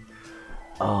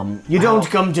 You don't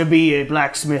come to be a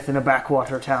blacksmith in a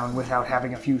backwater town without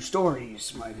having a few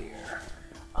stories, my dear.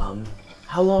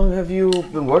 How long have you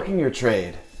been working your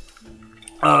trade?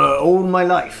 All my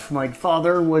life. My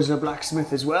father was a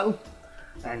blacksmith as well,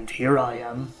 and here I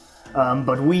am.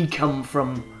 But we come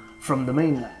from the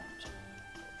mainland.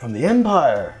 From the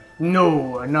Empire?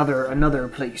 No, another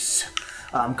place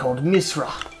called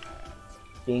Misra.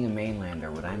 Being a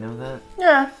mainlander, would I know that?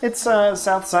 Yeah, it's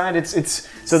south side. It's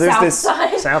so there's South this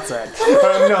side? south side.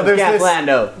 No, there's this.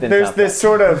 Lando. There's this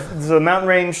sort of the mountain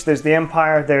range. There's the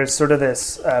Empire. There's sort of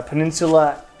this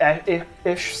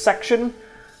peninsula-ish section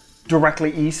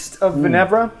directly east of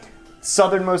Ginevra.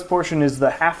 Southernmost portion is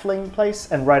the Halfling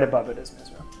place, and right above it is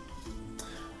Misra.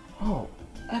 Oh,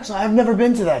 actually, I've never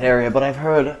been to that area, but I've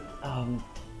heard some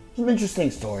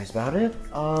interesting stories about it.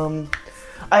 I'm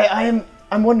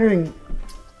wondering,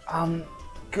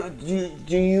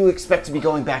 do you expect to be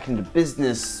going back into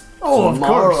business Oh,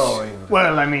 tomorrow? of course.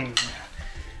 Well, I mean,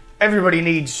 everybody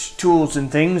needs tools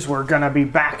and things. We're gonna be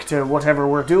back to whatever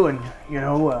we're doing. You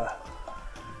know,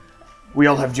 we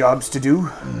all have jobs to do.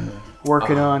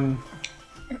 Working on.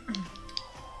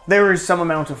 There is some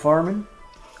amount of farming.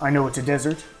 I know it's a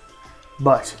desert,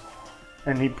 but,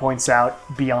 and he points out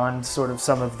beyond sort of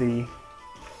some of the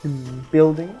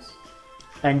buildings,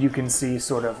 and you can see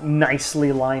sort of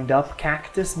nicely lined up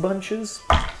cactus bunches,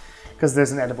 because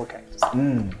there's an edible cactus.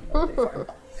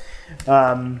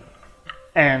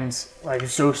 And like,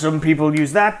 so some people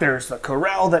use that. There's the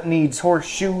corral that needs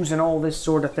horseshoes and all this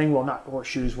sort of thing. Well, not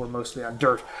horseshoes, we're mostly on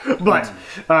dirt. But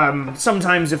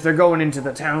sometimes if they're going into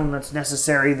the town that's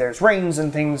necessary, there's reins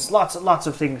and things, lots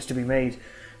of things to be made.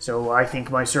 So I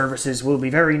think my services will be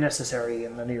very necessary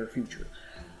in the near future.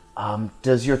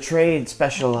 Does your trade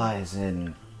specialize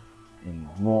in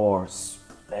more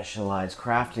specialized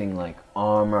crafting, like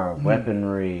armor,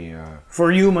 weaponry, or...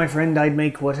 For you, my friend, I'd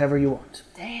make whatever you want.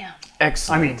 Damn.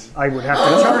 Excellent. I mean, I would have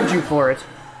to charge you for it,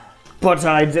 but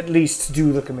I'd at least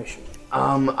do the commission.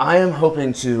 I am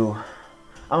hoping to...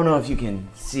 I don't know if you can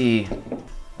see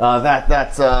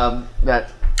that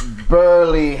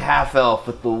burly half-elf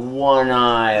with the one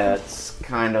eye that's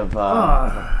kind of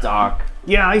dark.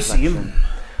 Yeah, I see him.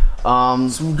 Um,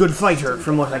 Some good fighter,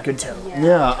 from what I could tell.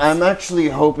 Yeah, I'm actually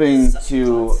hoping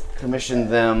to commission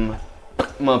them.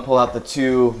 I'm gonna pull out the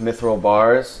 2 mithril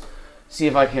bars, see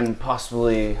if I can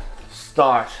possibly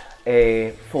start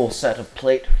a full set of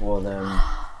plate for them.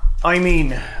 I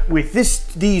mean, with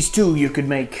these 2, you could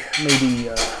make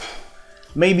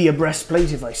maybe a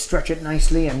breastplate if I stretch it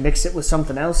nicely and mix it with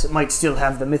something else. It might still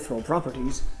have the mithril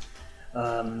properties.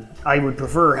 I would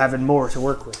prefer having more to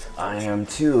work with. I am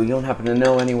too. You don't happen to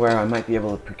know anywhere I might be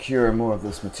able to procure more of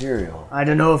this material? I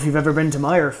don't know if you've ever been to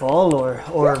Meyerfall or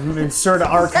sort of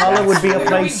Arkala would be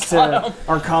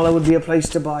a place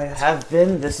to buy it. Have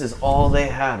been. This is all they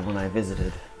had when I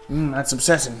visited. That's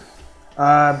upsetting.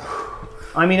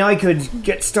 I mean, I could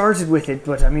get started with it,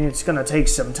 but I mean, it's gonna take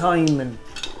some time,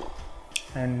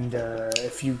 and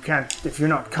if you're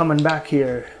not coming back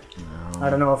here, I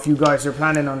don't know if you guys are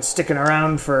planning on sticking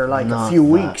around for like a few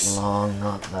weeks.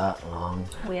 Not that long.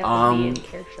 We have to be in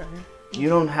Kirshire. You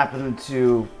don't happen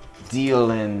to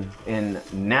deal in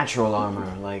natural armor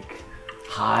like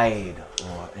hide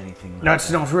or anything like That's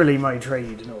that? not really my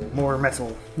trade. No, more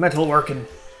metal working.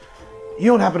 You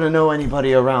don't happen to know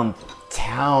anybody around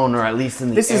town, or at least in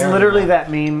the This is area? literally that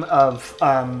meme of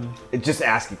Just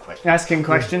asking questions. asking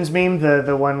questions meme,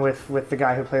 the one with the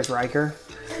guy who plays Riker.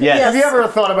 Yes. Have you ever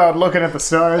thought about looking at the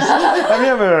stars? Have you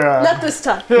ever? Not this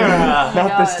time.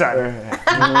 Not this time.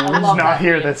 It's not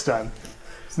here this time.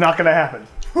 It's not gonna happen.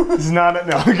 It's not.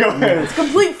 No, go ahead.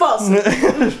 Complete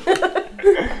falsehood.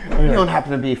 You don't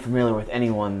happen to be familiar with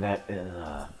anyone that is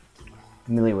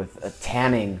familiar with a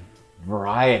tanning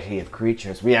variety of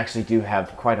creatures? We actually do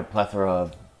have quite a plethora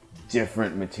of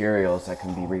different materials that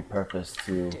can be repurposed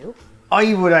to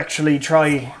I would actually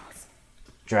try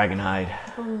dragonhide,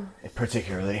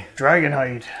 particularly.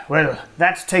 Dragonhide. Well,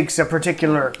 that takes a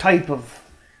particular type of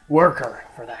worker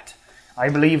for that. I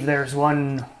believe there's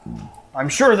one. I'm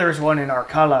sure there's one in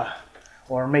Arkala,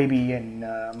 or maybe in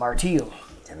Martil.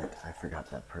 Damn it! I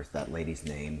forgot that lady's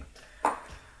name.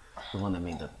 The one that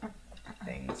made the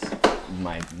things.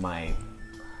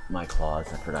 My claws.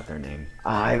 I forgot their name.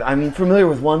 I'm familiar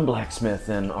with one blacksmith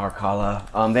in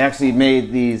Arkala. They actually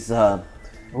made these.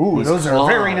 Ooh, these those claws. are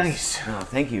very nice. Oh,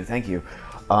 thank you.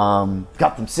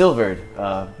 Got them silvered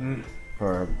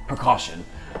for precaution.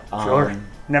 Sure.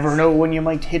 Never know when you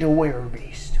might hit a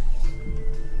werebeast.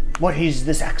 What is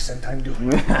this accent I'm doing?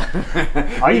 We've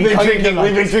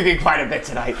been drinking quite a bit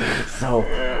tonight. So,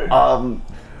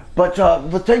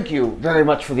 but thank you very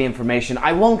much for the information.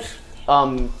 I won't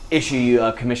issue you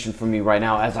a commission for me right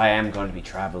now, as I am going to be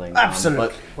traveling.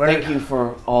 Absolutely. But thank you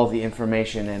for all the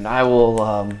information, and I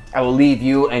will leave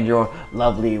you and your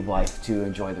lovely wife to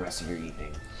enjoy the rest of your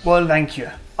evening. Well, thank you.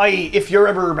 If you're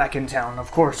ever back in town,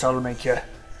 of course I'll make you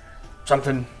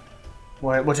something,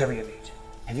 whatever you need.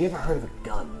 Have you ever heard of a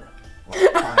gun?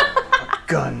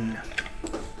 Gun.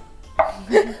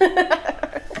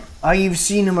 I've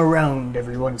seen them around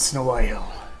every once in a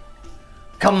while.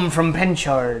 Come from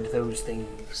Penchard, those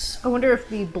things. I wonder if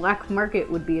the black market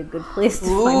would be a good place to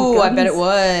find Ooh, guns. I bet it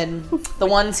would. The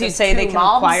ones who say they can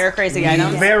acquire crazy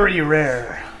items. Very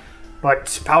rare,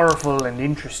 but powerful and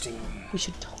interesting. We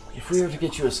should totally. If we were to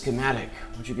get you a schematic,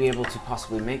 would you be able to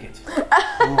possibly make it?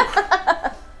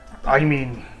 I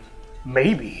mean,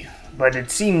 maybe, but it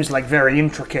seems like very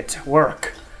intricate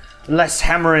work. Less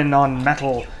hammering on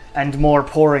metal and more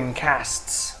pouring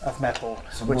casts of metal,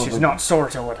 which is not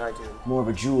sort of what I do. More of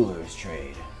a jeweler's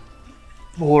trade.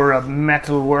 Or a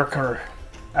metal worker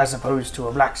as opposed to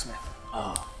a blacksmith.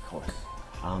 Oh, of course.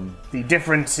 The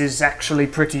difference is actually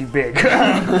pretty big.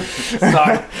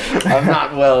 Sorry, I'm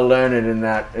not well learned in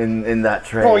that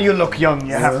trade. Oh, you look young.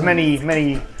 You have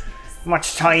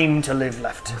much time to live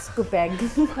left. Scoop egg.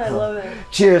 I love it.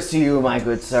 Cheers to you, my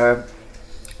good sir.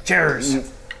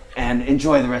 Cheers. And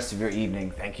enjoy the rest of your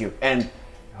evening. Thank you. And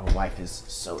your wife is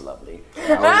so lovely.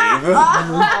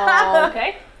 I'll leave.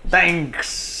 Okay.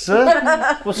 Thanks.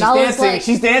 Well, she's Nala's dancing. like-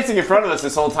 She's dancing in front of us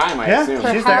this whole time, I assume.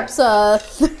 she's there. Perhaps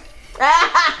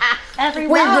We've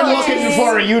been looking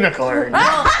for a unicorn.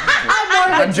 I'm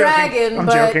more of a dragon, I'm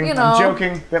but joking. you know. I'm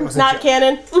joking. That was a Not joke.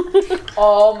 canon.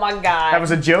 Oh my god. That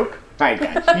was a joke. I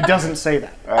got you. He doesn't say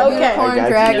that. Okay. Unicorn, I got you.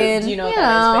 dragon. Do you know what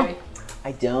that is, baby?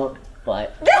 I don't,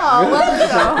 but Oh,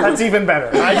 well, That's even better.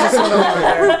 I just want to leave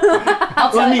it there.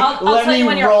 I'll tell you, I'll tell you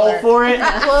when you're older. for it.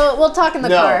 we'll talk in the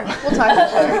No. car. We'll talk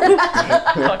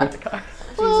in the car.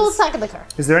 We'll talk in the car.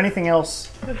 Is there anything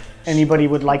else anybody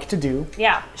would like to do?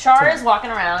 Yeah, Shar is walking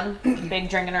around, big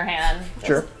drink in her hand.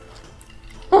 Sure.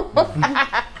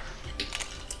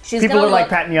 She's People gonna are like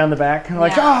look- patting you on the back. And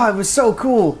like, Yeah. oh, it was so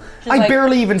cool. I like-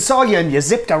 barely even saw you, and you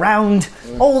zipped around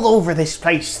all over this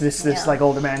place. This like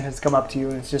older man has come up to you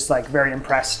and is just like very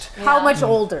impressed. How much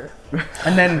older?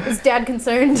 And then Is Dad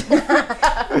concerned?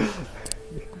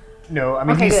 no, I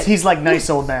mean Okay, good. he's like nice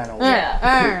old man. Old. Yeah.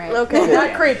 All right. Okay,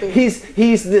 not creepy.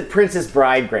 He's the Princess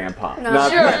Bride grandpa.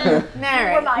 Not Sure. All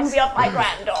right. Reminds me of my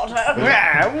granddaughter.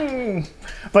 Yeah,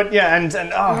 but yeah, and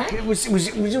it was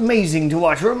amazing to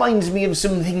watch. It reminds me of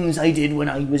some things I did when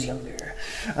I was younger.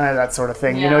 That sort of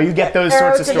thing. You know, you get those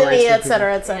Arrow sorts to of the stories. knee, from people.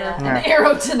 etc., etc. An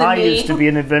arrow to the I knee. used to be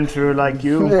an adventurer like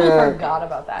you. I forgot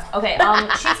about that. Okay,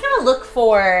 she's gonna look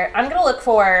for. I'm gonna look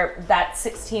for that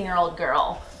 16-year-old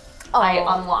girl. I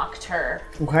unlocked her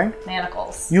Okay.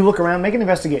 manacles. You look around, make an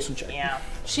investigation check. Yeah.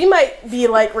 She might be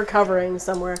like recovering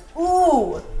somewhere.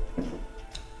 Ooh.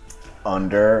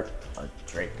 under a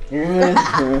drake.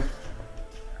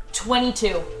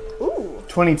 22.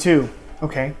 22.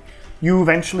 Okay. You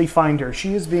eventually find her.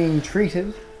 She is being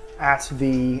treated at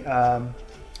the,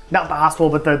 not the hospital,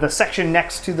 but the section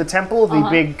next to the temple, the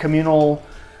big communal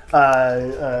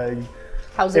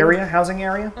housing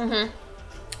area.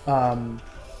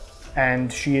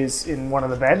 And she is in one of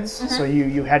the beds. So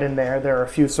you head in there. There are a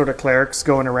few sort of clerics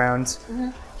going around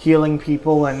healing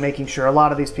people and making sure a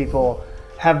lot of these people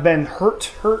have been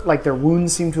hurt, like their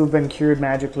wounds seem to have been cured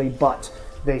magically, but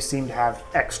they seem to have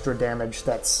extra damage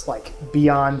that's like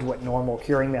beyond what normal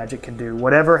curing magic can do.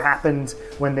 Whatever happened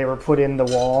when they were put in the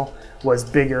wall was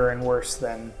bigger and worse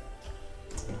than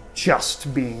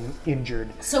just being injured.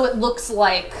 So it looks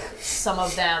like some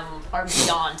of them are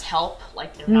beyond help.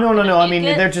 Like they're not No. gonna I make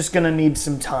mean, it. they're just gonna need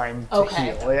some time to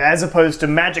Okay. heal. As opposed to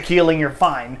magic healing, you're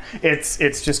fine. It's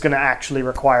just gonna actually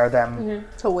require them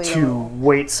To wait. to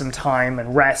wait some time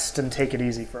and rest and take it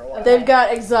easy for a while. They've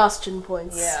got exhaustion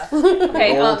points. Yeah.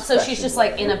 Okay. So she's just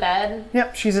like in a bed.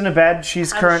 Yep, she's in a bed.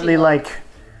 She's How does currently she look?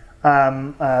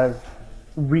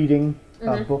 reading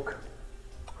a book.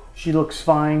 She looks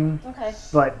fine, Okay.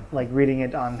 but like reading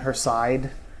it on her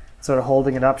side, sort of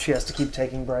holding it up. She has to keep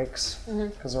taking breaks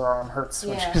because her arm hurts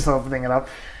when Yeah. she's opening it up.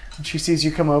 And she sees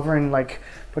you come over and like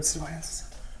puts her hands.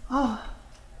 Oh,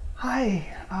 hi.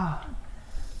 Hi.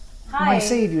 My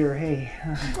savior. Hey.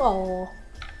 Oh.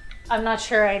 I'm not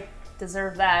sure I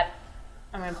deserve that.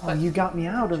 I'm gonna Well, put. you got me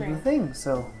out of the thing,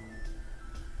 so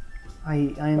I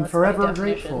am That's my forever definition.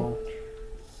 grateful.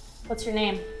 What's your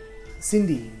name?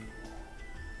 Cindy,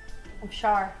 I'm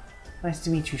Shar. nice to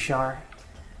meet you, Shar.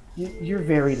 You're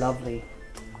very lovely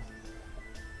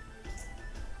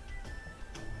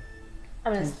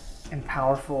I'm gonna. and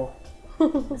powerful.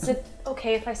 Is it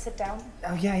okay if I sit down?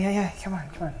 Oh, yeah. Come on.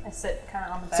 I sit kind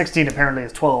of on the bed. 16 apparently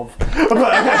is 12. No,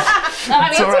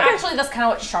 I mean, alright. actually, that's kind of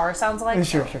what Shar sounds like.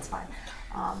 Sure. It's fine.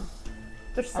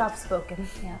 They're soft-spoken.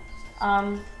 Yeah.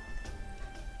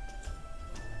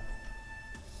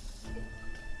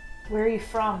 Where are you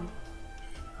from?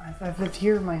 I've lived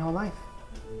here my whole life.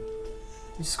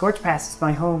 Scorch Pass is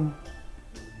my home.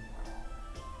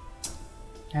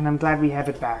 And I'm glad we have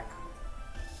it back.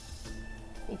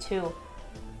 Me too.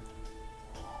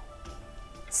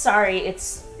 Sorry,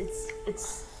 it's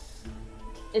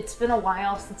been a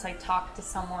while since I talked to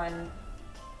someone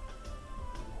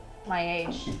my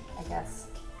age, I guess.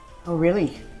 Oh,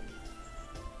 really?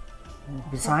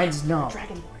 Besides, no.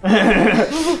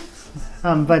 Dragonborn.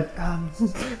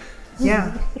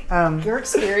 Yeah. Your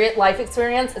life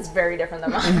experience is very different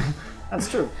than mine. That's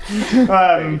true.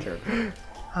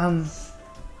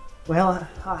 Well,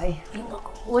 hi.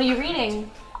 What are you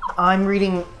reading? I'm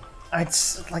reading.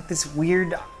 It's like this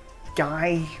weird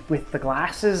guy with the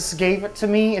glasses gave it to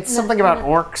me. It's something about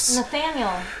orcs.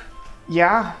 Nathaniel.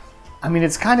 Yeah. I mean,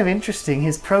 it's kind of interesting.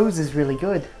 His prose is really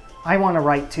good. I want to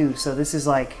write too, so this is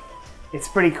like, it's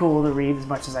pretty cool to read as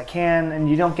much as I can, and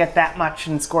you don't get that much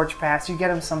in Scorch Pass. You get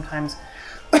them sometimes.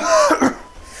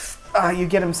 You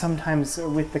get them sometimes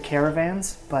with the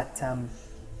caravans, but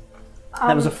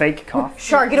that was a fake cough.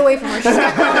 Shar, get away from her.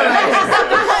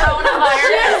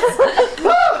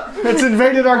 It's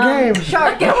invaded our game.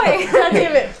 Shar, get away. God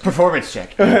damn it. Performance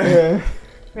check. We're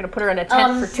gonna put her in a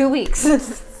tent for 2 weeks.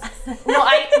 No,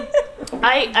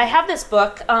 I have this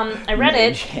book. I read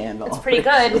it. It's pretty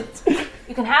good.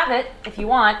 You can have it if you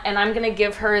want, and I'm gonna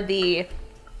give her the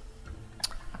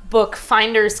book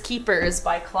Finders Keepers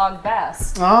by Clog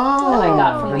Bass that I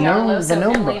got from the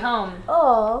Arloso family home.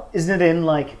 Oh. Isn't it in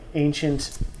like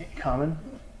ancient common?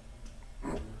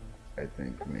 I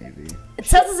think maybe. It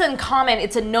says it's in common.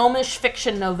 It's a gnomish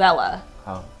fiction novella.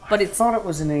 Oh. But I thought it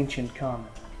was an ancient common.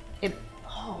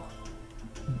 Oh.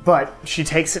 But she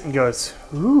takes it and goes,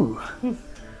 ooh,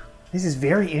 this is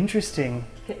very interesting.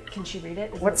 Can she read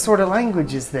it? What sort of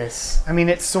language is this? I mean,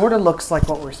 it sort of looks like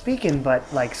what we're speaking, but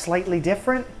like slightly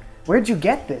different. Where'd you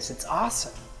get this? It's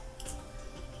awesome.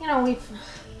 You know, we've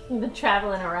been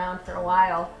traveling around for a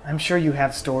while. I'm sure you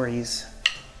have stories.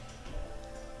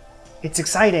 It's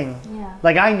exciting. Yeah.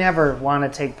 Like, I never want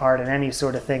to take part in any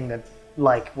sort of thing that,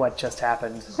 like what just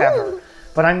happened, ever.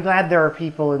 But I'm glad there are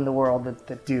people in the world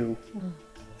that do.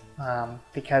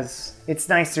 Because it's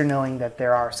nicer knowing that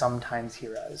there are sometimes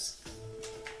heroes.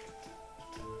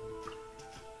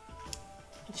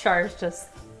 Char's just...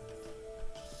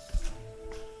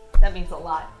 That means a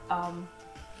lot.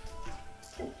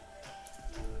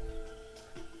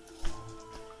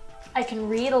 I can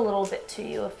read a little bit to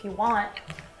you if you want.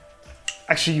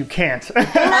 Actually, you can't. I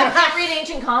can't read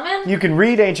Ancient Common? You can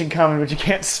read Ancient Common, but you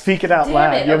can't speak it out Damn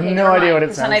loud. it. You have Okay, no never idea mind. what it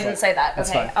Pretend sounds I like. didn't say that. That's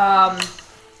okay. fine.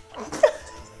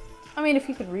 I mean, if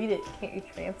you could read it, can't you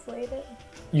translate it?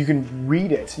 You can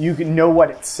read it. You can know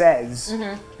what it says,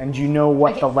 and you know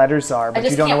what the letters are, but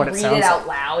you don't know what it sounds I just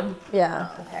like. can't read it out loud. Yeah.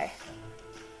 Okay.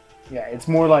 Yeah, it's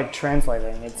more like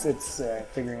translating. It's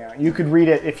figuring out. You could read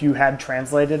it if you had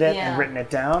translated it Yeah. and written it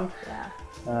down.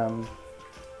 Yeah.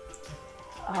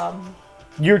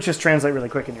 You just translate really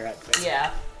quick in your head. Basically.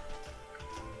 Yeah.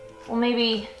 Well,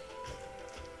 maybe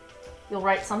you'll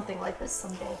write something like this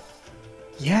someday.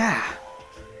 Yeah.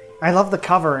 I love the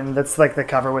cover, and that's like the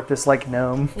cover with this like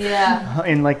gnome. Yeah.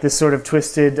 In like this sort of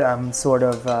twisted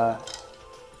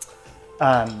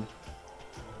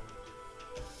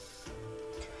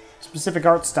specific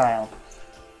art style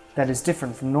that is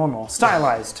different from normal.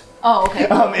 Stylized. Oh, okay.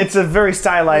 It's a very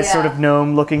stylized sort of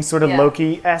gnome looking sort of Yeah.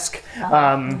 Loki-esque.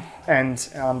 And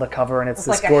on the cover, and it's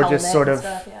this like a gorgeous helmet sort and of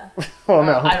stuff, yeah. well,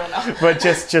 no, I don't know. but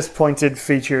just pointed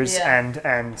features Yeah.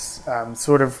 and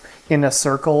sort of in a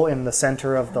circle in the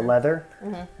center of the leather,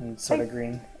 and sort of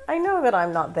green. I know that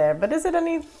I'm not there, but is it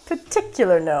any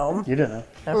particular gnome? You don't know.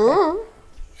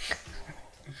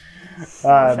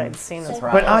 Okay. I'd seen this.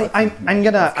 But I'm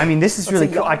gonna. I mean, this is really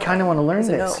cool. I yarn? kind of want to learn What's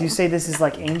a this. gnome? You say this is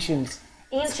like ancient,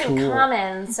 Ancient cool.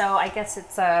 Common, so I guess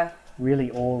it's a...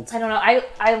 really old. I don't know.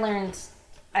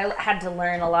 I had to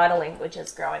learn a lot of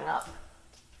languages growing up.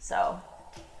 So,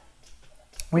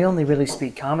 We only really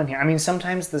speak common here. I mean,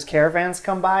 sometimes those caravans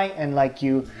come by and like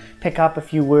you pick up a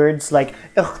few words like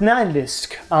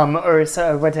 "Ichnalisk,"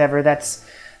 or whatever. That's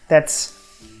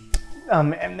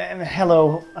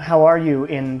hello, how are you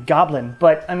in Goblin.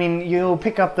 But I mean, you'll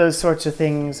pick up those sorts of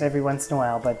things every once in a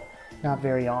while, but not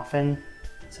very often.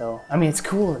 So I mean, it's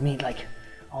cool to meet like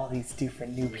all these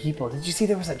different new people. Did you see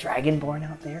there was a dragonborn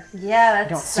out there? yeah, I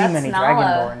don't see many Nala.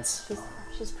 dragonborns.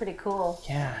 She's pretty cool.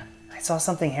 Yeah, I saw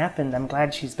something happen. I'm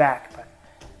glad she's back, but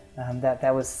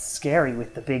that was scary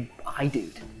with the big eye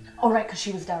dude. Oh, right, because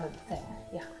she was down at the thing.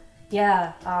 Yeah.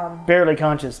 Yeah, Barely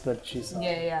conscious, but she's...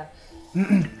 Yeah.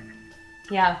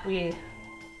 Yeah, we're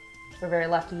very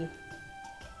lucky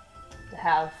to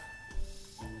have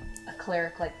a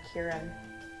cleric like Kieran.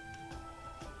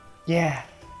 Yeah,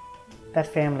 that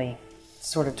family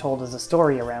sort of told us a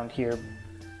story around here.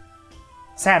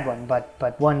 Sad one,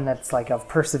 but one that's like of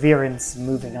perseverance,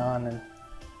 moving on, and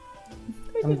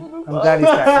I'm glad he's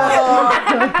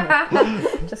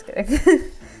back. Just kidding.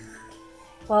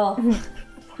 Well,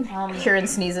 Kieran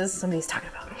sneezes. Somebody's talking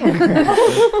about me.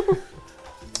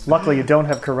 Luckily, you don't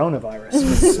have coronavirus.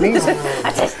 Sneezing.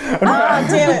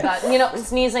 Damn it. you know,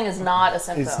 sneezing is not a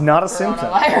symptom. It's not a of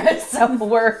symptom. coronavirus, so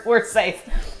we're safe.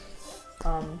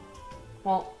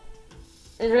 Well,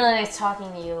 it was really nice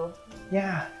talking to you.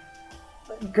 Yeah,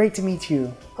 great to meet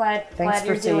you. Glad Thanks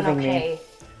you're for doing saving me. okay.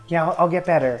 Yeah, I'll get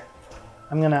better.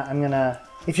 I'm gonna.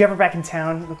 If you're ever back in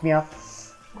town, look me up.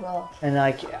 Well, And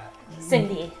like,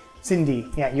 Cindy. Cindy.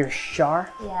 Yeah, you're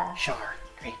Shar. Yeah. Shar.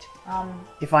 Great. Um,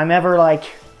 If I'm ever like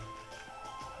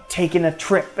taking a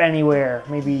trip anywhere,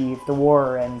 maybe if the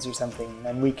war ends or something,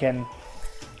 then we can.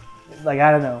 Like,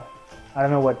 I don't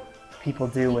know what people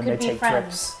do when they could be take friends.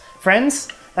 trips. Friends?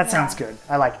 That sounds good.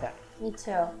 I like that. me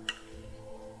too.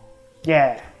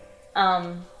 Yeah.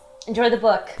 Enjoy the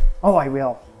book. Oh, I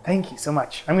will. Thank you so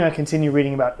much. I'm going to continue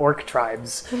reading about orc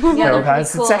tribes. Yeah, they're pretty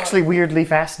It's cool. actually weirdly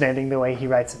fascinating the way he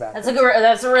writes about it.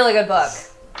 That's a really good book.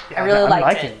 Yeah, I really I'm liked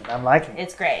liking it. I'm liking it.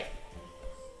 It's great.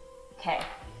 Okay.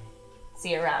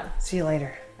 See you around. See you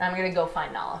later. I'm gonna go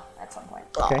find Nala at some point.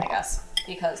 Okay. I guess.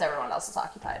 Because everyone else is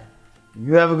occupied.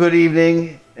 You have a good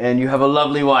evening, and you have a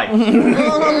lovely wife. You walk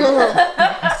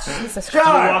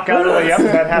out of the yep,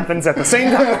 that happens at the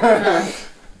same time.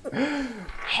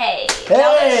 Hey.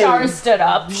 Now that Shar stood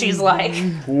up, she's like,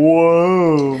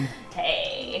 Whoa.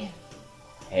 hey.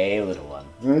 Hey, little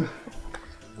one.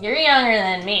 You're younger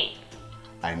than me.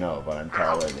 I know, but I'm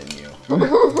taller than you.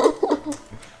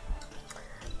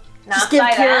 Not Just give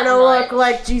by Kieran that a look much.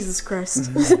 like Jesus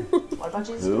Christ. What about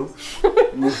Jesus? Who?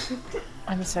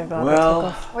 I'm so glad.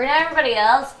 Well, Where did everybody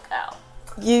else go?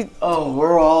 oh,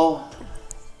 we're all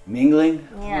mingling,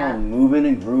 Yeah. all moving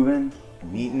and grooving,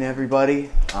 meeting everybody.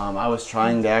 I was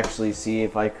trying to actually see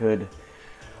if I could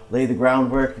lay the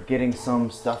groundwork of getting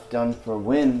some stuff done for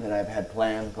Wynn that I've had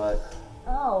planned, but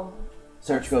Oh,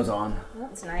 search goes on.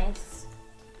 that's nice.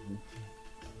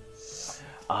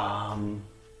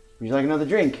 Would you like another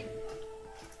drink?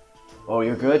 Oh,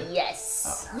 you're good?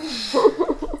 Yes.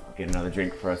 Get another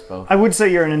drink for us both. I would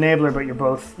say you're an enabler, but you're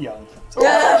both young.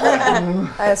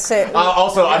 I say,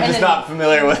 Also, I'm just not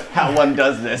familiar with how one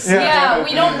does this. Yeah,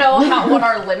 we don't know what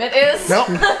our limit is. Nope.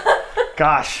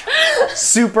 Gosh.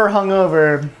 Super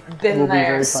hungover. Been will be there.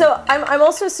 very fun. So I'm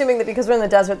also assuming that because we're in the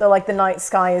desert, the night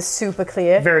sky is super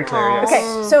clear. Very clear, yes.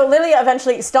 Okay, so Lilia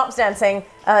eventually stops dancing,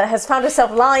 has found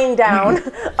herself lying down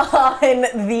on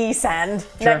the sand,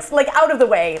 next, like out of the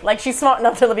way. Like she's smart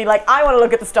enough to be like, I want to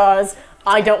look at the stars.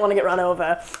 I don't want to get run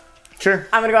over. Sure.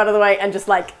 I'm gonna go out of the way and just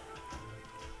like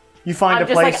You find I'm a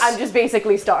just place like I'm just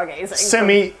basically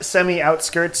stargazing. semi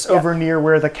outskirts over near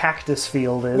where the cactus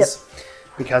field is.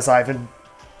 Because I've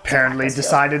apparently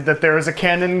decided that there is a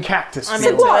canon cactus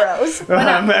field.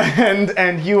 Saguaros.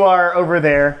 And you are over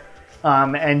there,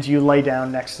 and you lay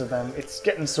down next to them. It's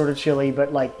getting sort of chilly,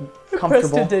 but like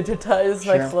comfortable. digitize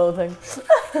Sure. clothing.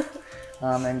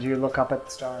 And you look up at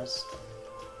the stars.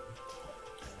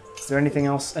 Is there anything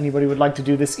else anybody would like to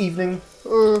do this evening?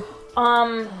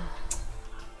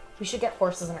 We should get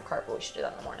horses in a cart, but we should do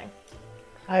that in the morning.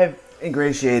 I've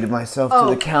ingratiated myself to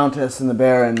the Countess and the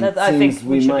Baron. That- I Seems think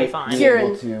we should be might fine. able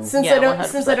Kieran, to. since Yeah, I don't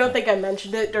 100%. think I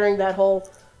mentioned it during that whole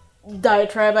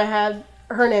diatribe I had,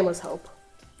 her name was Hope.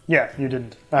 Yeah, you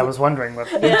didn't. I was wondering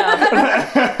what.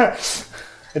 Yeah.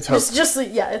 It's Hope.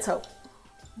 It's Hope.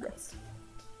 Yes.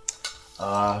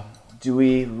 Do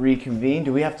we reconvene?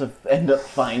 Do we have to end up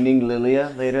finding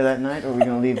Lilia later that night, or are we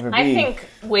going to leave her be? I think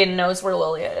Wynn knows where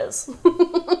Lilia is.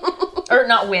 Or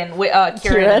not Wynn,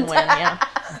 Kieran and Wynn, yeah.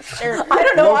 I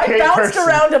don't know. I Locate bounced person.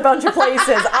 around a bunch of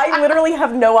places. I literally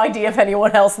have no idea if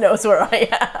anyone else knows where I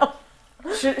am.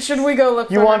 Should we go look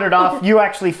for You her? wandered off. You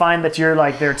actually find that you're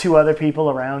like there are two other people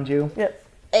around you,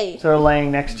 Hey. sort of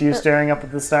laying next to you, staring up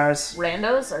at the stars.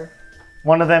 Randos or?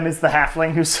 One of them is the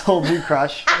halfling who sold you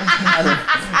Crush,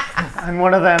 and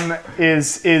one of them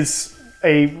is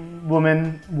a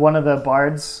woman, one of the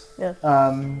bards. Yeah.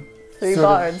 sort Three of-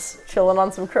 bards chilling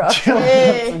on some crush.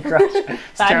 Hey. Crush,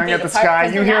 staring at the sky.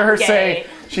 You hear her say, Gay.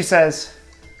 she says,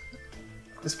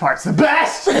 "This part's the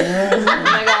best." Oh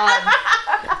my god.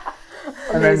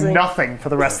 and then nothing for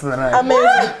the rest of the night.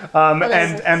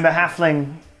 Amazing. And the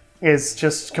halfling is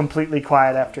just completely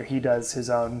quiet after he does his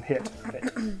own hit of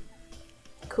it.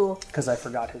 Cool. Because I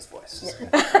forgot his voice.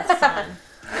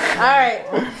 All right,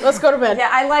 let's go to bed. Yeah,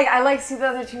 I like see the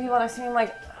other two people next to me. I'm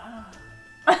like,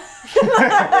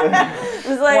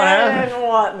 it's like I didn't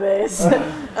want this.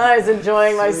 I was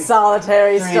enjoying my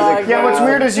solitary Stargate. Yeah, what's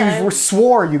weird is you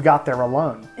swore you got there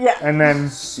alone. Yeah. And then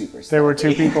there were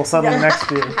two people suddenly next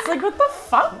to you. It's like, what the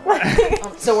fuck?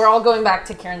 So we're all going back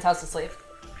to Kieran's house to sleep.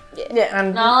 Yeah.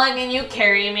 And No, I mean, you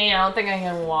carry me. I don't think I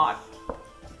can walk.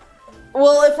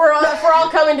 Well, if we're all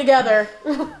coming together,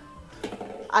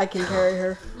 I can carry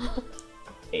her.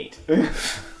 8.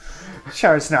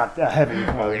 Sure, it's not heavy.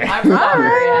 I'm not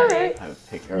very heavy. I would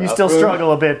pick her You up. still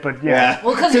struggle a bit, but yeah.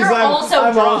 Well, because you're also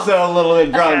I'm drunk. also a little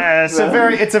bit drunk.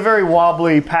 It's a very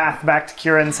wobbly path back to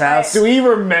Kieran's house. Do we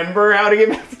remember how to get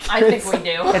back to I think we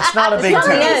do. It's not a big On the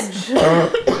town.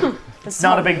 edge. It's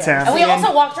not a big And town. we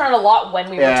also walked around a lot when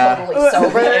we were totally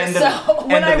sober. End of- So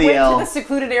When End I of the went L. to the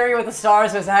secluded area with the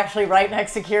stars, it was actually right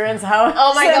next to Kieran's house.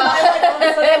 Oh my And God. I like, all of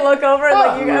a sudden look over and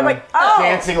like, I'm like, oh.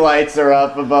 Dancing lights are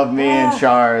up above me and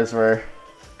Shars were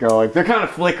going. They're kind of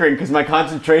flickering because my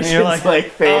concentration's You're like, like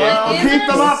fading. Isn't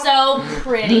it so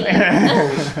pretty?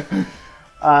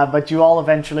 But you all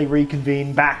eventually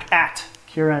reconvene back at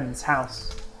Kieran's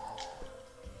house.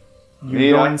 You go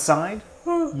Vidar? inside.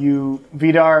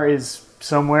 Vidar is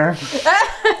somewhere. He's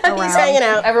hanging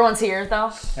out. Everyone's here,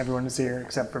 though. Everyone is here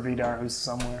except for Vidar, who's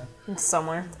somewhere.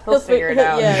 Somewhere. He'll figure it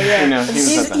out. Yeah, yeah. You know, he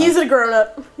was at the He's house. a grown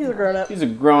up. He's a grown up. He's a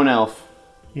grown elf.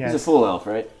 Yes. He's a full elf,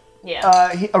 right?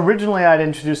 Yeah. Originally, I'd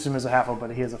introduced him as a half-elf,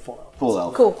 but he is a full elf. Full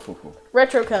elf. Cool.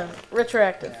 Retroactive.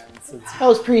 That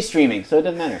was pre-streaming, so it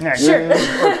doesn't matter. Yeah, Sure.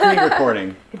 Or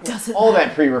pre-recording. It doesn't. All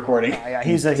that pre-recording. Yeah,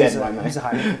 he's a Dead by now.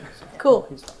 high. Cool.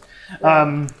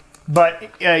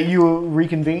 But you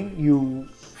reconvene. You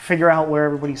figure out where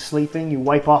everybody's sleeping. You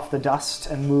wipe off the dust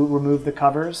and remove the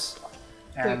covers.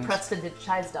 And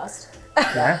Prestidigitize dust.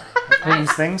 yeah, it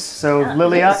cleans things. So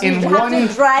Lilia, in You have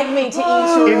to drag me to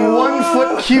each in 1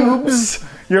 foot cubes,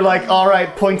 you're like, all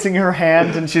right, pointing her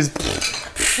hand, and she's.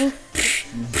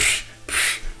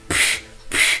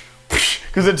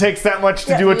 Because it takes that much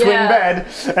to do a twin bed,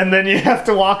 and then you have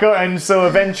to walk out, and so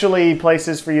eventually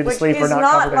places for you to Which sleep is are not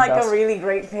not covered like in dust. a really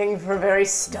great thing for very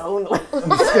stone. I'm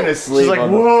just gonna sleep. She's like,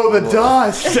 on whoa, the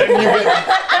dust! And you get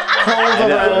cold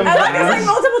around. I like this like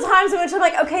multiple times in which I'm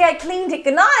like, okay, I cleaned it.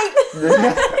 Good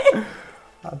night.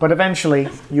 But eventually,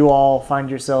 you all find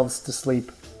yourselves to sleep,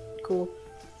 Cool.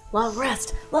 Long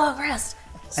rest. Long rest.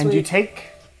 and you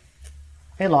take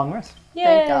a long rest.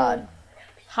 Thank God.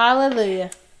 Hallelujah.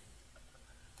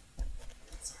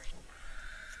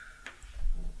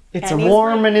 It's a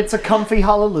warm and it's a comfy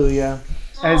hallelujah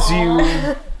as you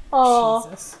Oh.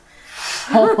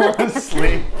 fall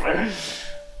asleep.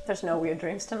 There's no weird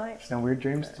dreams tonight. No weird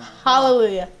dreams.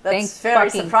 Hallelujah. That's Thank very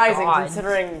fucking surprising God.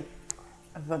 considering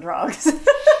the drugs.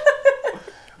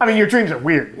 I mean, your dreams are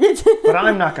weird, but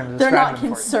I'm not going to They're describe not them for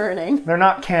you. concerning. They're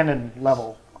not canon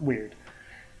level weird.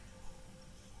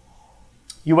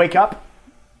 You wake up.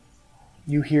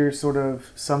 You hear sort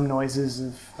of some noises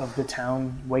of the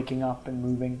town waking up and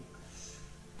moving.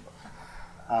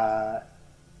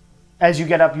 As you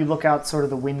get up, you look out sort of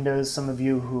the windows. Some of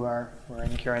you who are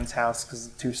in Kieran's house, because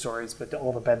it's 2 stories, but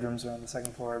all the bedrooms are on the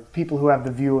 2nd floor. People who have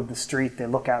the view of the street, they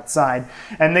look outside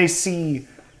and they see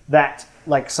that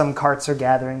like some carts are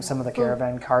gathering. Some of the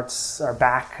caravan carts are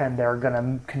back and they're going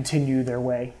to continue their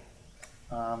way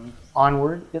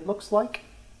onward, it looks like.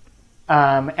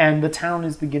 And the town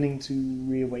is beginning to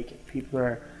reawaken.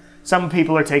 Some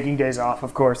people are taking days off,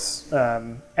 of course,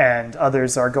 and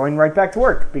others are going right back to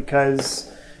work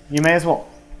because you may as well.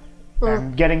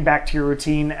 And getting back to your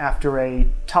routine after a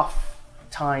tough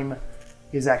time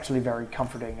is actually very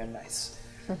comforting and nice.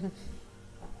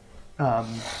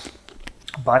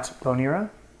 But Bonira,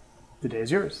 the day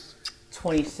is yours.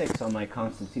 26 on my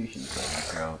Constitution saving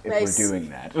throw. If Nice. we're doing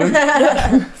that.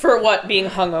 For what? Being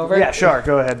hungover? Yeah, sure.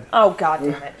 Go ahead. Oh, God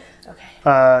damn it.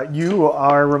 Okay. You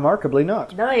are remarkably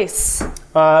not. Nice.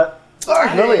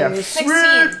 Lilia, 16.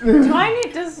 Do I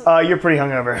need this? you're pretty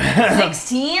hungover.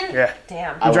 16? Yeah,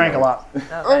 Damn. you drank a lot.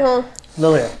 Okay.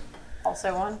 Lilia,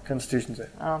 Also one? Constitution save.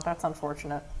 Oh, that's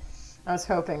unfortunate. I was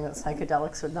hoping that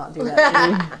psychedelics would not do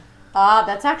that.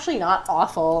 That's actually not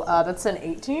awful. That's an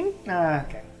 18.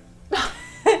 Okay.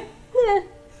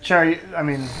 Sure. I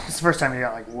mean, it's the first time you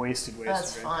got like wasted.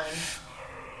 That's right?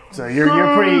 fine. So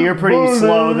you're pretty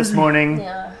slow this morning.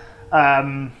 Yeah.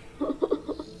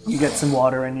 You get some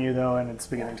water in you though, and it's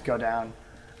beginning to go down.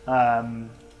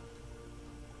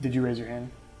 Did you raise your hand?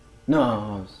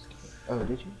 No. Oh,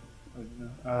 did you?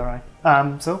 All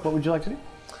right. So, what would you like to do?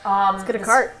 Let's get a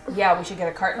cart. Yeah, we should get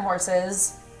a cart and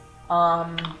horses.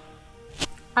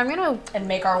 I'm gonna, and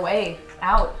make our way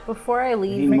out. before I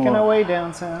leave, Making more. our way down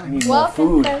I south. need Well, more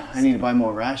food. there's- I need to buy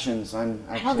more rations. I'm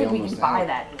I don't actually think we can almost buy out.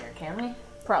 that here, can we?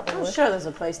 probably. I'm sure there's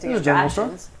a place to There's get a general store.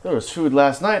 rations. There was food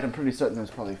last night. I'm pretty certain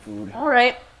there's probably food. All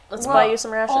right, let's buy you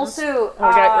some rations. Also,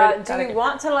 do we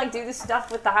want to like do the stuff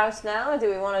with the house now, or do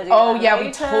we want to do? Oh, that yeah, we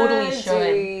later? totally Do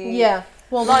should. we- Yeah,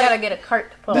 Well, we gotta get a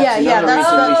cart to put. yeah, yeah. another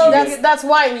reason we should get- That's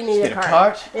why we need Get a a cart.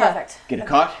 cart. Yeah. Perfect. Get a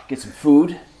cart. Get some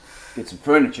food. Get some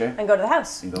furniture. And go to the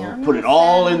house. And go put it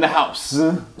all in the house.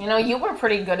 You know, you were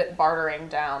pretty good at bartering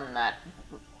down that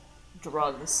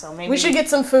drugs, so maybe We should get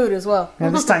some food as well. Yeah,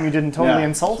 this time you didn't totally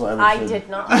insult that's her. what I should. did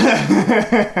not.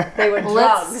 They were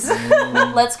Let's-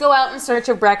 drugs. Let's go out in search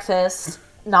of breakfast.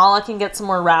 Nala can get some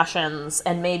more rations,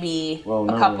 and maybe Well,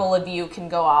 a no. couple of you can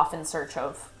go off in search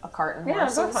of a cart and Yeah,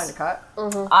 horses. go find a cart.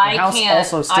 I The house can't.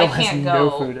 also still I has can't no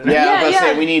go. food in it. Yeah, I was Yeah, about to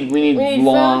say yeah. we need need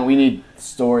long. food. We need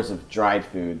stores of dried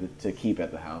food to keep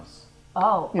at the house.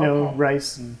 Oh, You know, okay.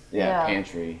 rice and Yeah, Yeah.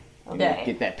 pantry. You Okay. know,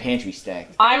 get that pantry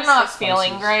stacked. I'm not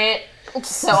feeling great,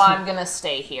 so I'm gonna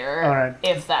stay here. All right.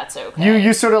 If that's okay.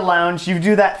 you sort of lounge. You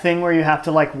do that thing where you have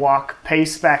to like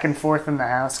pace back and forth in the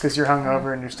house because you're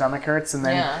hungover and your stomach hurts, and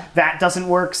then Yeah. that doesn't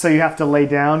work, so you have to lay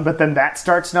down. But then that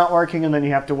starts not working, and then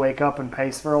you have to wake up and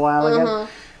pace for a while again.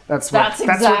 That's what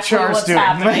exactly Char's what's doing.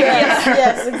 happening. Yes,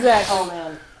 yes, exactly. Oh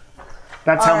man.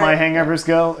 That's how All my right. hangovers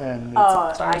go, and it's,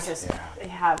 Oh, I just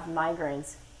have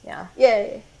migraines. Yeah.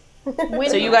 Yay.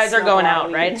 So you guys are going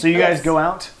out, right? so you guys go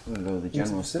out. I'm gonna go to the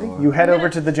general City. store. You head over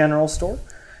to the general store,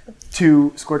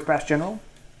 to Scorch Pass General.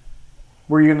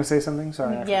 Were you going to say something?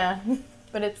 Sorry. I Yeah,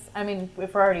 but it's. I mean,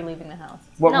 if we're already leaving the house.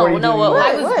 What No, were you no, doing? what-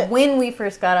 I was what? when we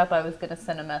first got up. I was gonna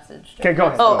send a message. Okay, go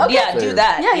ahead. Oh, go ahead. yeah, do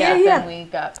that. Yeah, Then we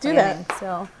got Do that.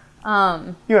 planning,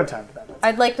 So, You have time for that.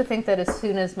 I'd like to think that as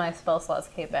soon as my spell slots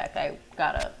came back, I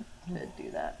got up to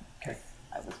do that. Okay.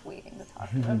 I was waiting to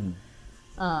talk to him.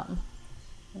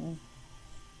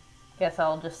 Guess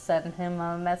I'll just send him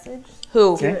a message.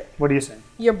 Who? Okay. What are you saying?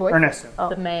 Your boyfriend. Ernesto.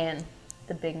 The man,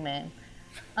 the big man.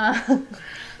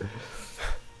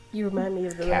 You remind me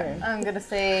of the man. I'm gonna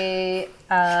say,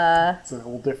 It's a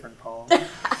whole different poem.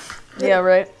 Yeah,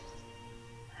 right.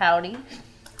 howdy.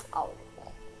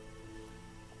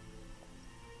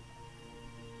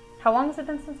 How long has it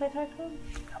been since I talked to him?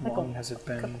 How long has it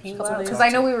been? Because I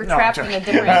know we were No, I'm trapped in a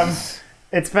joking. different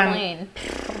It's been plane.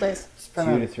 Couple days.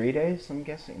 2 to 3 days, I'm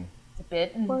guessing. A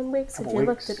bit. 1 week since you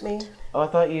weeks. looked at me. Oh, I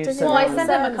thought you said. Well, I Sounds sent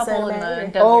him a couple in the better.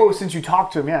 desert. Oh, since you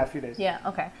talked to him, yeah, a few days. Yeah,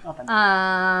 okay. Okay.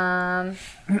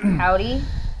 Howdy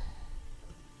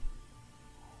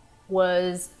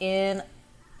was in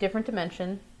different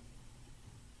dimension.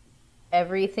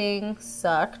 Everything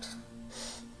sucked.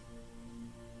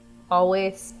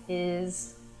 Always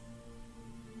is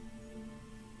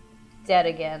dead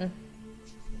again.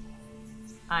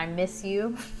 I miss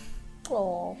you.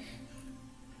 Oh.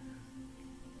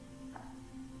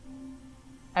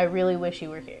 I really wish you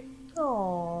were here.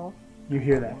 Oh. You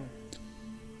hear that?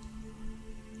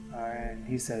 All right.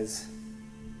 He says,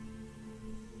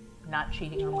 Not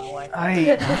cheating on my wife.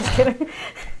 "I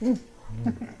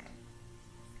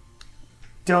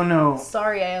don't know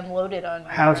Sorry, I unloaded on you.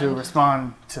 how to friend.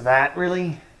 respond to that,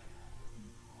 really.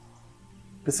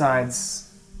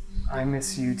 Besides, I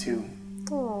miss you too,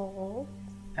 Oh.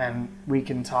 and we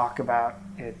can talk about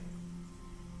it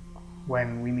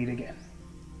when we meet again."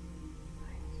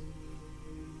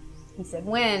 He said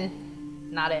when,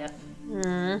 not if.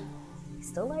 He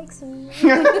still likes me.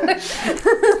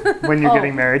 When you're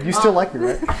getting married, you still like me,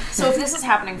 right? So if this is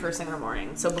happening first thing in the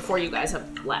morning, so before you guys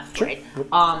have left, right?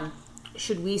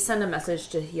 Should we send a message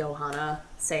to Johanna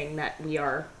saying that we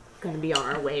are going to be on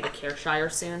our way to Careshire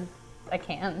soon? I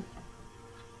can.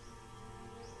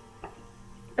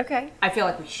 Okay. I feel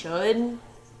like we should,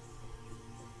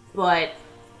 but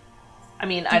I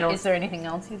mean, I don't. Is there anything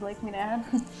else you'd like me to add?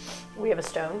 We have a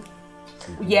stone,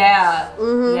 Yeah,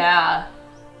 yeah.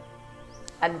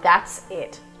 and that's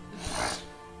it.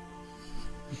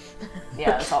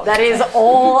 Yeah, that's all. That is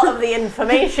all of the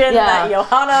information that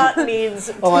Johanna needs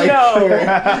to know.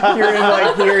 You're in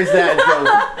like, here's that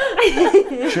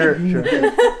joke. Sure.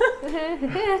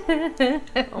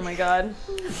 Oh my god.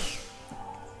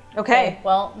 Okay.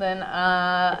 Well, then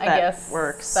I that guess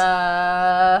works.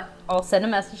 I'll send a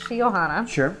message to Johanna.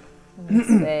 Sure. And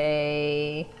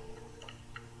say,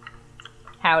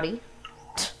 howdy.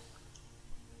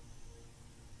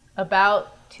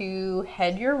 About to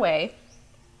head your way.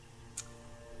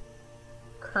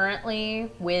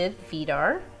 Currently with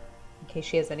Vidar, in case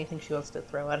she has anything she wants to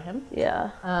throw at him. Yeah.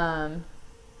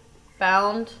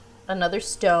 Found another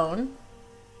stone.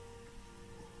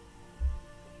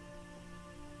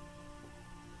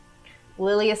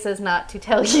 Lilia says not to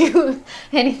tell you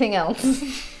anything else.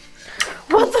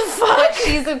 What the fuck? But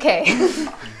she's okay.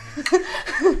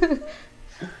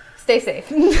 Stay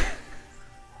safe.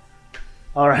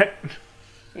 All right.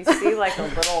 You see like a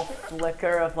little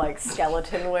flicker of like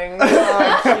skeleton wings.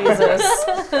 Jesus.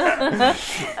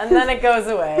 And then it goes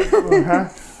away.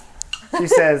 She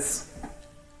says,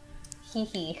 Hee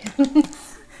hee.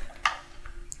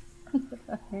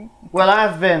 well,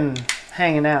 I've been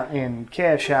hanging out in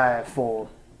Careshire for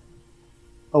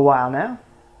a while now.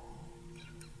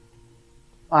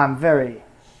 I'm very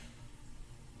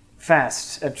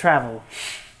fast at travel.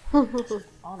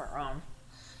 On her own.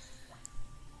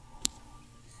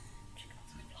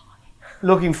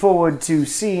 Looking forward to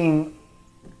seeing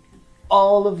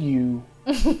all of you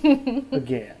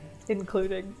again.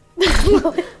 Including. We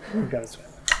gotta swim.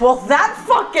 Well, that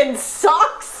fucking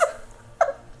sucks!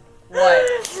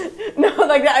 What? No,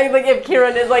 like if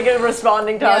Kieran is like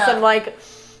responding to us, Yeah. I'm like,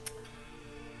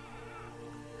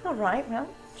 all right, well,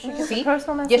 she gets a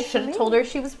personal message. You should have told her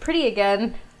she was pretty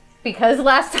again, because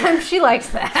last time she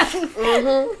liked that.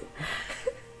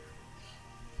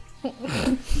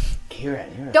 Kieran,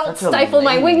 you're Don't such a stifle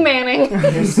my lady.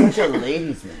 wingmanning. You're such a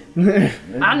ladies' man.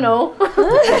 I know.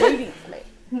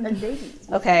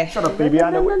 Okay. Shut up, baby. I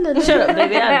know it. Shut up,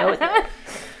 baby. I know it.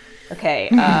 Okay.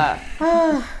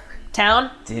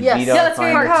 Town. Did Yes. Vito Yeah, let's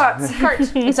find go it?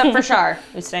 cart. Except for Shar,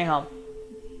 who's staying home.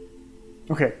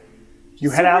 Okay. You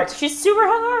head out. She's super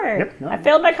hungover. Yep, no. I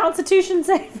failed my constitution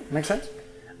save. Makes sense.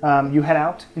 You head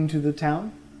out into the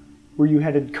town. Were you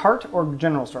headed cart or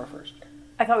general store first?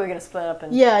 I thought we were gonna split up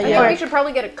and. Yeah, I think yeah. we should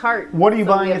probably get a cart. What are you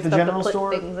so we buying have at the stuff to general put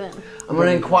store? things in. I'm going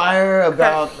to inquire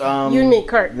about You and me,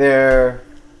 Kurt. their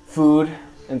food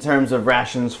in terms of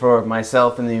rations for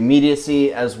myself in the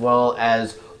immediacy, as well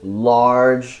as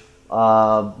large,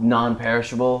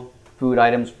 non-perishable food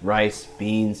items, rice,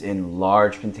 beans in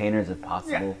large containers if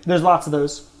possible. There's lots of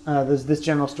those. This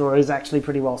general store is actually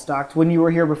pretty well stocked. When you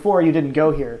were here before, you didn't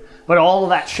go here, but all of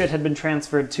that shit had been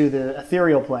transferred to the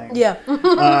ethereal plane. Yeah.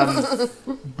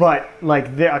 But like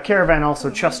a caravan also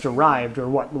just arrived, or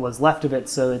what was left of it,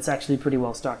 so it's actually pretty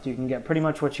well stocked. You can get pretty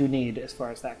much what you need as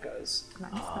far as that goes.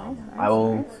 I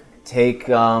will take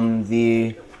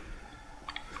the...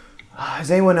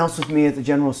 Is anyone else with me at the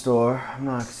general store? I'm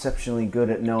not exceptionally good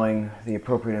at knowing the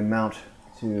appropriate amount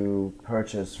to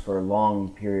purchase for long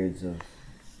periods of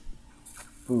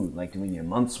food. Like, do we need a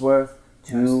month's worth?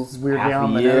 Two? This is weirdly half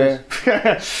on a the year?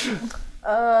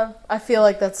 I feel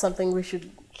like that's something we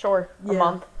should. Sure, a Yeah.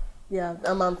 month. Yeah,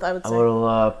 a month. I would I say. will.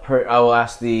 I will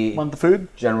ask the Want the food?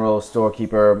 general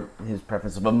storekeeper his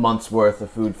preference of a month's worth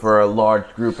of food for a large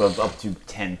group of up to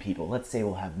 10 people. Let's say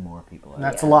we'll have more people.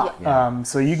 That's a lot. Yeah.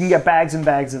 So you can get bags and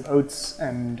bags of oats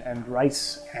and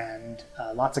rice and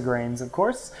lots of grains, of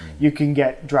course. You can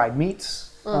get dried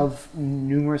meats of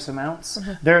numerous amounts.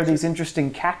 There are these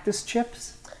interesting cactus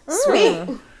chips Sweet.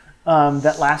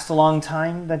 that last a long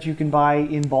time that you can buy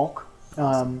in bulk.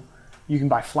 You can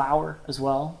buy flour as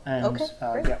well and Okay,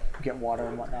 get water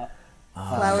and whatnot.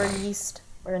 Flour, yeast.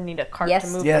 We're gonna need a cart Yes. to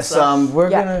move Yes. this up. We're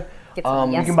Yeah. gonna. Get some,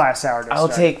 You yes. can buy a sourdough. I'll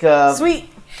starter. take. Sweet.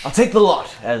 I'll take the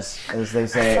lot, as they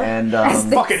say, and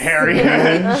Fuck it, Harry.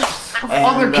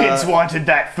 Other kids wanted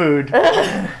that food.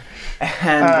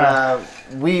 and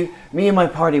me and my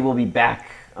party will be back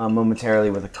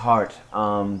momentarily with a cart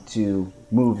to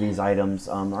move these items.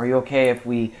 Are you okay if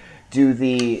we do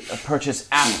the purchase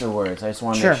afterwards? I just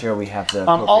want to Sure. make sure we have the.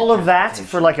 All of appropriate that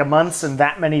for transportation. like a month and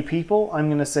that many people, I'm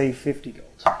going to say 50 gold.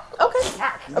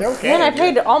 Man, I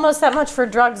paid almost that much for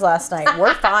drugs last night.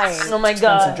 We're fine. Oh my Some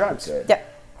god. drugs. Yeah,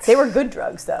 they were good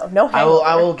drugs though. No I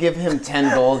hangover. will give him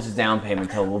 10 gold as down payment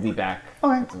until we'll be back.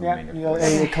 Okay, with the yeah, remainder. you know,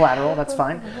 a collateral, that's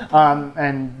fine.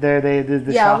 And the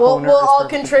Yeah, shop we'll owner we'll is all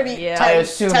perfectly contribute. Yeah. 10, I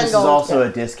assume 10 this is gold. also a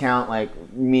discount. Like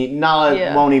me, Nala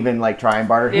Yeah. won't even like try and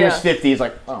barter. Here's Yeah. 50. He's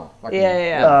like, oh, fucking-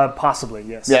 Yeah. possibly,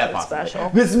 yes. yeah, possibly. special.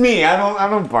 This is me. I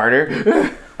don't barter.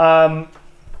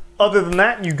 Other than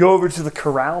that, you go over to the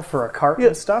corral for a cart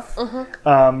and stuff.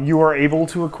 You are able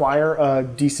to acquire a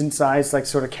decent sized, like,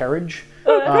 sort of carriage.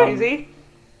 Crazy.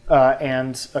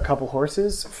 And a couple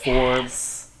horses for.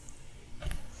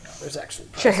 There's actually.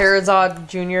 Scheherazade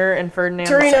Jr. and Ferdinand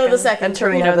Torino the II. second. And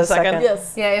Torino the second.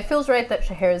 Yes. Yeah, it feels right that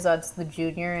Scheherazade's the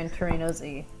junior and Torino's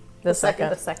the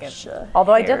second.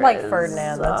 Although I did like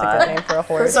Ferdinand. That's a good name for a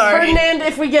horse. Ferdinand,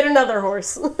 if we get another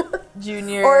horse,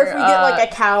 Junior. or if we get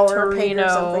like a cow or a pig or Torino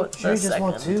something. the You just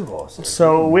want second. 2 horses.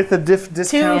 So with a Two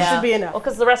discount. should be enough. Well,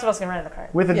 because the rest of us can ride in the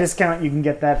cart. With a discount, you can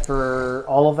get that for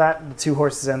all of that, the 2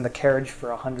 horses and the carriage for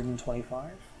 125.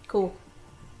 Cool.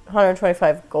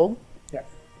 125 gold. Yeah.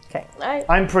 Okay.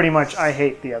 I'm pretty much. I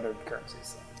hate the other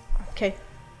currencies. Okay.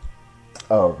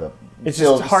 Oh, the It's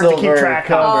just hard to keep silver, track of.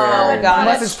 copper, got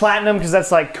Unless it. it's platinum, because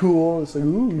that's like cool. It's like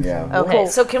ooh. Yeah. Okay,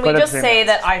 so can we But just it's say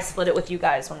payments. that I split it with you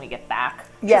guys when we get back?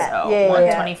 Yeah, So yeah, yeah,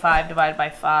 125 divided by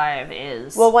 5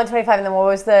 is. Well, 125, and then what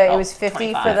was the? Oh, It was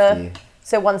 50 for 25. the.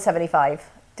 So 175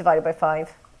 divided by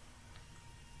 5.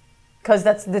 Because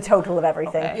that's the total of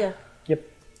everything. Okay. Yeah. Yep.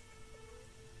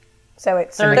 So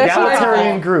it's An 35.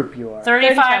 egalitarian group you are.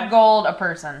 35 gold a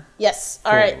person. Yes.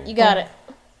 All right. You got it.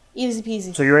 Easy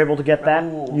peasy. So you're able to get that.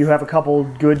 You have a couple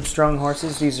good, strong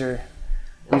horses. These are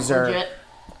Legit.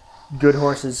 good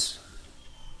horses.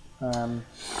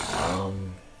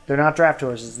 They're not draft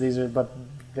horses. These are, but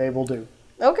they will do.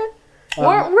 Okay. We're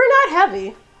not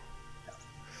heavy.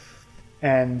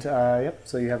 And yep,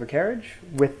 so you have a carriage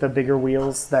with the bigger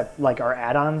wheels that like are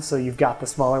add-ons. So you've got the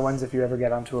smaller ones if you ever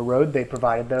get onto a road. They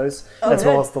provided those, as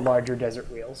well as the larger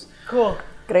desert wheels. cool.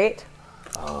 Great.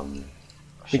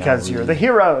 Because you're the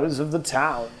heroes of the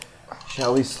town.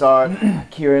 Shall we start?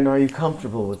 Kieran, are you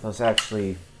comfortable with us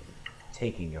actually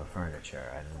taking your furniture?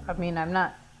 I mean, I'm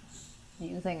not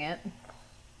using it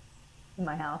in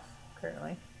my house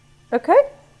currently. Okay.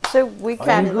 So we Are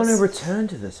can. you going to return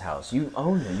to this house? You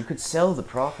own it. You could sell the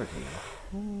property.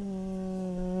 I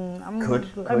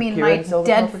mean, my Kieran sell the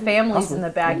dead property? family's in the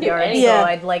backyard, Yeah. so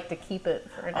I'd like to keep it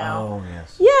for now. Oh,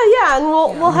 yes. Yeah, and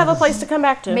we'll have a place to come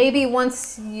back to. Maybe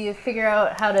once you figure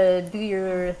out how to do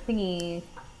your thingy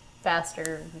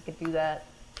faster, we could do that.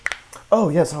 Oh,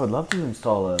 yes, I would love to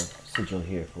install a sigil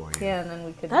here for you. Yeah, and then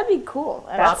we could That'd be cool.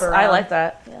 bop around. I like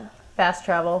that. Fast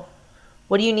travel.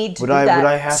 What do you need to Would do I, that? would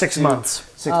I have 6 to... months.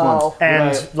 6 months.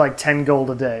 And like 10 gold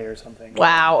a day or something.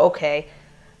 Wow, okay.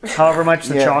 However much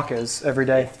the Yeah. chalk is every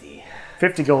day.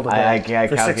 50 gold a day. I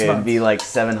for 6 calculate it'd months. be like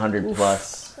 700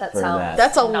 plus That for sounds- that.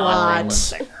 That's a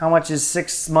lot. How much is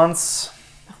 6 months?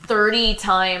 30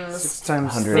 times 6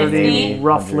 times 180, 30,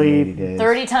 roughly 180 days.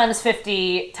 30 times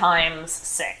 50 times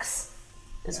 6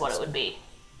 is what it would be.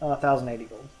 1,080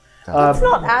 gold. It's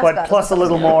not as But bad plus as a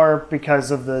little more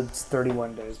because of the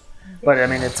 31 days. But I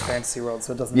mean, it's fantasy world,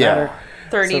 so it doesn't Yeah. matter.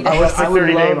 30 So days. roughly I would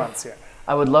 30 day love- months, yeah.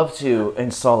 I would love to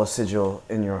install a sigil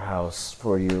in your house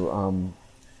for you.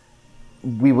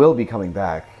 We will be coming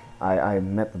back. I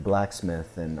met the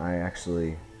blacksmith, and I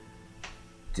actually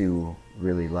do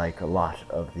really like a lot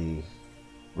of the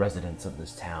residents of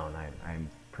this town. I'm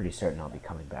pretty certain I'll be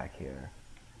coming back here in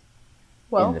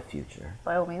Well, the future.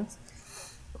 by all means.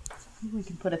 We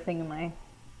can put a thing in my...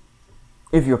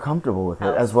 If you're comfortable with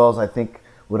it, as well as I think,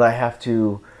 would I have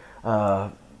to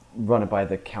run it by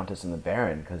the Countess and the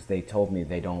Baron? Because they told me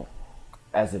they don't,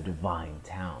 as a divine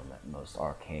town, that most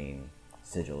arcane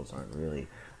sigils aren't really,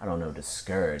 I don't know,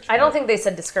 discouraged. I don't think they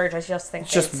said discourage. I just think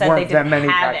Just they said they weren't didn't that many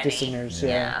have practitioners.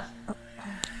 any. Yeah.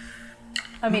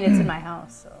 I mean, it's in my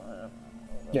house, so...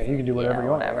 Yeah, you can do whatever you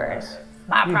want. whatever. Yes.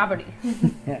 My property.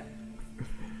 Yeah.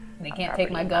 They can't take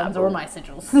my guns or my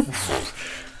sigils.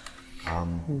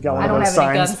 Got one I of don't those have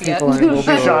any signs. guns yet. People will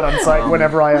be shot on sight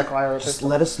whenever I acquire a Just pistol.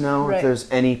 let us know Right. if there's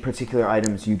any particular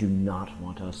items you do not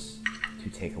want us to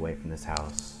take away from this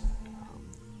house.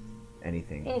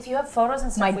 Anything. If you have photos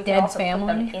and stuff, My we dead can also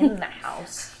family. put them in the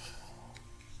house.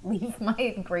 Leave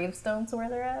my gravestones where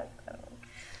they're at.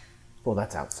 Well,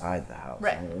 that's outside the house.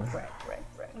 Right.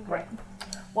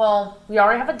 Well, we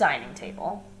already have a dining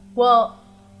table. Well,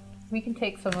 we can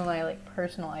take some of my like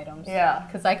personal items. Yeah.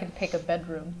 Because I can pick a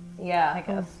bedroom, Yeah. I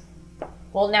guess.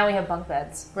 Well, now we have bunk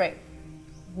beds. Right.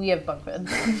 We have bunk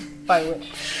beds. By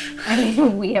which I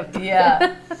mean we have bunk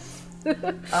Yeah.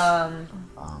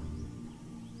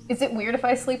 Is it weird if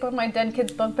I sleep on my dead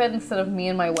kid's bunk bed instead of me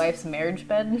and my wife's marriage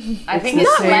bed? I think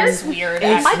it's less weird.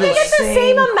 I think it's the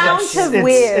same amount of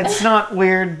weird. It's not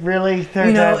weird, really. They're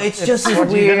You know, dead. it's just as what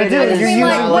you're weird gonna do. as You're I mean,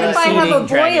 using like, what if I have a eating boy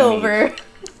dragon meat. over?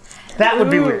 That would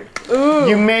be weird.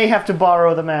 You may have to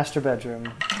borrow the master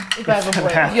bedroom. If I have a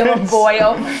boy. You have a boy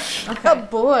over. Oh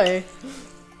boy.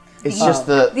 It's just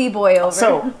the boy over.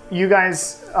 So, you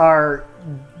guys are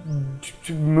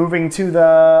moving to the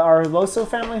Arloso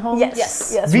family home?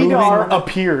 Yes. Vidar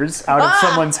appears out of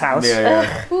someone's house.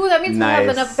 Ooh, that means we have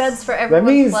Nice. enough beds for That everyone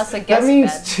means plus a guest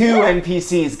bed. 2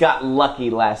 NPCs got lucky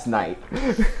last night.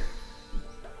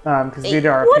 Because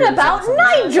Vidar What appears about out of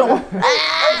someone's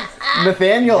Nigel?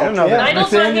 Nathaniel. I don't know that.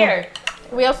 Nigel's not here.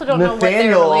 We also don't know what their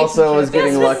Nathaniel also relationship was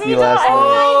getting lucky last night.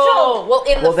 Oh, well,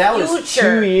 in Well, the that future. was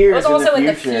 2 years It was also in in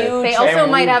the the future. future. They also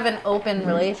And might we- have an open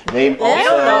relationship. They also,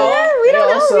 don't know. We don't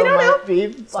know. also We don't know. might be.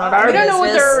 We don't know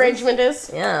what their arrangement is.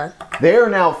 Yeah. They are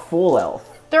now full elf.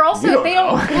 They're also, they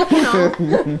don't, you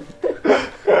know.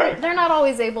 they're not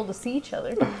always able to see each other.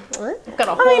 They've got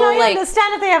a I whole mean, I like.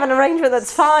 understand if they have an arrangement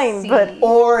that's fine, but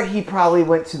Or he probably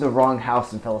went to the wrong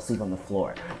house and fell asleep on the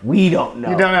floor. We don't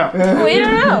know. You don't know. We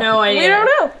don't know. No idea. we don't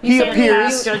know. He Can't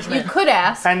appears, pass judgment. You could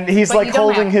ask. and he's But like you don't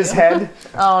holding have his to. head,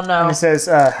 Oh and no. he says,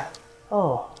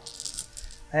 "Oh,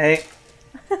 hey,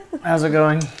 how's it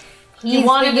going? You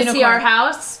wanted the to see our unicorn.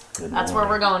 house? That's where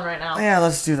we're going right now. Yeah,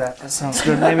 let's do that. That sounds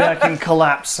good. Maybe I can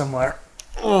collapse somewhere."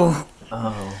 Oh.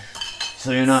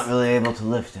 So you're not really able to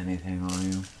lift anything, are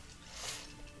you?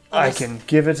 I can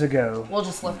give it a go. We'll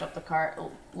just lift up the cart,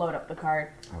 load up the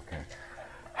cart. Okay.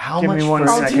 How Give much me 1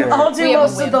 furniture? second. I'll do We have a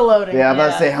most of win. the loading. Yeah, I'm about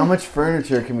Yeah. to say, how much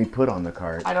furniture can we put on the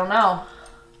cart? I don't know.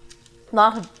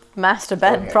 Not a master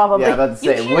bed, Okay. probably. Yeah, I'm about to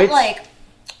You say, can't which... like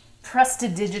press to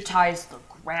digitize the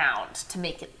ground to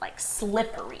make it like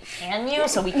slippery, can you?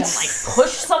 So we can like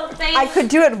push something. I could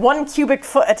do it 1 cubic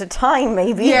foot at a time,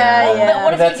 maybe. But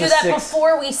what if That's you a do that 6.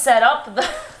 before we set up the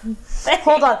thing?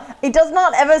 Hold on. It does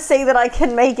not ever say that I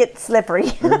can make it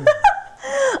slippery.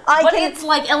 I But can. it's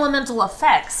like elemental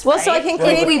effects. Well, so I right? can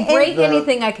create. If we in- break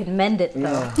anything, I can mend it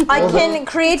though. I can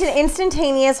create an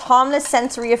instantaneous, harmless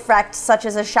sensory effect, such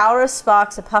as a shower of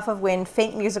sparks, a puff of wind,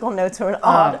 faint musical notes, or an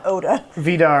odd odor.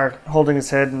 Vidar holding his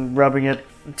head and rubbing it,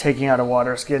 taking out a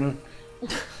water skin.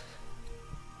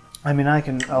 I mean, I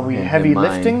can. Are we Okay, heavy mine.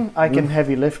 lifting? I can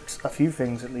heavy lift a few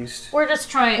things at least. We're just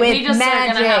trying. With we just are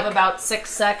gonna magic. have about 6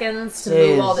 seconds to Says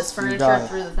move all this you furniture got it.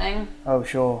 through the thing. Oh,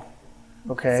 sure.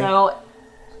 Okay. So,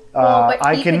 well, but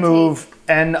I he can could move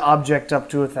an object up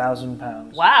to 1,000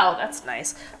 pounds. wow, that's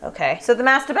nice. Okay. So the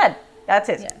master bed. That's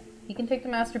it. Yeah. You can take the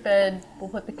master bed. We'll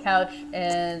put the couch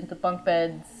and the bunk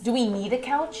beds. Do we need a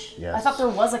couch? Yes. I thought there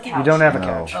was a couch. You don't have a No.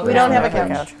 couch. Okay. We don't have a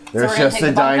Nothing. couch. There's we're gonna just take a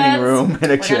the bunk dining beds, room and a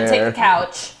We're chair. gonna take the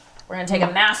couch. We're gonna take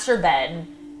a master bed.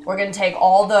 We're gonna take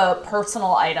all the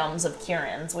personal items of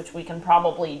Kieran's, which we can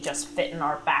probably just fit in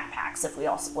our backpacks if we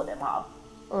all split him up.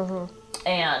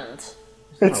 And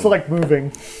It's like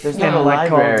moving. There's Yeah, not a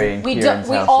like library in we Kieran's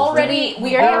we house, is already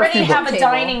we Or a already have a table.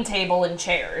 dining table and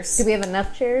chairs. Do we have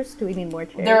enough chairs? Do we need more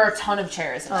chairs? There are a ton of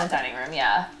chairs in that dining room.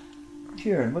 Yeah. there?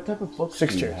 Kieran, what type of books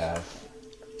 6 do you chairs. have?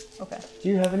 Okay. Do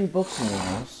you have any books in your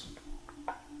house?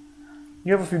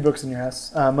 You have a few books in your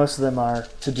house. Most of them are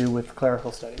to do with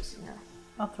clerical studies.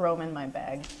 I'll throw them in my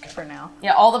bag for now.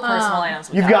 Yeah, all the personal items.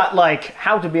 we You've have. got like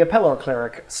how to be a Pelor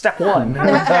cleric, step 1.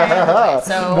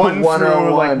 So One through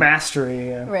 101. like mastery.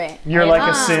 Yeah. Right. You're like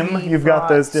a Ah, sim. we You've got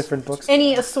those brought- different books.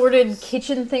 Any assorted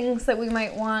kitchen things that we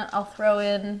might want, I'll throw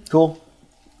in. Cool.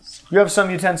 You have some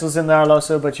utensils in there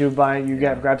also, but you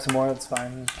grab some more. That's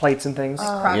fine. Plates and things.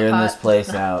 Crock You're in this pot.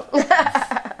 place out.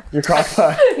 Your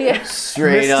crockpot.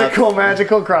 Straight up. Mystical,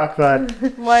 magical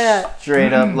crockpot. Why not?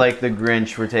 Straight up like the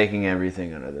Grinch, we're taking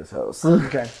everything out of this house.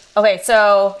 Okay. okay,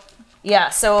 so yeah,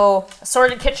 so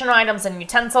assorted kitchen items and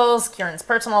utensils, Kieran's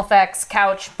personal effects,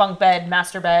 couch, bunk bed,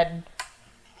 master bed,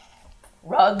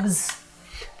 rugs.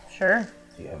 Sure.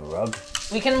 Do you have a rug?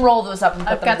 We can roll those up and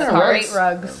put I've them got in the some cart. great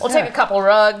rugs. We'll take a couple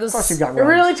rugs. Of course you've got It rugs.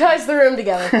 really ties the room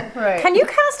together. Right. Can you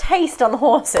cast haste on the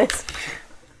horses?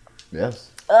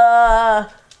 Yes.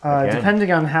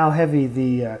 Depending on how heavy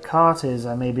the cart is,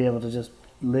 I may be able to just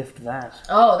lift that.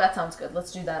 Oh, that sounds good.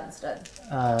 Let's do that instead.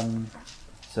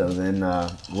 So then,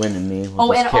 Win and me will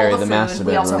Oh, just and carry all the the master food.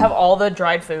 bedroom. We also have all the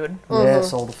dried food.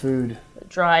 Yes, all the food.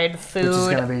 Dried Which is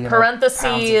food. going to be pounds and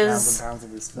parentheses. pounds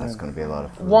of this food. That's going to be a lot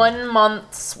of food. 1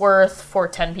 month's worth for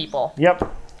 10 people.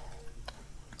 Yep.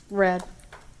 Red.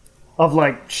 Of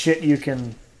like shit you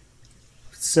can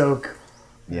soak.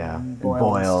 Yeah, and boil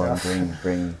boil and and stuff.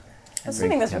 bring.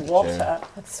 Assuming there's temperature. water at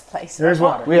this place. There's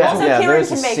water. We have, Also, yeah, Kieran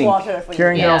there's a can make sink. water if we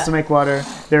Kieran need. can Yeah. also make water.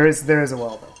 There is a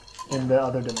well though in the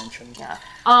other dimension. Yeah.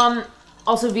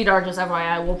 Also, Vidar, just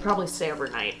FYI, we'll probably stay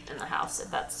overnight in the house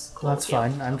if that's cool. That's with you.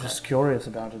 fine. I'm just curious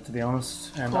about it, to be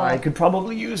honest, and Cool. I could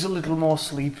probably use a little more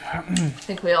sleep. I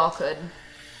think we all could.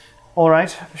 All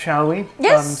right, shall we?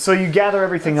 Yes. So you gather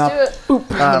everything up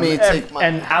Let me take my.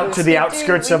 and out to the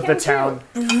outskirts of the town.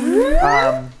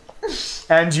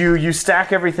 And you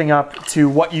stack everything up to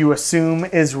what you assume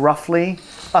is roughly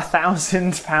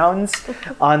 1,000 pounds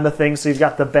on the thing. So you've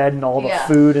got the bed and all the Yeah.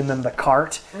 food and then the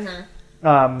cart.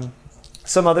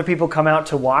 Some other people come out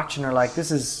to watch and are like,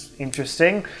 this is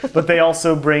interesting. But they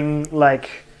also bring like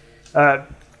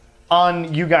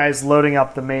on you guys loading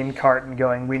up the main cart and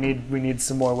going, we need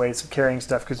some more ways of carrying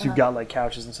stuff because you've got like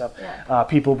couches and stuff. Yeah.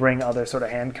 People bring other sort of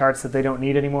hand carts that they don't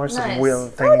need anymore. So Nice. the wheel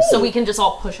things. So we can just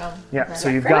all push them. Yeah, so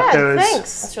you've got those.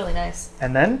 Thanks. That's really nice.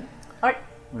 And then?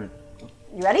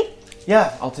 You ready?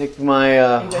 Yeah, I'll take my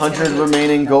guys 100 gonna do it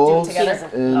remaining gold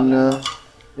together?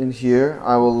 in here.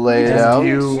 I will lay it out.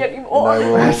 You, And I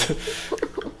will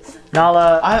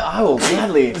Nala. I will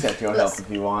gladly accept your help if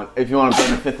you want. If you want to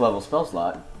burn a 5th level spell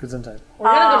slot. Gesundheit.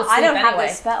 We're gonna go to sleep I don't have anyway.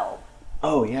 this spell.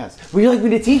 Oh yes. Would you like me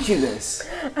to teach you this?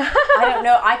 I don't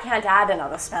know. I can't add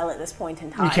another spell at this point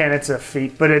in time. You can. It's a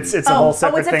feat, but it's a whole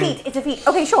separate it's a thing. feat. It's a feat.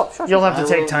 Okay, sure. You'll have to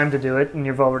take time to do it, and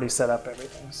you've already set up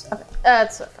everything. So.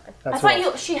 That's fine. That's I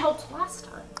thought she helped last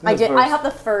time. I did. I have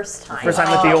the first time. First time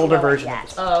with the older version. Of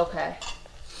it. Oh, okay.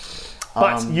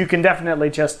 But you can definitely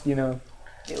just, Do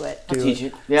it. Teach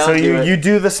it. Yeah. So I'll do you, it. you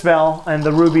do the spell, and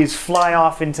the rubies fly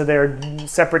off into their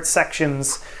separate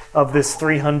sections of this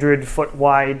 300-foot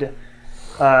wide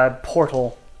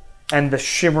portal, and the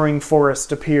shimmering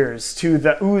forest appears to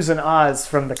the oohs and ahs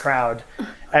from the crowd.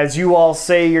 As you all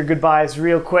say your goodbyes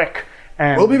real quick,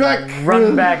 and We'll be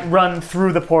back. run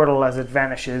through the portal as it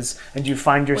vanishes, and you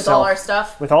find yourself With all our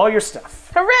stuff. with all your stuff.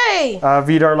 Hooray!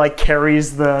 Vidar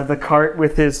carries the cart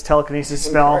with his telekinesis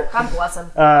spell. God bless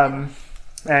him.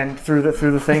 And through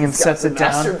the thing and sets it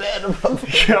down.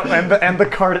 Yeah, and the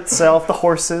cart itself, the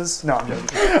horses. No, I'm joking.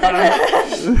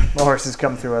 The horses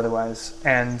come through otherwise,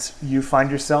 and you find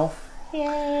yourself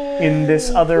in this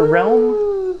other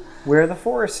realm where the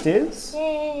forest is,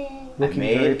 I looking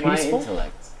very made my peaceful.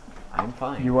 intellect. I'm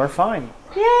fine. You are fine.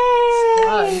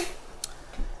 Yay!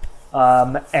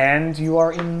 And you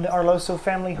are in the Arloso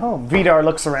family home. Vidar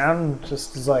looks around and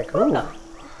just is like, "Ooh,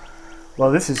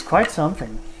 well, this is quite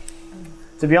something."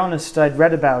 To be honest, I'd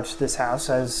read about this house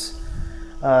as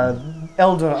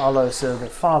Elder Arloso, the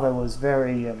father, was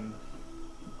very...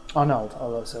 Arnold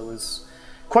Arloso was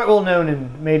quite well known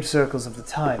in mage circles of the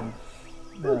time.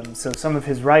 So some of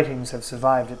his writings have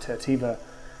survived at Tertiva.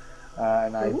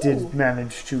 And I did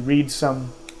manage to read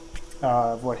some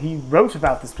of what he wrote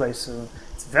about this place. So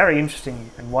it's very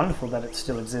interesting and wonderful that it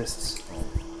still exists.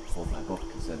 Hold my book,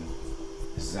 because then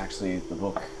this is actually the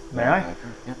book. May I?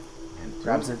 Yeah. And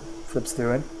Grabs it, flips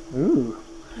through it. Ooh.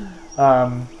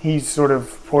 He sort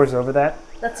of pours over that.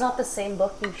 That's not the same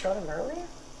book you showed him earlier?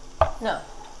 No.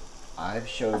 I've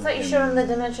shown I thought you showed him the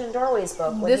Dimension Doorways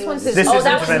book. when This he one's was- his- This Oh, is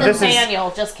that was Dimension- this is-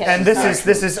 Nathaniel. Just kidding. And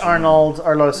this is Arnold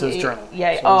Arloso's journal.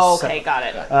 Yeah. So Oh, it's okay. Got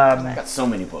it. I've got so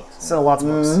many books. So lots of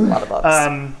books. A lot of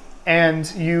books.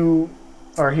 And you,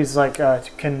 or he's like,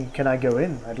 can I go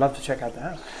in? I'd love to check out the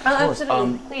house.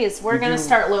 Absolutely. Please, we're gonna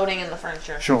start loading in the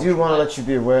furniture. Sure. I do want to let you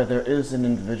be aware there is an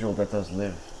individual that does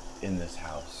live in this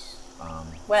house.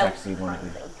 Well, it's actually one of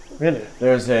the, Really?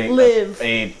 there's a Live.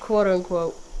 a Quote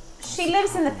unquote. she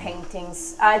lives in the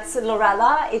paintings. It's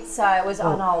Lorella. It was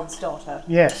Arnold's daughter.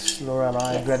 Yes, Lorella.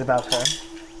 I read about her.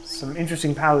 Some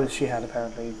interesting powers she had,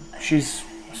 apparently. She's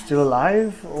still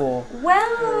alive, or...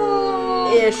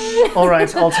 Well, Ish. All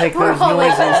right, I'll take those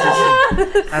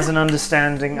noises as an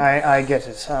understanding. I get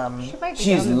it.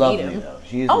 she's lovely though.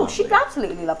 She is oh, lovely. she'd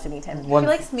absolutely love to meet him. One- She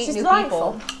likes to meet She's new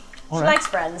delightful. people. She right. likes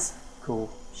friends. Cool.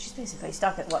 She's basically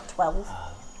stuck at what, 12?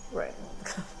 Right.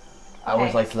 I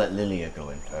always like to let Lilia go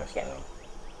in first though.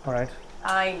 All right.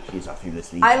 She's our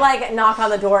fearless leader. I like knock on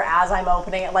the door as I'm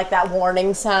opening it, like that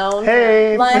warning sound.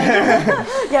 Hey. Like,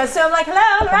 yeah, so I'm like,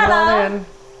 hello, Come Lorella.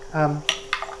 on in.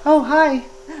 Oh, hi.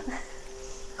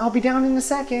 I'll be down in a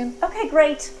second. Okay,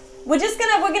 great. We're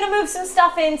gonna move some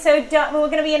stuff in, so we're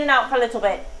gonna be in and out for a little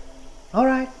bit. All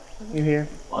right. You hear?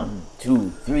 1, 2,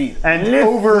 3. And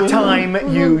over time,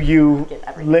 you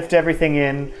lift everything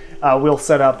in. We'll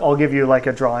set up. I'll give you like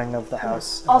a drawing of the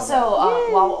house. Also,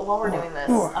 while we're doing this,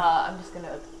 I'm just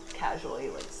gonna casually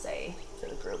say to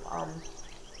the group,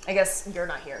 I guess you're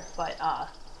not here, but I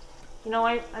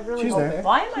really She's hope. there.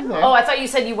 Why am I? Oh, I thought you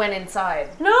said you went inside.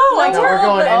 No, I No, we're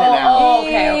going in and out. Oh,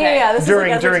 okay. Yeah, this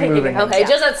During- is like as we're during taking moving. it. Okay, Yeah.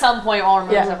 just at some point while we're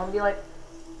moving Yeah. stuff, I'll be like,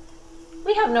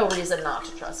 we have no reason not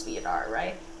to trust Vidar,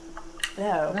 right?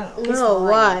 No. No,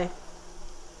 why?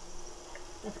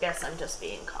 I guess I'm just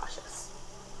being cautious.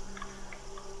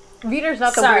 Vidar's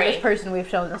not the Sorry. weirdest person we've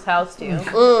shown this house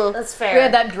to. That's fair. We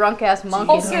had that drunk ass monkey.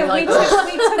 Also, we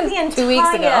took the 2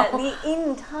 weeks ago. the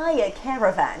entire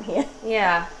caravan here.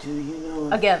 Yeah. Do you know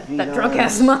if Again, that Vidar drunk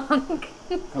ass monk.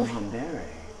 from Humberry?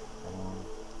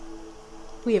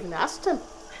 We haven't asked him.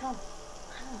 I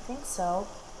don't think so.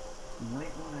 You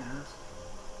might want to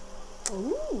ask.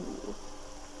 Ooh.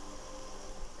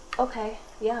 Okay.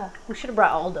 Yeah. We should have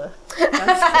brought Alda.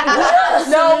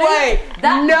 No way!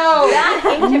 That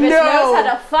incubus knows how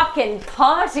to fucking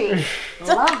party.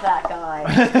 Love that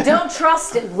guy. Don't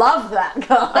trust him. Love that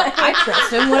guy. I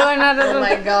trust him. What do I not do? Oh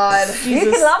my god.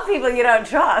 You can love people you don't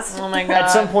trust. Oh my god.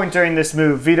 At some point during this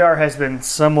move, Vidar has been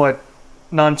somewhat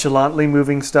nonchalantly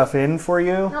moving stuff in for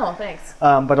you, Oh, thanks.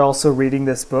 but also reading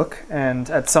this book. And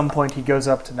at some point, he goes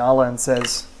up to Nala and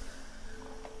says,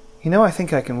 I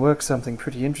think I can work something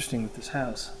pretty interesting with this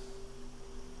house.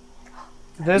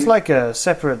 There's like a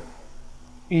separate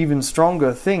even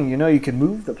stronger thing. You know you can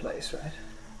move the place, right?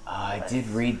 I did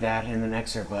read that in an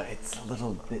excerpt, but it's a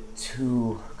little bit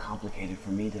too complicated for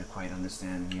me to quite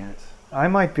understand yet. I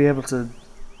might be able to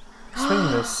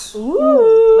swing this.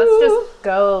 Let's just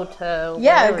go to.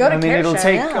 Yeah, go to I mean, it'll Careshire,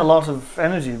 take yeah. a lot of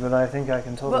energy, but I think I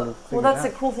can totally Well, figure that's it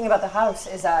the out. cool thing about the house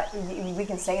is that we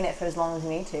can stay in it for as long as we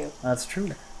need to. That's true.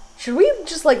 Should we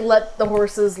just like let the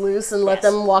horses loose and let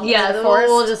them walk Yeah, through the we'll, forest?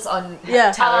 we'll just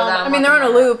Yeah. tether them. I mean, they're on a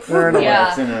loop. They're in a Yeah.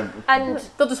 It's in a And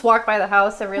they'll just walk by the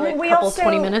house every like We couple also-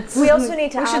 20 minutes. We also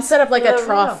need to We ask should set up like a Lorella.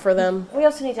 trough for them. We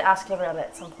also need to ask Lorella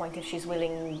at some point if she's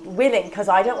willing, because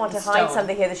I don't want to hide Stone.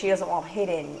 something here that she doesn't want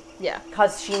hidden. Yeah.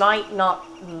 Because she might not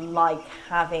like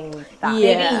having that.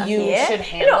 Yeah. Maybe you here. should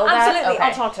handle that? Absolutely, Okay.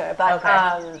 I'll talk to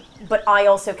her. But I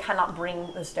also cannot bring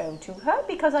the stone to her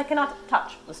because I cannot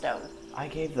touch the stone. I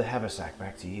gave the haversack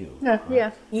back to you.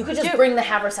 Yeah. You could just bring the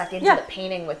haversack into the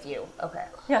painting with you. Okay.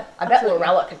 Yeah, I bet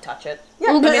Lorella could touch it. Yeah,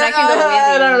 I mean, I can go with you.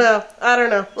 I don't know. I don't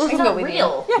know. I can go with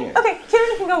Real. Yeah. Okay,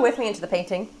 Kieran can go with me into the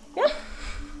painting. Yeah.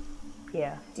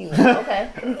 Yeah. you. Okay.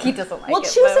 He doesn't like We'll it.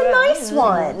 choose but a nice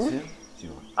one.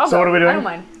 I'll So go. what are we I doing? don't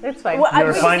mind. It's fine. Well, You're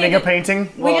we just finding need a to- painting?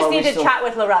 We just Well, need we to still- chat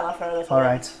with Lorella for a little All bit.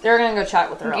 right. They're gonna go chat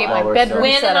with Get Lorella. my we're bedroom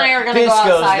Wynn set and I up. are gonna This go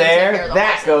goes outside and take care there, of the that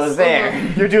horses. goes there.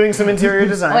 You're doing some interior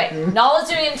design. Okay, Nala's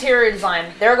doing interior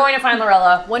design. They're going to find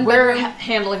Lorella. One We're bedroom,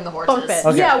 handling the bunk horses. bed.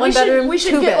 Okay. Yeah, One we should bedroom, we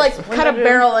should two get beds. like cut a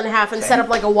barrel in half and set up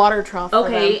like a water trough.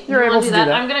 Okay, You're you able wanna to do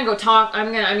that. I'm gonna go talk.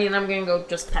 I'm gonna go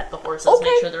just pet the horses, Okay.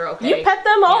 make sure they're okay. You pet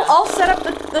them. I'll Yeah. I'll set up the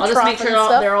I'll just trough make sure and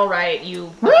stuff. they're all right.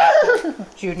 You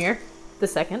Junior, the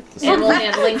second. animal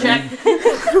handling check.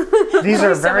 These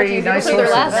are very nice Say their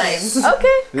last horses. names.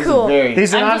 Okay, This cool. is very.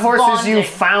 These are I'm not just horses you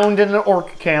bonding. found in an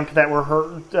orc camp that were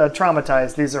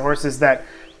traumatized. These are horses that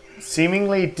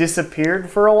seemingly disappeared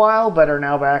for a while but are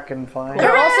now back and fine.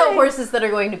 There are also horses that are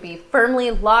going to be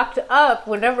firmly locked up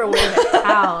whenever we're in a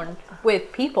town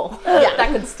with people that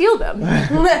could steal them.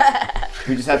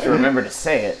 We just have to remember to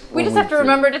say it. We just have to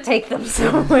remember to take them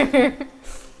somewhere.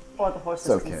 Or the horses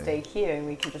It's can okay. stay here and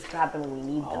we can just grab them when we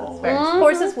need them.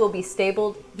 Horses will be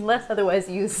stabled unless otherwise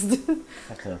used.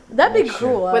 That'd be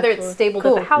cool. Whether it's actually. stabled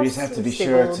Cool. at the house. We just have to or be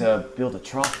sure stabled- to build a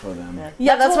trough for them.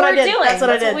 Yeah, that's what I did. We're doing. That's what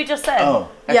I did. we just said. Oh,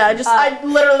 Yeah, I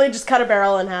literally just cut a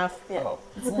barrel in half. We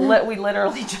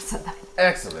literally just said that.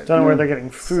 excellent. Don't know where they're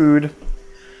getting food.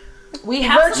 We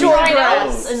have Virtual some grass.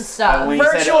 grass and stuff. When you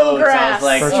said Virtual oats, I grass. was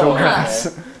like, Virtual oh,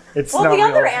 grass. It's Well, not the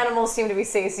other real. animals seem to be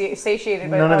satiated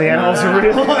by None of the other animals are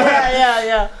real.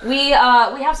 Yeah. We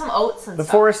have some oats and The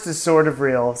stuff. forest is sort of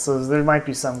real, so there might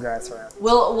be some grass around.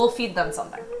 We'll feed them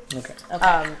something. Okay.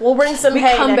 We'll bring some We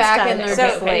hay come next back time. and they're So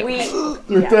just like,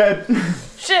 You're dead.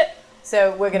 Shit.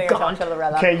 So we're gonna go talk to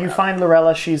Lorella. Okay, you find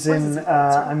Lorella. She's in,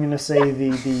 I'm going to say,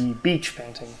 the beach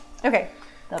painting. Okay.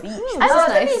 I love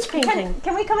the beach painting.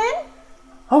 Can we come in?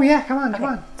 Oh, yeah, come on, come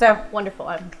on, So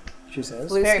wonderful. she says.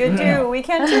 Blue's good too. We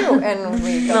can too. And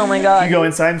we go. Oh my god. You go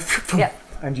inside, Yeah.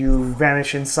 and you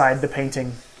vanish inside the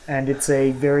painting. And it's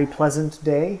a very pleasant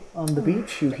day on the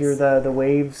beach. You hear the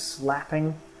waves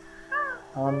lapping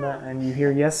on the, and you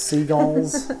hear, yes,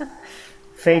 seagulls.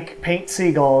 Fake paint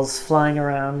seagulls flying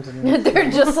around. And, they're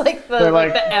just like the, They're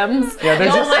like, like- the M's. yeah, they're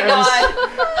Oh just my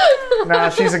god. Nah,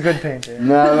 she's a good painter.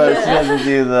 No, but she doesn't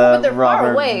do the they're far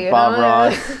Robert away, you Bob know?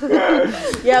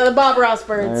 Ross. Yeah, the Bob Ross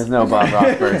birds. There's no Bob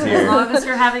Ross birds As here. long as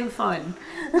you're having fun.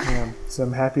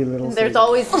 Some happy little There's seagulls.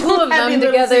 always two of Happy them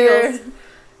little together seagulls.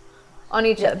 on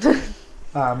each end.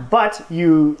 But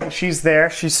she's there.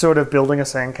 She's sort of building a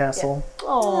sandcastle.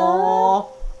 Aww.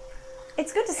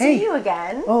 It's good to Hey. see you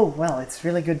again. Oh, well, it's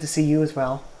really good to see you as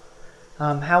well.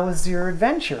 How was your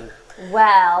adventure?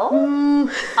 Well,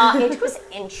 it was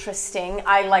interesting.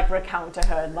 I recount to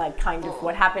her kind of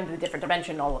what happened in the different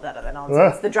dimension, all of that other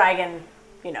nonsense. Ugh. The dragon,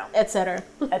 Etc.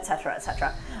 etc.,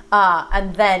 etc.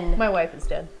 And then My wife is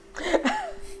dead.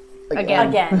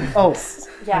 again, Oh,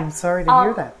 yeah. I'm sorry to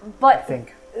hear that. I But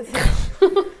think.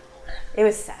 it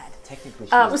was sad. Technically,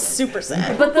 It was super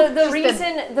sad. But the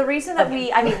reason that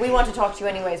we want to talk to you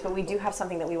anyways, but we do have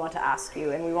something that we want to ask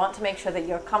you, and we want to make sure that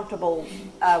you're comfortable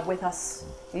with us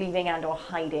leaving and or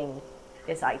hiding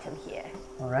this item here.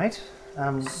 All right.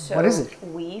 So What is it?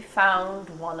 We found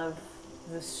one of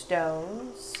the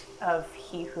stones of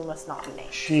He Who Must Not Be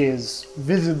Named. She is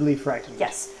visibly frightened.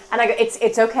 Yes, and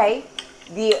it's okay.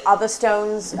 The other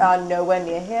stones are nowhere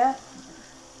near here.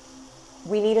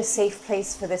 We need a safe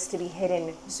place for this to be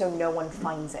hidden so no one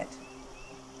finds it.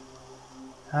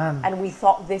 And we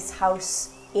thought this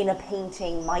house in a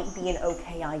painting might be an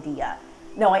okay idea.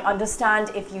 No, I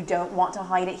understand if you don't want to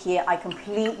hide it here. I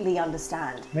completely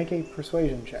understand. Make a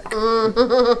persuasion check.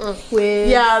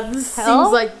 Yeah, this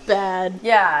seems like bad.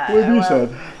 Yeah. you said.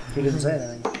 He didn't say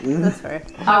anything. That's fair.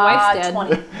 My wife's dead.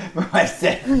 20. My wife's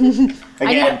dead.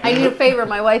 I need a favor.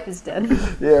 My wife is dead.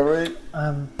 Yeah, right.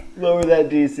 Lower that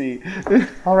DC.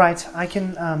 All right, I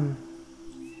can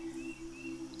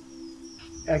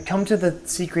come to the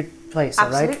secret place. All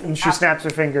right, Absolutely, and she snaps her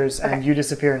fingers, and you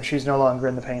disappear, and she's no longer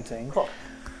in the painting. Cool.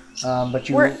 But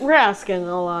you, We're asking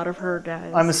a lot of her,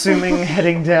 guys. I'm assuming,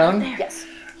 heading down. Yes.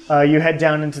 You head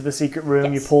down into the secret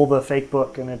room. Yes. You pull the fake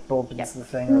book, and it opens the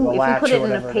thing or the If latch we put or it in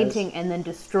whatever a it is. painting and then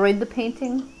destroyed the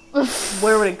painting,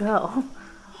 where would it go?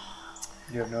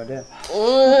 You have no idea.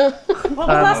 Well,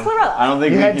 we'll ask Lorella. I don't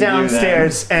think You we head can do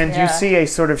downstairs, and Yeah. you see a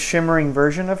sort of shimmering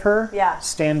version of her Yeah.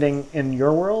 standing in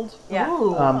your world, Yeah.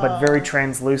 but very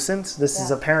translucent. This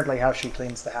is apparently how she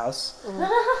cleans the house.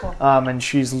 And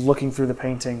she's looking through the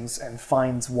paintings and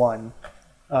finds one.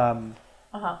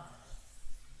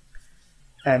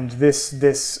 And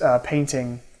this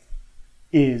painting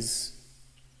is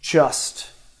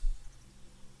just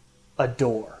a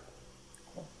door.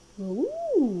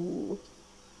 Ooh.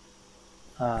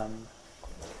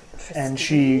 And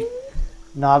she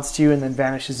nods to you and then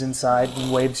vanishes inside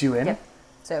and waves you in. Yeah.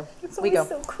 So we go.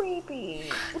 So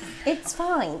creepy. It's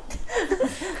fine.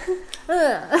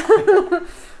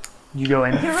 You go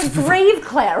in. You're a brave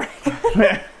cleric.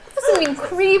 Doesn't mean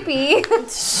creepy.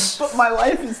 But my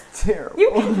life is terrible.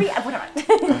 You can be whatever.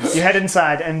 You head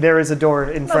inside, and there is a door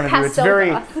in front of you. It's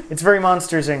pastel very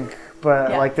Monsters Inc. But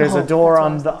Yeah. like, there's a door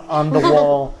on the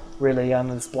wall, really, on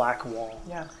this black wall.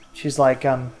 Yeah. She's like,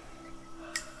 I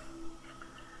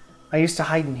used to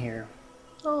hide in here.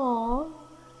 Aww.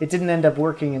 It didn't end up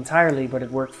working entirely, but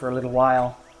it worked for a little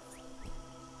while.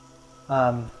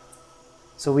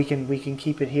 So we can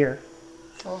keep it here.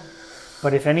 Sure.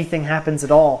 But if anything happens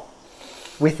at all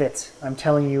with it, I'm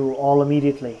telling you all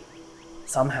immediately,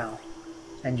 somehow,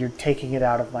 and you're taking it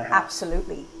out of my house.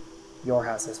 Absolutely. Your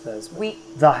house, I suppose. But We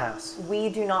the house. we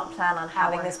do not plan on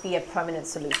having this be a permanent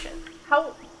solution.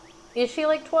 How is she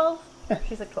like 12?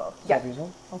 She's like 12. Yeah. 12 years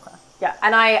old. Okay. Yeah,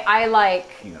 and I like,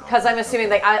 because I'm assuming,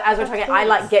 like, as we're talking, I,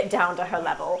 like, get down to her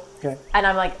level. Okay. And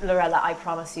I'm like, Lorella, I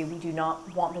promise you, we do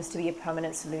not want this to be a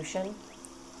permanent solution.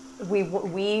 We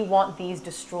want these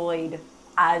destroyed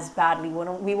as badly.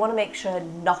 We want to make sure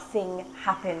nothing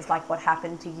happens like what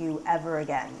happened to you ever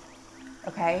again.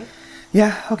 Okay?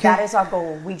 Yeah, okay. That is our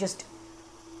goal. We just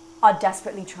are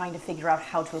desperately trying to figure out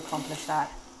how to accomplish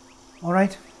that. All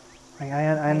right. I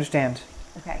understand.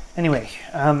 Okay. Anyway,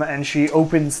 and she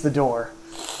opens the door,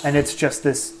 and it's just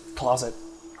this closet.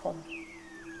 Cool.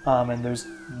 And there's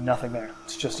nothing there.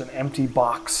 It's just an empty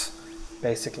box,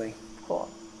 basically. Cool.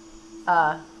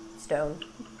 Stone.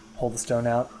 Pull the stone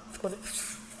out.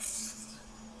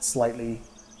 Slightly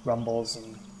rumbles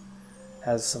and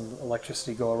has some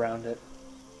electricity go around it.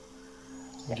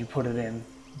 And you put it in.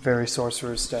 Very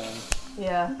sorcerer's stone.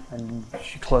 Yeah. And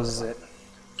she closes it.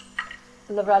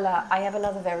 Lorella, I have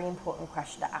another very important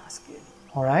question to ask you.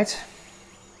 All right.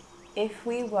 If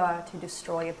we were to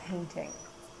destroy a painting,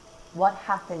 what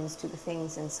happens to the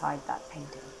things inside that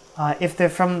painting? If they're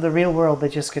from the real world, they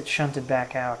just get shunted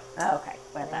back out. Okay,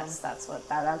 well that's what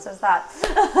that answers that.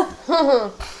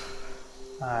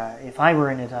 If I were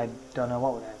in it, I don't know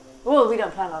what would happen. Well, we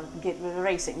don't plan on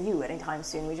erasing you anytime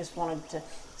soon. We just wanted to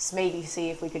maybe see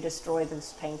if we could destroy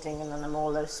this painting, and then the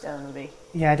Morlo stone would be.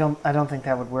 Yeah, I don't think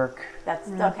that would work. That's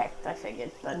okay. I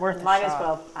figured, but Worth a might as shot.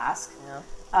 well ask.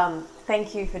 Yeah.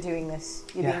 Thank you for doing this.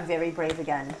 You're Yeah. being very brave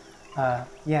again.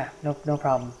 Yeah, no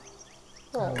problem.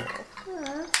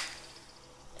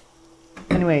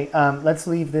 Anyway, let's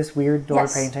leave this weird door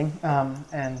Yes. painting. I'm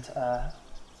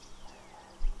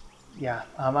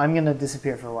gonna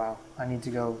disappear for a while. I need to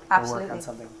go work Absolutely. on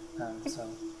something. So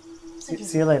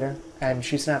see you later. And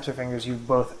she snaps her fingers. You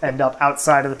both end up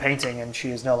outside of the painting, and she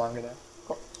is no longer there.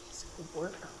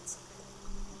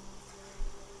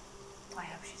 I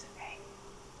hope she's okay.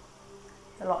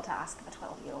 It's a lot to ask of a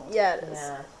 12-year-old. Yeah, it is.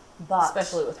 Yeah. But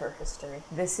Especially with her history.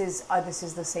 this is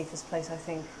the safest place I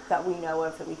think that we know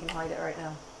of that we can hide it right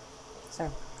now. So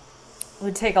It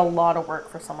would take a lot of work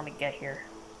for someone to get here.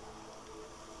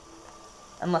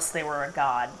 Unless they were a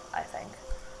god, I think.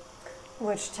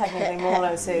 which technically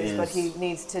Morlos is, but he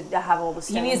needs to have all the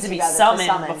stones He needs to be together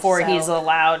summoned before so. he's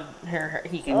allowed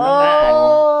he can come back.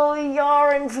 Oh,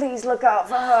 Yaren, please look out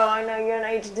for her. I know you're an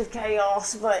agent of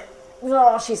chaos, but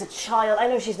she's a child. I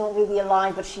know she's not really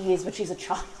alive, but she is. But she's a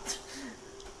child.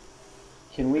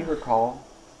 Can we recall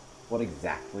what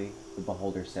exactly the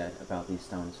beholder said about these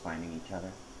stones finding each other?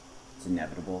 It's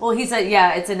inevitable. Well, he said,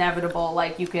 yeah, it's inevitable.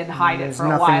 Like, you can hide it There's for a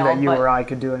nothing while. that you but or I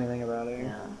could do anything about it.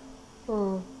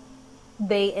 Yeah.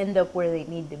 They end up where they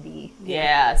need to be.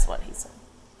 Yeah, that's what he said.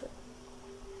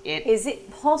 Is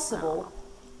it possible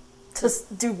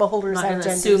do beholders I'm have not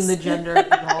gonna genders? assume the gender of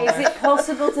the Is beholder. it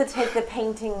possible to take the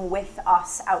painting with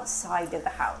us outside of the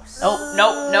house?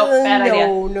 Nope, bad idea.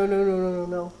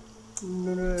 No.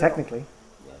 Technically,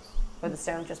 Would the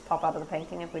stone just pop out of the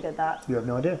painting if we did that? you have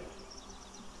no idea.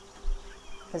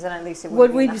 Because then at least it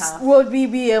Would wouldn't be we in the house. would we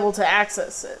be able to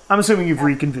access it? I'm assuming you've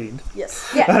reconvened.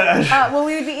 Yes. Yeah. Well,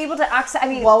 we would be able to access. I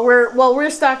mean, While we're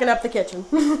stocking up the kitchen.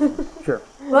 Sure.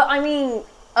 well, I mean,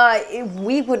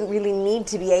 we wouldn't really need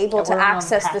to be able to we're on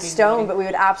access the packing stone, duty. but we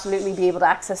would absolutely be able to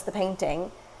access the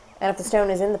painting. And if the stone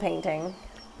is in the painting,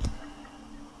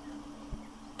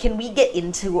 Can we get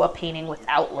into a painting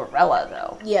without Lorella,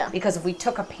 though? Yeah. Because if we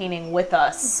took a painting with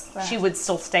us, she would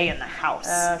still stay in the house.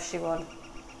 she would.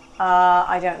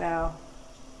 I don't know.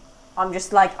 I'm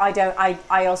just like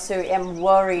I also am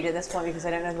worried at this point because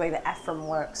I don't know the way that Ephraim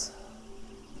works.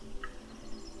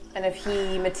 And if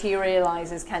he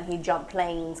materializes, can he jump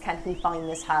planes? Can he find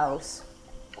this house?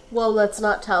 Well, let's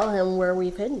not tell him where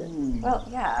we've hidden it. Well,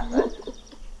 yeah. But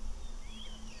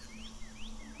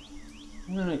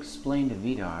I'm going to explain to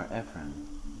Vidar, Ephraim,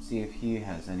 see if he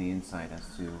has any insight as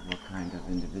to what kind of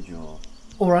individual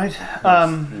All right.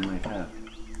 he might have.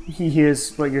 He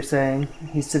hears what you're saying.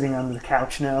 He's sitting on the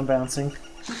couch now, bouncing.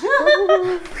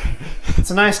 It's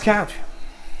a nice couch.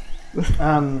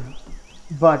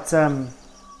 But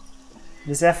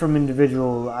this Ephraim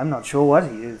individual, I'm not sure what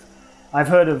he is. I've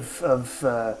heard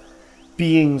of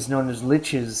beings known as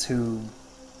liches who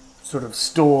sort of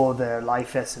store their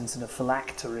life essence in a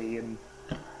phylactery and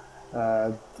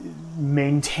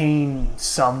maintain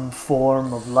some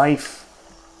form of life.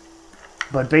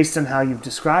 But based on how you've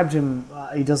described him,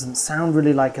 he doesn't sound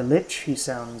really like a lich. He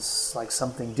sounds like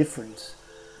something different.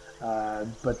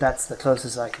 But that's the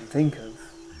closest I can think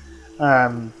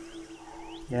of.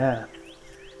 Yeah.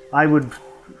 I would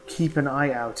keep an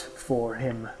eye out for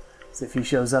him. So if he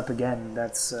shows up again,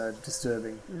 that's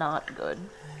disturbing. Not good.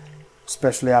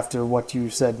 Especially after what you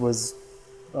said was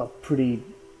a pretty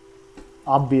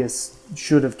obvious,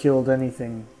 should have killed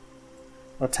anything,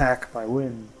 attack by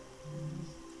wind.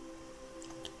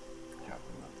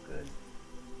 Good.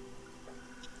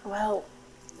 well,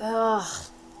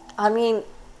 I mean,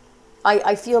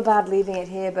 I feel bad leaving it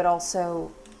here, but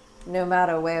also, no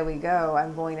matter where we go,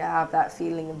 I'm going to have that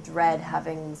feeling of dread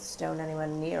having the stone anywhere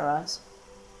near us.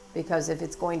 Because if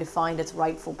it's going to find its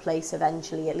rightful place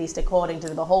eventually, at least according to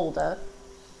the beholder,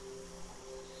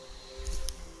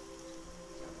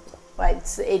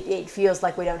 but it feels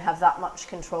like we don't have that much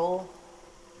control.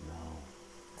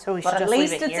 So we should But at just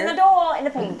least leave it it's here. in a door in a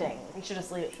painting. We should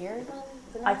just leave it here.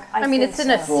 I mean, think it's in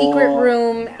a so. secret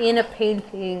room in a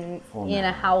painting For in a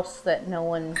now. house that no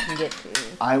one can get to.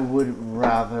 I would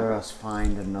rather us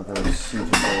find another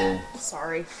suitable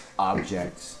Sorry.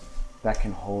 object that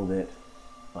can hold it,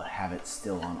 but have it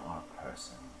still on our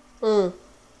person.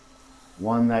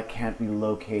 One that can't be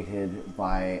located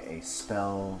by a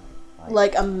spell,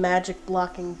 Like a magic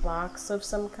blocking box of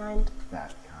some kind.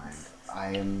 that kind.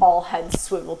 I am. All heads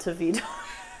swivel to Vidar.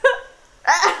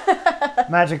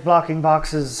 Magic blocking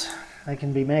boxes, they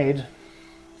can be made.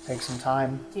 Take some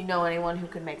time. Do you know anyone who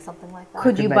could make something like that?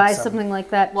 Could could you make buy some. something like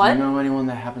that? Do you know anyone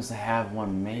that happens to have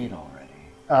one made already?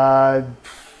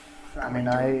 I mean,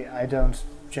 I don't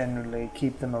generally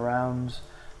keep them around.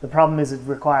 The problem is it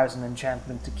requires an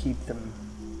enchantment to keep them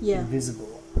Yeah.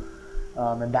 invisible.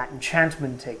 And that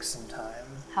enchantment takes some time.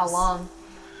 How long?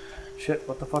 Shit,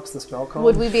 what the fuck's the spell called?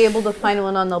 Would we be able to find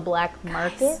one on the black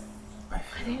market? I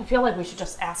feel like we should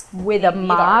just ask With a Vidar to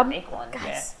mob? make one.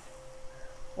 Guys,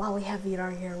 while we have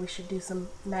Vidar here, we should do some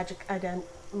magic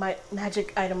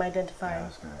magic item identifying.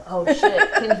 Oh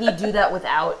shit! Can he do that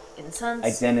without incense?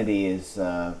 Identity is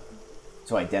to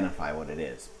identify what it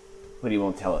is, but he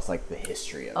won't tell us like the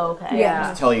history of it. Okay. Yeah.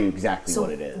 Just tell you exactly what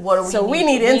it is. What do we So need? we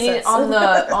need incense. on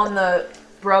the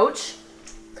brooch.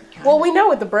 Well, we know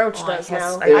what the brooch I does guess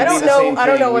now. it would I be don't the know. same I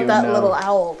don't thing know what you that know. little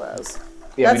owl does.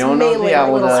 Yeah, That's we don't know what mainly the a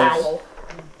owl little does. owl.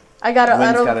 I got a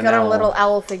Wynn's got an got a owl. little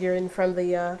owl figurine from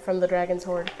the Dragon's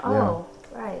Hoard. Oh,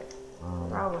 right.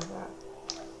 Problem with that.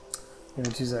 Give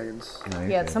me 2 seconds.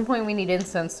 Yeah, at some point we need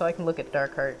incense so I can look at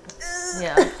Darkheart.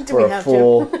 Yeah. Do we For a have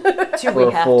full, Do for we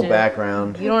a have full to?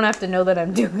 background. You don't have to know that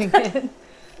I'm doing it.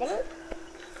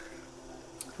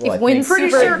 Well, if Wynn's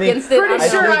think- super sure- against it, Pretty I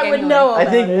sure don't I would anyway. know. I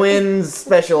about think it. Wynn's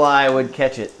special eye would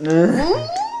catch it.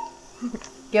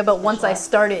 Yeah, but once I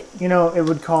start it, You know, it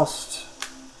would cost,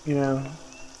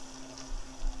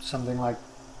 something like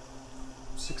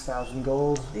 6,000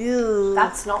 gold. Ew.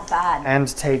 That's not bad. And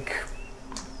take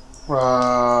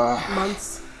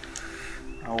Months.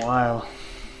 a while.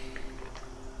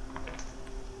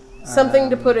 Something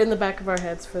to put in the back of our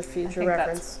heads for future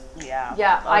reference. Yeah.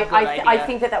 Yeah, a good I idea.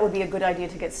 think that would be a good idea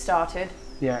to get started.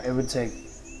 Yeah, it would take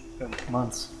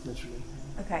months, literally.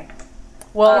 Okay.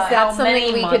 Well, Is how that something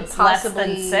many we could months? Less than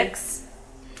possibly- 6?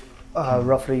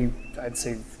 Roughly, I'd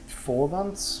say 4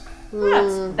 months.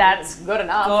 That's good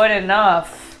enough. Good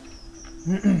enough.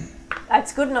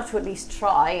 That's good enough to at least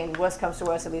try, and worst comes to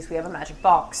worst, at least we have a magic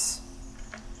box.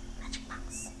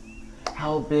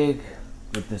 How big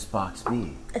would this box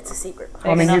be? It's a secret. I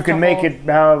mean, you enough can to make hold- it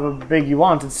however big you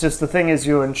want. It's just the thing is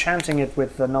you're enchanting it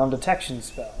with the non-detection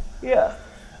spell. Yeah.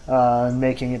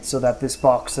 Making it so that this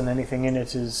box and anything in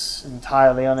it is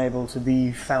entirely unable to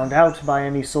be found out by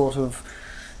any sort of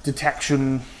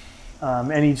detection,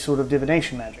 any sort of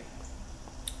divination magic.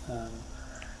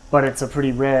 But it's a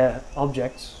pretty rare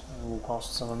object. It will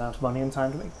cost some amount of money and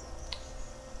time to make.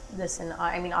 Listen,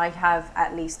 I mean, I have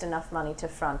at least enough money to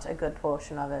front a good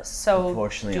portion of it. So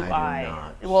Unfortunately, do I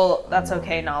do not. Well, that's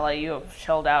okay, Nala. You have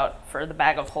shelled out for the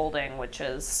bag of holding, which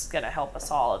is going to help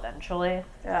us all eventually.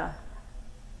 Yeah.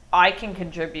 I can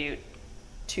contribute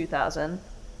 2,000.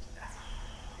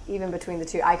 Even between the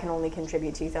two, I can only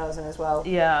contribute 2,000 as well.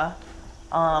 Yeah.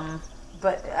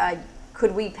 But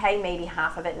could we pay maybe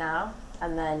half of it now,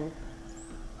 and then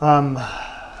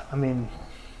I mean,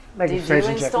 make a do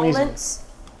persuasion check, please. installments?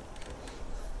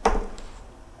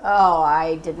 Oh,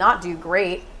 I did not do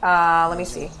great. Let me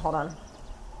see. Hold on.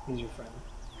 He's your friend.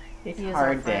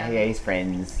 Hard to he's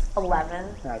friends.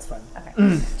 11. That's fine.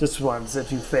 Okay. Just once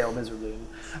if you fail miserably.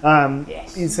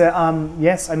 Yes. He said,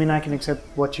 yes, I mean, I can accept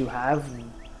what you have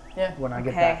Yeah. when I get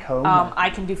Okay. back home. I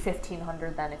can do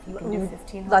 1,500 then, if you can do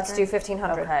 1,500. Let's do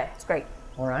 1,500. Okay. It's great.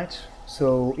 All right.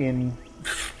 So in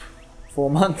 4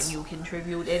 months, You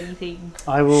contribute anything.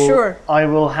 I will. Sure. I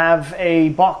will have a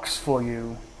box for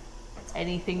you.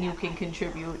 Anything you can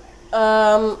contribute.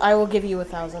 I will give you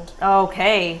 1,000.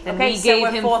 Okay. Then Okay, we so gave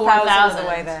we're him 4,000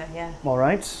 away there. Yeah. All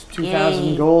right. 2,000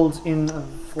 Yay. gold in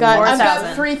 4 I've months, got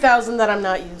 4,000. 3,000 that I'm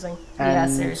not using. Yeah,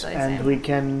 and, seriously, and same. we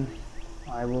can.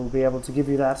 I will be able to give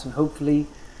you that, and hopefully,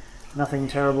 nothing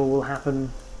terrible will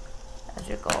happen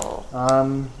Magical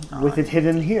with it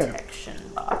hidden here.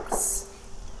 protection box.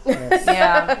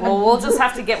 Yeah. Well, we'll just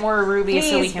have to get more rubies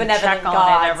so we Please, can benevolent check on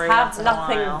gods, it every have once in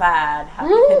nothing a while. bad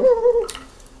happen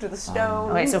to the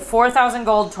stone. Okay, so 4,000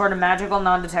 gold toward a magical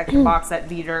non-detection box that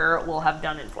Veeder will have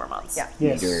done in 4 months. Yeah.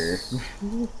 Yes.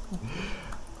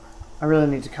 I really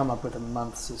need to come up with a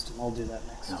month system. I'll do that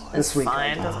this week.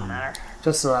 Fine, doesn't matter.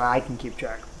 Just so that I can keep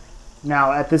track.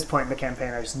 Now, at this point in the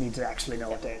campaign, I just need to actually know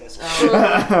what day it is.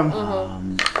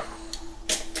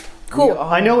 Cool.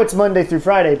 I know it's Monday through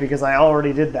Friday because I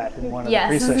already did that in one of Yes.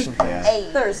 the pre-session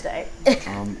things. Thursday.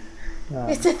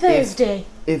 It's a Thursday.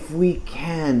 If we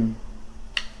can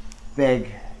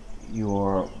beg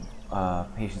your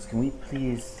patience, can we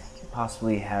please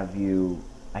possibly have you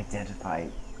identify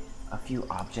a few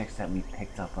objects that we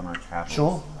picked up on our travels?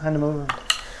 Sure, hand them over.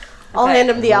 I'll hand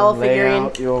him the owl Lay figurine.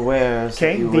 out your wares. that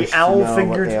Okay, you the wish to owl know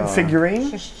what they are.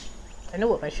 figurine I know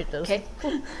what my shit does. Okay.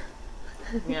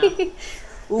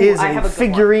 is I a have a good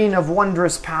figurine of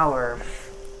wondrous power.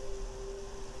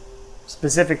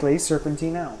 Specifically,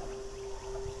 Serpentine Owl.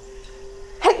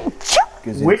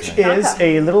 Which Gesundheit. is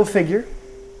a little figure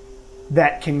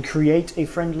that can create a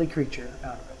friendly creature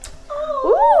out of it.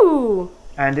 Ooh.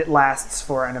 And it lasts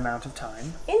for an amount of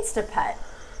time. Instapet.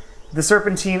 The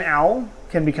Serpentine Owl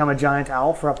can become a giant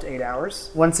owl for up to 8 hours.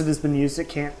 Once it has been used, it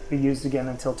can't be used again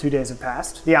until 2 days have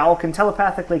passed. The owl can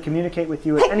telepathically communicate with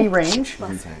you at any range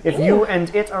if you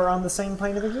and it are on the same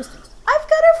plane of existence. I've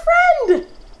got a friend.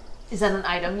 Is that an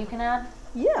item you can add?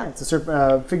 Yeah. It's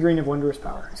a figurine of wondrous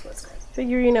power, is what it's called.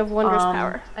 Figurine of wondrous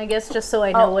power. I guess just so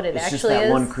I know what it It's just actually that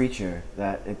is. one creature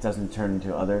that it doesn't turn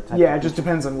into other types. Yeah, it just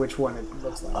depends on which one it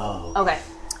looks like. Oh. Okay.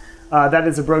 That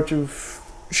is a brooch of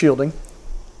shielding.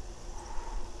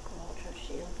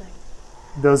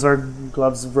 Those are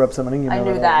gloves of rope summoning. You know I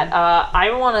knew what that.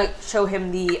 I want to show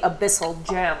him the abyssal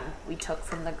gem we took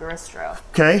from the Garistro.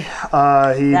 Okay.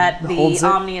 He That the holds it,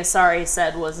 Omniasari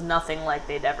said was nothing like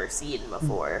they'd ever seen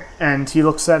before. and he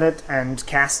looks at it and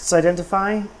casts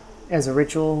Identify as a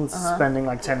ritual, spending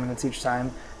like 10 minutes each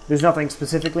time. There's nothing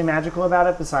specifically magical about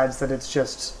it besides that it's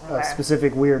just a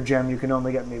specific weird gem you can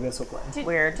only get in the abyssal plane.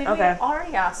 Weird. Did Okay. we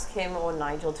already ask him or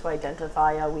Nigel to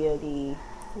identify our weirdy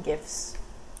gifts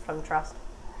from Trust?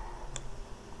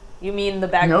 You mean the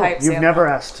No, bagpipes? you've and never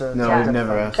asked to. No, we've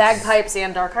never asked. bagpipes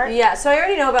and Darkheart? Yeah, so I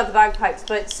already know about the bagpipes,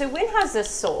 but so Wynn has this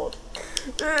sword.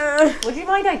 Would you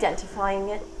mind identifying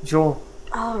it? Sure.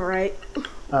 All right.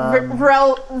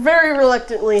 Very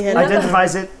reluctantly hand it.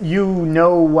 Identifies it. You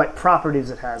know what properties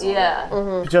it has. Yeah.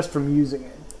 already, just from using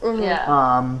it.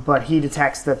 Yeah. But he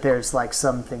detects that there's like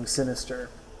something sinister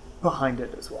behind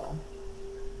it as well.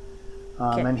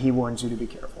 And he warns you to be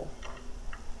careful.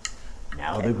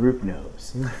 Now the group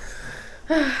knows.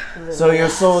 So your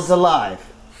sword's alive.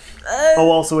 Oh,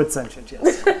 also it's sentient,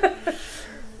 yes.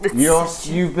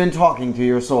 You've been talking to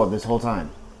your sword this whole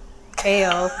time.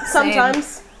 Ayo.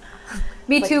 Sometimes.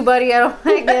 Me too, buddy. I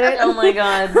get it. Oh my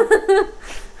god.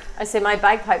 I say my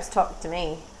bagpipes talk to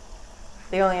me.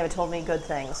 They only ever told me good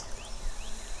things.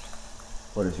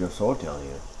 What does your sword tell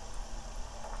you?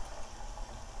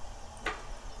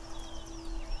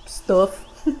 Stuff.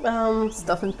 Um,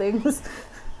 Stuff and things.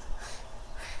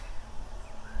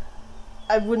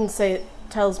 I wouldn't say it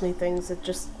tells me things. It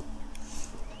just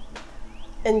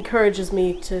encourages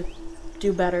me to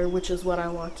do better, which is what I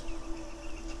want.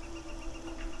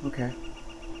 Okay.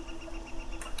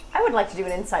 I would like to do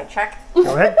an insight check.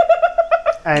 Go ahead.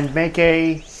 And make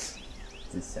a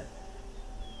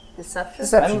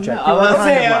deception check.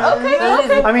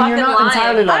 I mean, you're not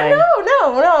entirely lying.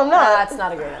 No, I'm not. That's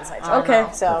not a great insight check. Okay.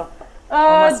 So,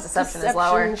 Unless deception is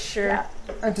lower. Sure. yeah.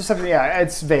 Deception, yeah,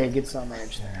 it's vague. It's not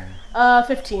much.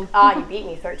 15. You beat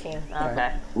me 13.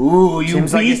 Okay. Ooh, you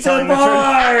Seems like beat he's telling the the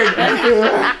bard!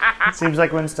 It seems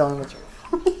like Wynn's telling the truth.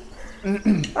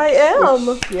 I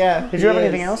am. Yeah. Did you have Yes.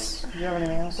 anything else? Did you have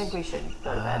anything else? I think we should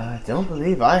go to bed. I don't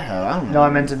believe I have. I don't know. No, I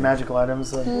meant in magical items.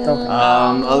 So don't think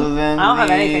Other than I don't have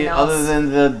anything else. Other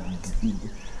than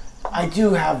I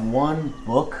do have one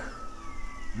book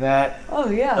that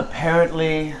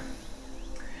apparently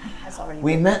That's already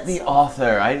we good. met the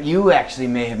author. You actually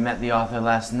may have met the author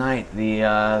last night.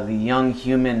 The young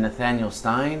human Nathaniel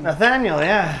Stein. Nathaniel,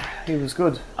 yeah, he was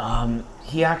good.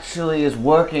 He actually is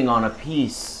working on a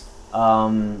piece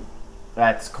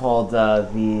that's called the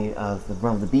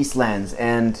Realm of the Beastlands,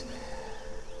 and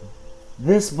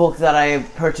this book that I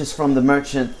purchased from the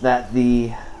merchant that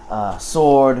the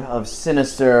Sword of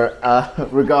Sinister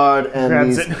Regard and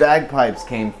Grabs these it. bagpipes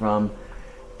came from,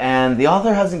 and the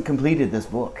author hasn't completed this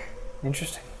book.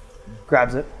 Interesting.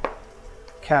 Grabs it.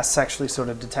 Casts actually sort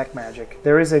of detect magic.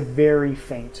 There is a very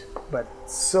faint, but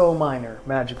so minor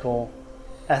magical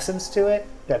essence to it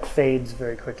that fades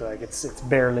very quickly. Like it's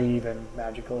barely even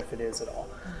magical if it is at all.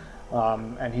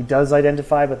 And he does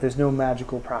identify, but there's no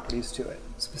magical properties to it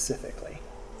specifically.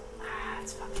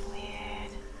 That's fucking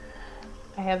weird.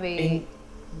 I have a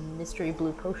mystery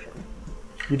blue potion.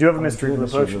 You do have a mystery blue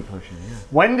potion. Yeah.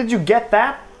 When did you get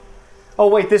that? Oh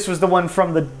wait, this was the one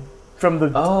from the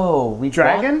Oh, we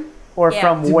dragon, or Yeah.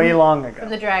 from way long ago. From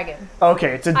the dragon. Okay,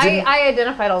 it's a I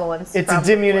identified all the ones. it's a from-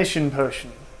 diminution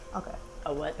potion. Okay.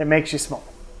 Oh, what? It makes you small.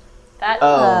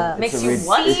 That Makes it's a you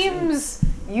re- seems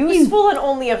useful in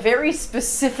only a very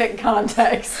specific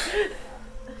context.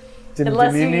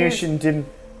 Unless you Diminution,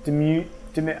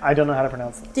 I don't know how to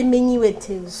pronounce it.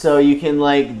 Diminutive. So you can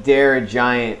like dare a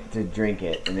giant to drink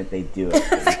it, and if they do it, they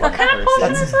become a person.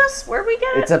 What is this? Where we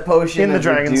get it? It's a potion In the of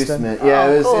Dragon's Den. reducement. Yeah,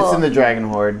 it's cool. in the Dragon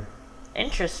Horde.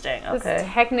 Interesting. 'Cause Okay.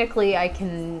 technically, I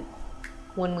can,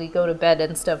 when we go to bed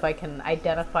and stuff, I can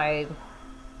identify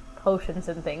potions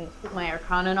and things with my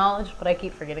Arcana knowledge, but I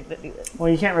keep forgetting to do it. Well,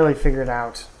 you can't really figure it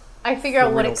out. I figure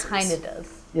out what it realsies. kind of does.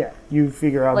 Yeah, you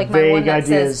figure out Like my one vague that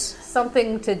ideas. says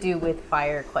something to do with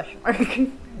fire, question mark,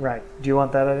 from Right. Do you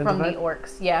want that identified? the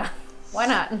orcs. Yeah. Why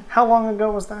not? How long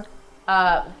ago was that?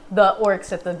 The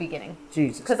orcs at the beginning.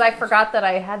 Jesus. Because I forgot that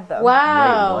I had them.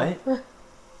 Wow. Wait,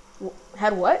 what?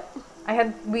 Had what?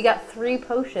 We got 3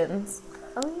 potions.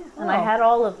 Oh yeah. And I had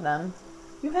all of them.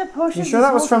 You've had potions. You sure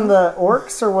that was from the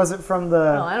orcs, or was it from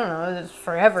the Oh, I don't know. It's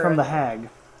forever. from the hag?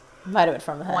 Might have been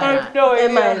from the head. Why not? No,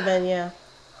 It might have been, yeah.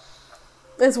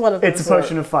 It's one of those. It's a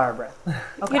potion of fire breath. You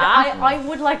know, I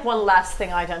would like one last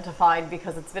thing identified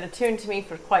because it's been attuned to me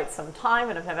for quite some time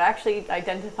and I've never actually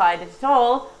identified it at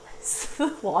all. It's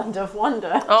the Wand of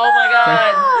Wonder. Oh my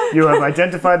god. You have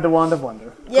identified the Wand of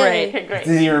Wonder. Yay. Great. Great.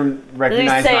 Did you Did he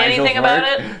recognize say Nigel's anything work?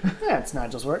 about it? Yeah, it's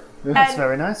Nigel's work. That's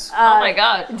very nice. Oh my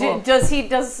god. Cool. Does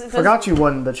Forgot you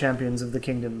won the Champions of the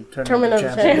Kingdom Tournament Tournament of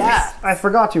of Champions. Champions. I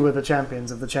forgot you were the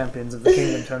Champions of the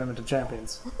Kingdom Tournament of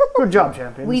Champions. Good job,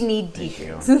 Champions. We need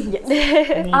teachers.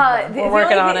 We're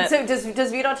working on it. So does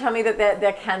Vito tell me that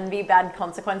there can be bad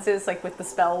consequences, like with the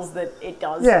spells that it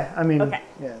does? Yeah, I mean, Okay.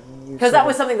 yeah. Because that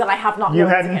was something that I have not. You learned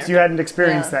as a hadn't character.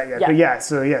 experienced that yet. Yeah. But yeah,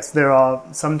 so yes, there are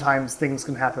sometimes things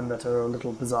can happen that are a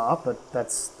little bizarre, but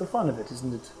that's the fun of it,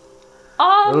 isn't it?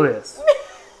 Oh yes.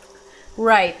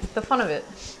 Right. The fun of it.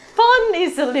 Fun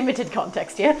is a limited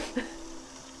context, yeah.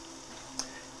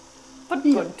 But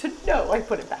good to know. I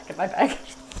put it back in my bag.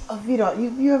 Vito,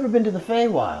 you ever been to the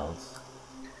Feywilds?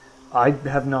 I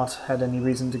have not had any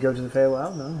reason to go to the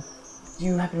Feywild, no. Do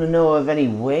you happen to know of any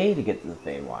way to get to the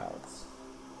Feywilds?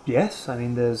 Yes, I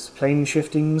mean, there's plane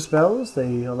shifting spells.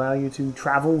 They allow you to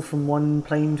travel from one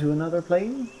plane to another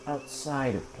plane.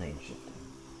 Outside of plane shifting?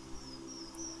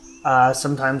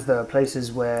 Sometimes there are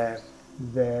places where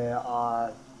there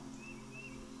are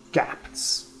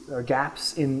gaps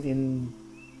in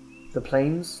the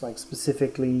planes, like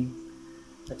specific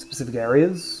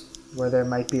areas where there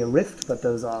might be a rift, but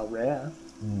those are rare.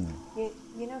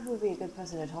 You know who would be a good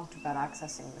person to talk to about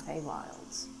accessing the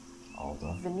Feywilds?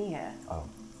 Alda. Veneer.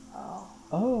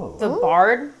 Oh. The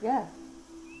bard? Yeah.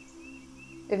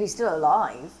 If he's still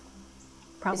alive.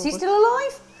 Probably. Is he still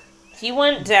alive? He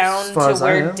went down As far to as I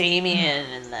where know. Damien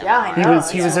and them Yeah, I are. know.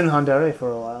 He was in Hundare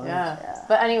for a while. Yeah.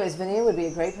 But anyways, Veneer would be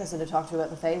a great person to talk to about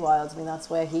the Feywilds. I mean, that's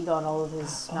where he got all of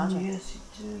his magic. Yes,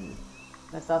 he did.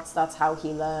 That's how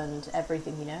he learned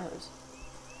everything he knows.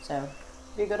 So,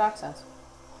 be good access.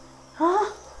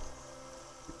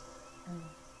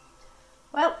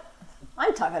 Well,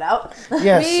 I'm tuckered out.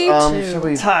 Yes, shall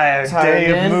we... Tired Tired day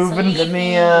again? of moving. Let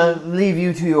me leave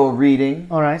you to your reading.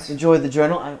 All right. Enjoy the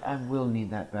journal. I will need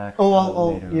that back.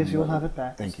 later Yes, on. you'll have it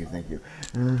back. Thank you.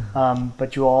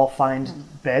 But you all find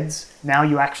beds. Now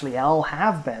you actually all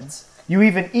have beds. You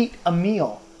even eat a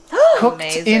meal cooked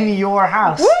Amazing. in your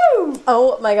house.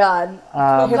 Oh my god.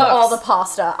 Look at all the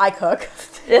pasta I cook.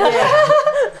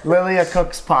 Lilia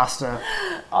cooks pasta.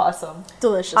 Awesome.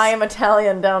 Delicious. I am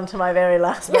Italian down to my very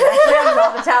last bit. Actually, I'm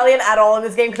not Italian at all in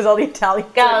this game because all the Italians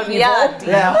are evil. Yeah.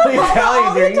 Yeah, the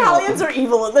All the Italians are Italians are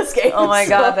evil in this game. Oh my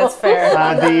god, that's fair.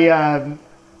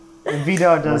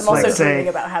 Vidar does I'm also like say, dreaming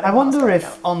about having I wonder pasta if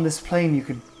right on this plane you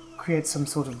could create some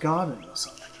sort of garden or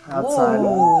something outside.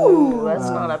 Ooh, that's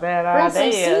not a bad Bring some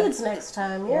idea. seeds next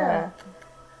time. Yeah.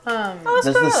 Does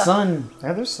the sun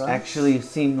Yeah, there's some. actually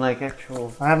seem like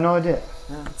actual... I have no idea.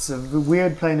 It's a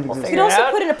weird plane of You existence. could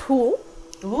also put in a pool.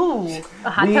 Ooh. A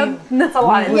hot tub? That's a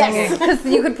lot of Yes. Because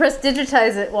you could press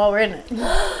digitize it while we're in it.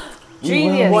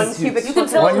 Genius. One cubic You can foot.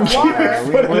 fill it with water.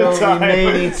 we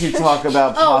may need to talk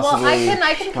about Oh, well, possibly...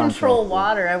 I can control contracting.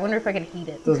 water. I wonder if I can heat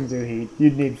it. Doesn't do heat.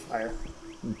 You'd need fire.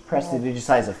 Press the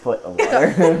digitize a foot of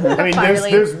water. I mean,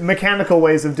 there's mechanical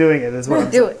ways of doing it as well.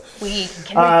 Do it. We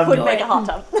Could make a hot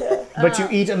tub. But you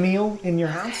eat a meal in your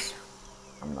house?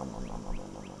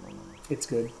 It's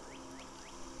good.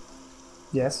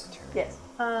 Yes? Yes.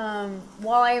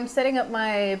 While I am setting up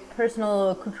my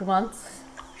personal accoutrements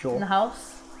in the Sure.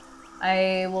 house,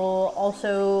 I will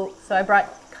also... So I brought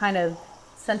kind of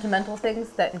sentimental things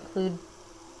that include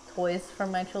toys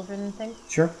from my children and things.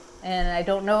 Sure. And I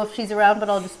don't know if she's around, but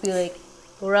I'll just be like,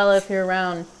 Lorella, if you're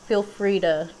around, feel free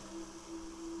to,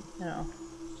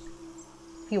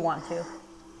 if you want to.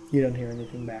 You don't hear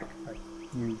anything back, but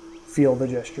you feel the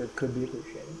gesture could be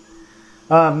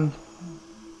appreciated.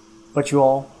 But you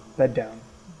all bed down,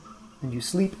 and you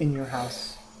sleep in your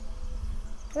house.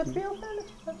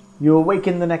 You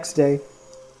awaken the next day.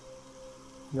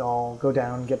 You all go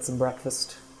down, get some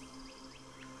breakfast.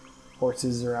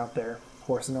 Horses are out there,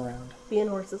 horsing around. Being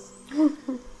horses.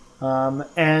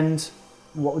 And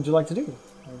what would you like to do?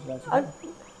 What would you like to do?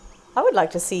 I would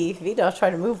like to see Vida try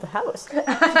to move the house.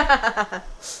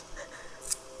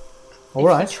 All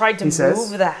right. He tried to he says.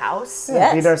 move the house. Yeah,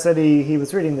 Yes. Vidar said he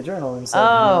was reading the journal and said, you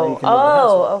can move the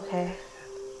house. Okay.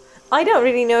 I don't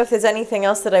really know if there's anything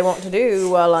else that I want to do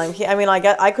while I'm here. I mean,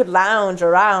 I could lounge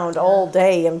around all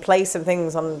day and play some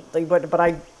things on, but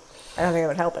I don't think it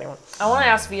would help anyone. I want to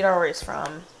ask Vidar where he's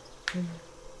from,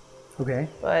 Okay.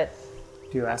 but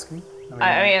Do you ask me?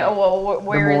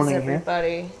 where is morning here.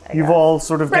 everybody? You've all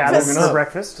sort of gathered Breakfast. for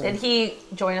breakfast. Did he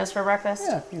join us for breakfast?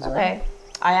 Yeah, he's all Okay.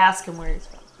 I asked him where he's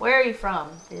from. Where are you from,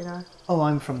 Vidar? Oh,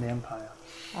 I'm from the Empire.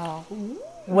 Oh,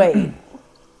 Wait.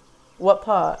 What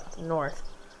part? north.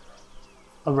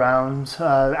 Around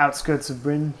outskirts of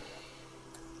Bryn.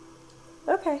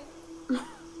 Okay.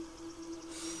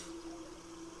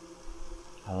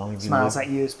 How long have you Smiles lived?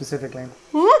 at you specifically.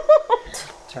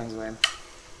 Turns away.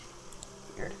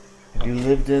 Have you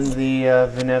lived in the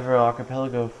Venevra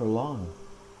archipelago for long?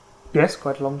 Yes,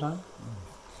 quite a long time.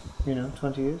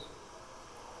 20 years.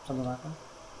 Something like that.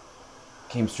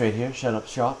 Came straight here, shut up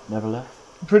shop, never left?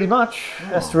 Pretty much.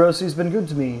 Esterosi's been good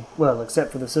to me. Well,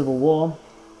 except for the Civil War.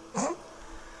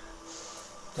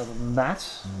 Other than that,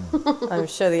 I'm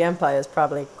sure the Empire's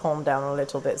probably calmed down a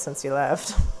little bit since you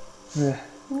left.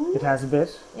 it has a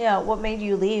bit. Yeah, what made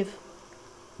you leave?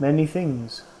 Many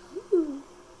things.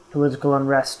 Political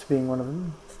unrest being one of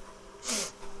them.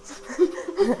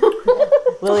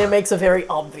 William makes a very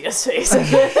obvious face.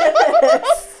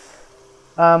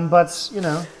 But,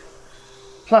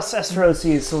 Plus,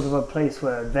 Esterosi is sort of a place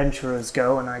where adventurers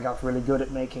go, and I got really good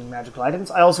at making magical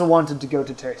items. I also wanted to go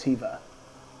to Tertiva.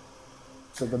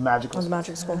 So the magical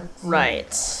school.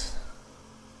 Right.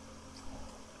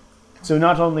 So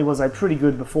not only was I pretty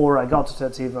good before I got to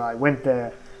Tertiva, I went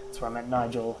there. That's where I met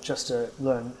Nigel, just to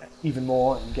learn even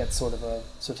more and get sort of a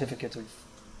certificate of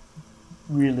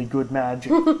really good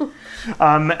magic. Oh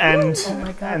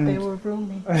my god, they were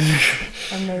roommates.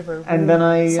 And they were and then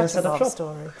I Such set a up love shop.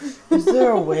 story. Is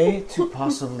there a way to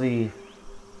possibly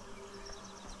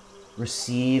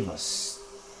receive a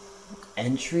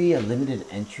limited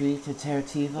entry to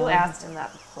Tertiva? You asked him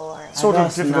that before. Sort I've of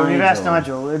asked difficult. You've asked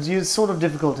Nigel. Nigel. It's sort of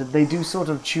difficult. They do sort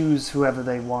of choose whoever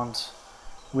they want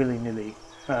willy-nilly.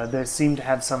 They seem to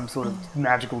have some sort of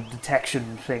magical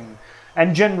detection thing,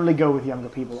 and generally go with younger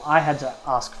people. I had to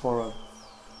ask for a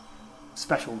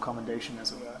special commendation,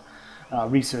 as it were,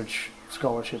 research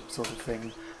scholarship sort of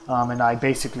thing. And I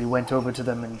basically went over to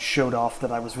them and showed off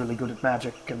that I was really good at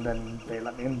magic, and then they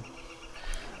let me in.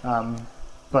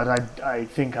 But I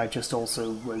think I just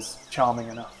also was charming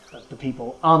enough that the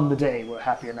people on the day were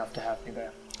happy enough to have me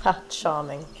there. Ha,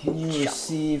 charming. Can you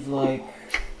receive, like...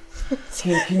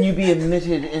 Can you be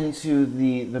admitted into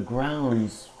the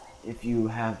grounds if you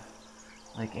have,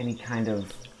 like, any kind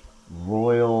of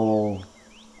royal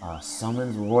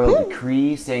summons, royal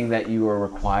decree saying that you are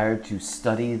required to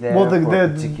study there for a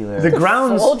particular... the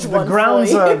grounds Forge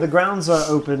the grounds are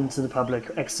open to the public,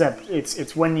 except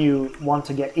it's when you want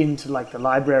to get into like the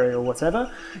library or whatever,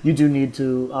 you do need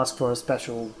to ask for a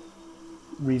special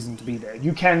reason to be there.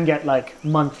 You can get like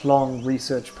month-long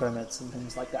research permits and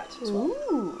things like that as well.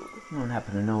 I don't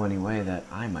happen to know any way that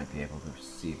I might be able to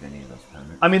receive any of those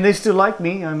permits. I mean, they still like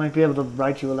me. I might be able to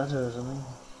write you a letter or something.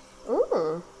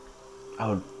 I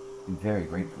would be very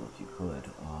grateful if you could.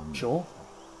 Sure.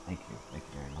 Thank you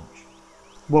very much.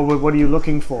 What are you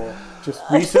looking for? Just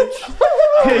research?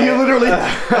 You literally... And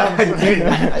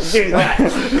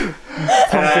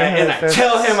I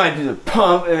tell him I do the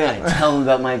pump, and then I tell him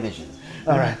about my vision.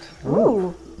 All right.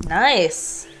 Ooh,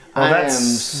 nice. Well, I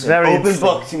that's am very open interesting.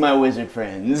 book to my wizard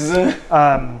friends.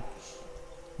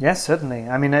 Yes, certainly.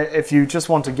 I mean, if you just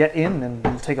want to get in and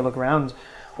take a look around,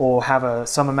 or have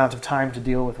some amount of time to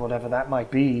deal with whatever that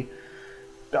might be,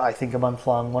 I think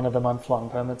one of the month-long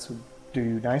permits would do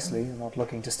you nicely. I'm not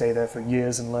looking to stay there for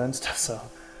years and learn stuff, so...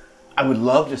 I would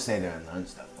love to stay there and learn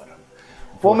stuff, but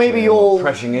Well, maybe unfortunately, you'll...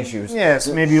 pressing issues. Yes,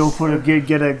 maybe you'll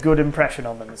get a good impression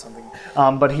on them or something.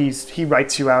 But he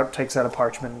writes you out, takes out a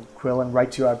parchment quill, and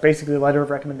writes you out basically a letter of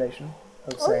recommendation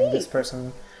of saying this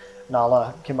person,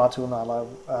 Nala, Kimbatu Nala,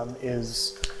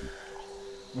 is,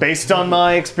 based on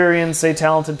my experience, a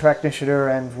talented practitioner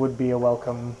and would be a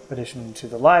welcome addition to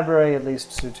the library, at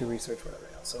least to research whatever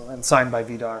else. So, and signed by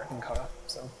Vidar Inkara.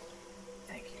 So,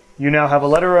 thank you. You now have a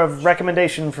letter of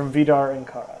recommendation from Vidar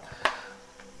Inkara.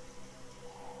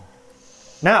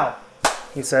 Now,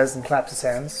 he says and claps his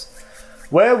hands,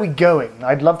 where are we going?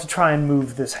 I'd love to try and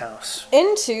move this house.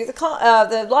 Into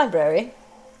the library,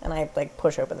 and I like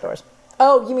push open the doors.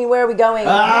 Oh, you mean where are we going?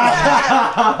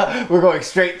 We're going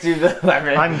straight to the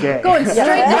library. I'm gay. Going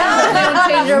straight down. Don't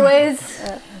change your ways.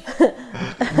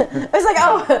 I was like,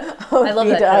 oh, I love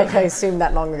Vida. that. I assumed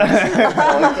that longer.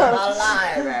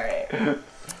 library.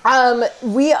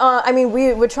 We are. I mean,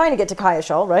 we're trying to get to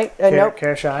Kayashal, right? Nope.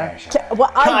 Kershire?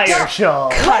 Well, I don't- Kyrshal.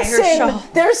 Listen,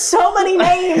 there's so many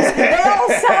names. They all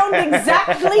sound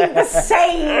exactly the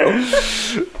same.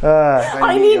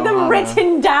 I need them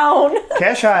written down.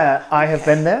 Kershire, I have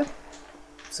been there,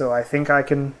 so I think I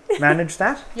can manage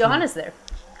that. Johanna's there.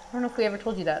 I don't know if we ever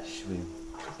told you that.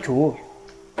 Cool.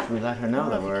 Should we let her know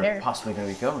that if you we're care. possibly going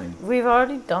to be going? We've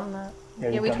already done that.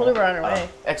 Yeah, we told her we're on our way.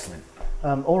 Excellent.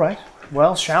 All right.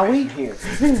 Well, shall we? Here.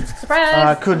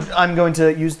 Surprise! I'm going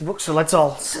to use the book, so let's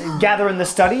all gather in the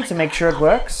study to make sure it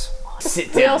works. Sit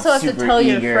down. We also have to super tell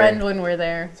your eager. friend when we're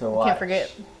there. To We watch. can't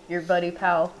forget your buddy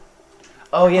pal.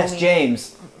 Oh yes,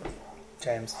 James.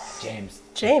 James.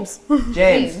 James.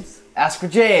 James. Ask for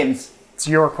James. It's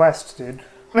your quest, dude.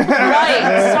 Right.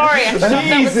 Sorry, I thought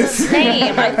that was his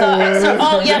name. I thought.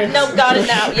 Oh, yep. Nope. Got it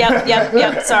now.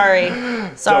 Yep. Sorry.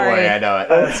 Don't worry, I know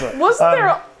it. Wasn't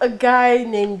there a guy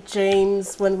named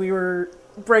James when we were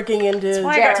breaking into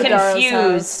I got Tadara's confused.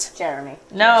 house? Jeremy.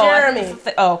 No. Jeremy.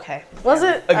 Okay. Was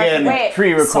it? Again, Wait,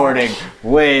 pre-recording,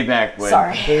 way back when.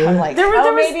 Sorry. I'm like, There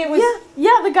was, maybe it was.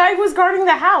 Yeah, the guy who was guarding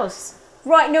the house.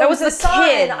 Right. No, That it was was the the son.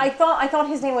 kid. I thought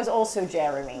his name was also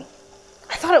Jeremy.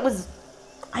 I thought it was.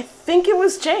 I think it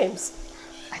was James.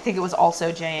 I think it was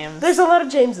also James. There's a lot of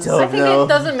Jameses. Oh, I think it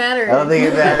doesn't matter. I don't think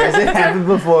it matters. It happened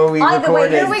before we Either way,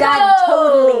 recorded. his dad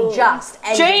totally just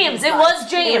ended James. his It life.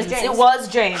 was James. It was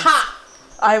James. Ha!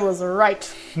 I was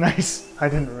right. Nice. I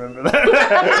didn't remember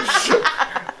that.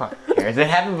 It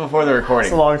happened before the recording.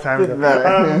 It's a long time ago.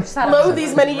 Lo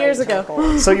these many years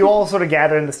ago. So you all sort of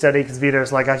gather in the study because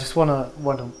Vidar's like, I just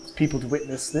want people to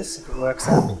witness this if it works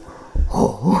out.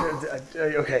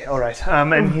 Okay, all right.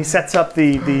 And he sets up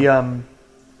the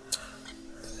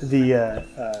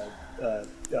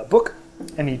book,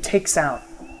 and he takes out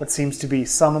what seems to be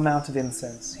some amount of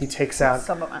incense. He takes out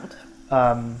Some amount.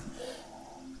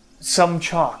 some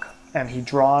chalk, and he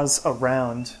draws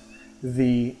around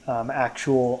the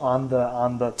actual on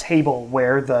the table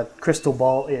where the crystal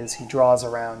ball is. He draws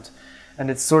around,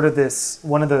 and it's sort of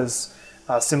one of those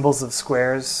symbols of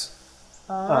squares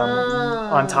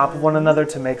on top of one another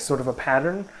to make sort of a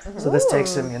pattern. So this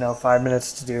takes him 5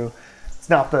 minutes to do. It's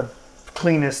not the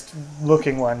cleanest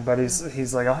looking one, but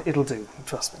he's like, oh, it'll do,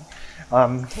 trust me.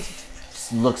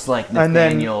 Looks like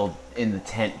Nathaniel in the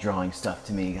tent drawing stuff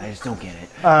to me. I just don't get it.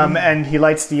 And he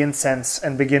lights the incense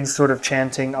and begins sort of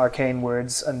chanting arcane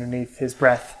words underneath his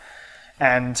breath.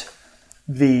 And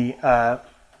the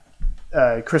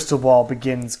crystal ball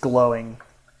begins glowing.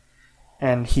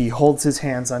 And he holds his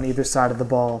hands on either side of the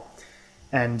ball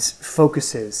and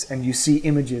focuses. And you see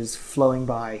images flowing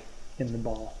by in the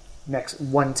ball.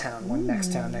 One town,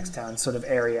 next town sort of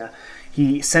area.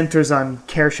 He centers on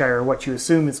Careshire, what you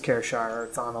assume is Careshire.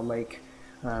 It's on a lake.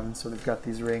 Sort of got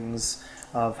these rings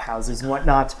of houses and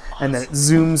whatnot. And then it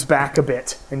zooms back a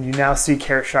bit. And you now see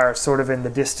Careshire sort of in the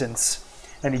distance.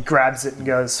 And he grabs it and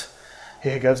goes,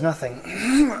 here goes nothing.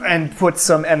 And puts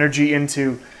some energy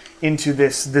into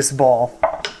this ball.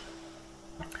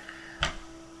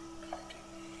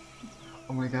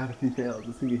 Oh my god, if he fails,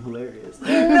 this would be hilarious.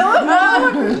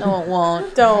 No, it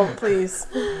won't. Don't, please.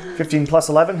 15 plus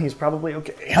 11, he's probably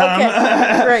okay.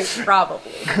 Okay, great. Probably.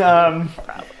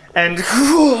 And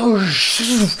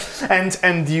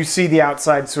you see the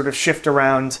outside sort of shift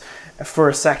around for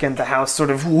a second. The house sort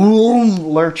of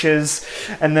lurches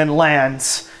and then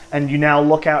lands. And you now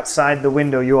look outside the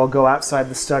window. You all go outside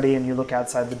the study and you look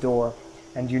outside the door.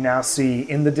 And you now see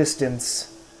in the distance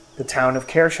the town of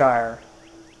Careshire.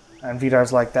 And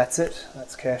Vidar's like, that's it.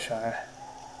 That's Careshire.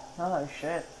 Oh,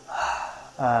 shit.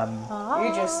 Um,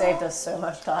 You just saved us so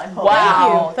much time.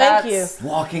 Wow. Thank you.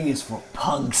 Walking is for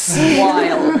punks.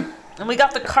 Wild. And we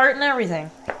got the cart and everything.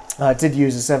 I did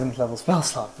use a 7th level spell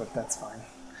slot, but that's fine.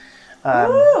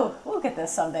 Woo! We'll get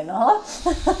this someday, Nala.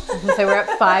 So we're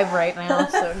at 5 right now,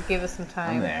 so give us some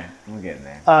time. I'm there. I'm getting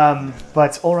there.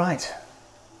 But all right.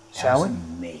 Shall we?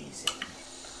 Amazing.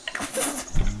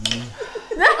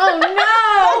 Oh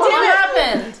no! What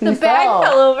happened? The bag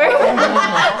fell over.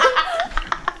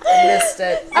 Missed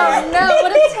it. Oh no,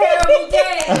 what a terrible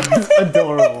game!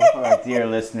 Adorable. Oh, dear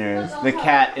listeners, the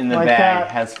cat in the My bag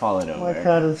cat- has fallen over. My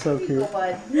cat is so cute.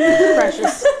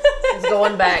 Precious. It's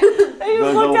going back. I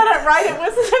just looked at it right, it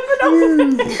was zipping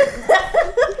open.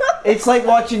 It's like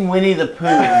watching Winnie the Pooh.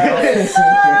 And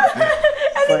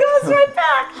he goes right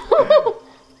back.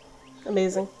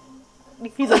 Amazing.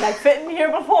 He's like, I fit in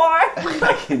here before.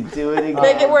 I can do it again.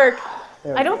 Make it work.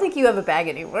 I don't think you have a bag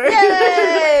anymore.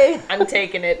 Yay! I'm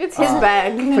taking it. It's his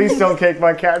bag. Please don't kick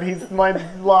my cat. He's my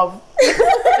love.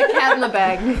 The cat in the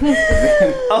bag.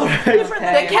 All right.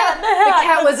 The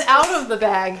cat was out of the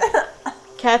bag.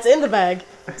 Cat's in the bag.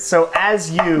 So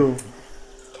as you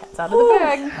Cat's out of the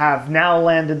bag. have now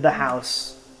landed the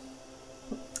house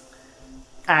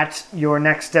at your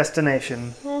next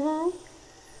destination,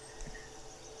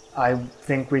 I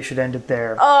think we should end it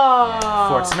there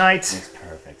for tonight.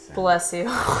 Perfect. Sam. Bless you.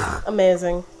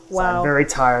 Amazing. Wow. I'm very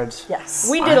tired. Yes.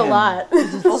 We did a lot.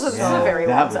 Also, this is a very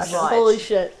long that was- session. Holy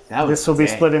shit. That was This will be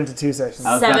dang. split into 2 sessions.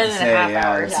 I was about 7.5 to say,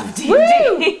 hours yeah, of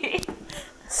D&D.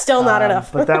 Still not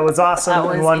enough. But that was awesome That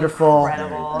was and wonderful.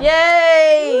 incredible.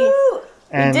 Yay!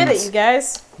 And We did it, you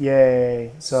guys.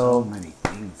 Yay. so So many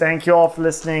things. thank you all for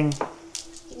listening.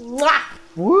 Mwah!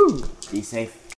 Woo! Be safe.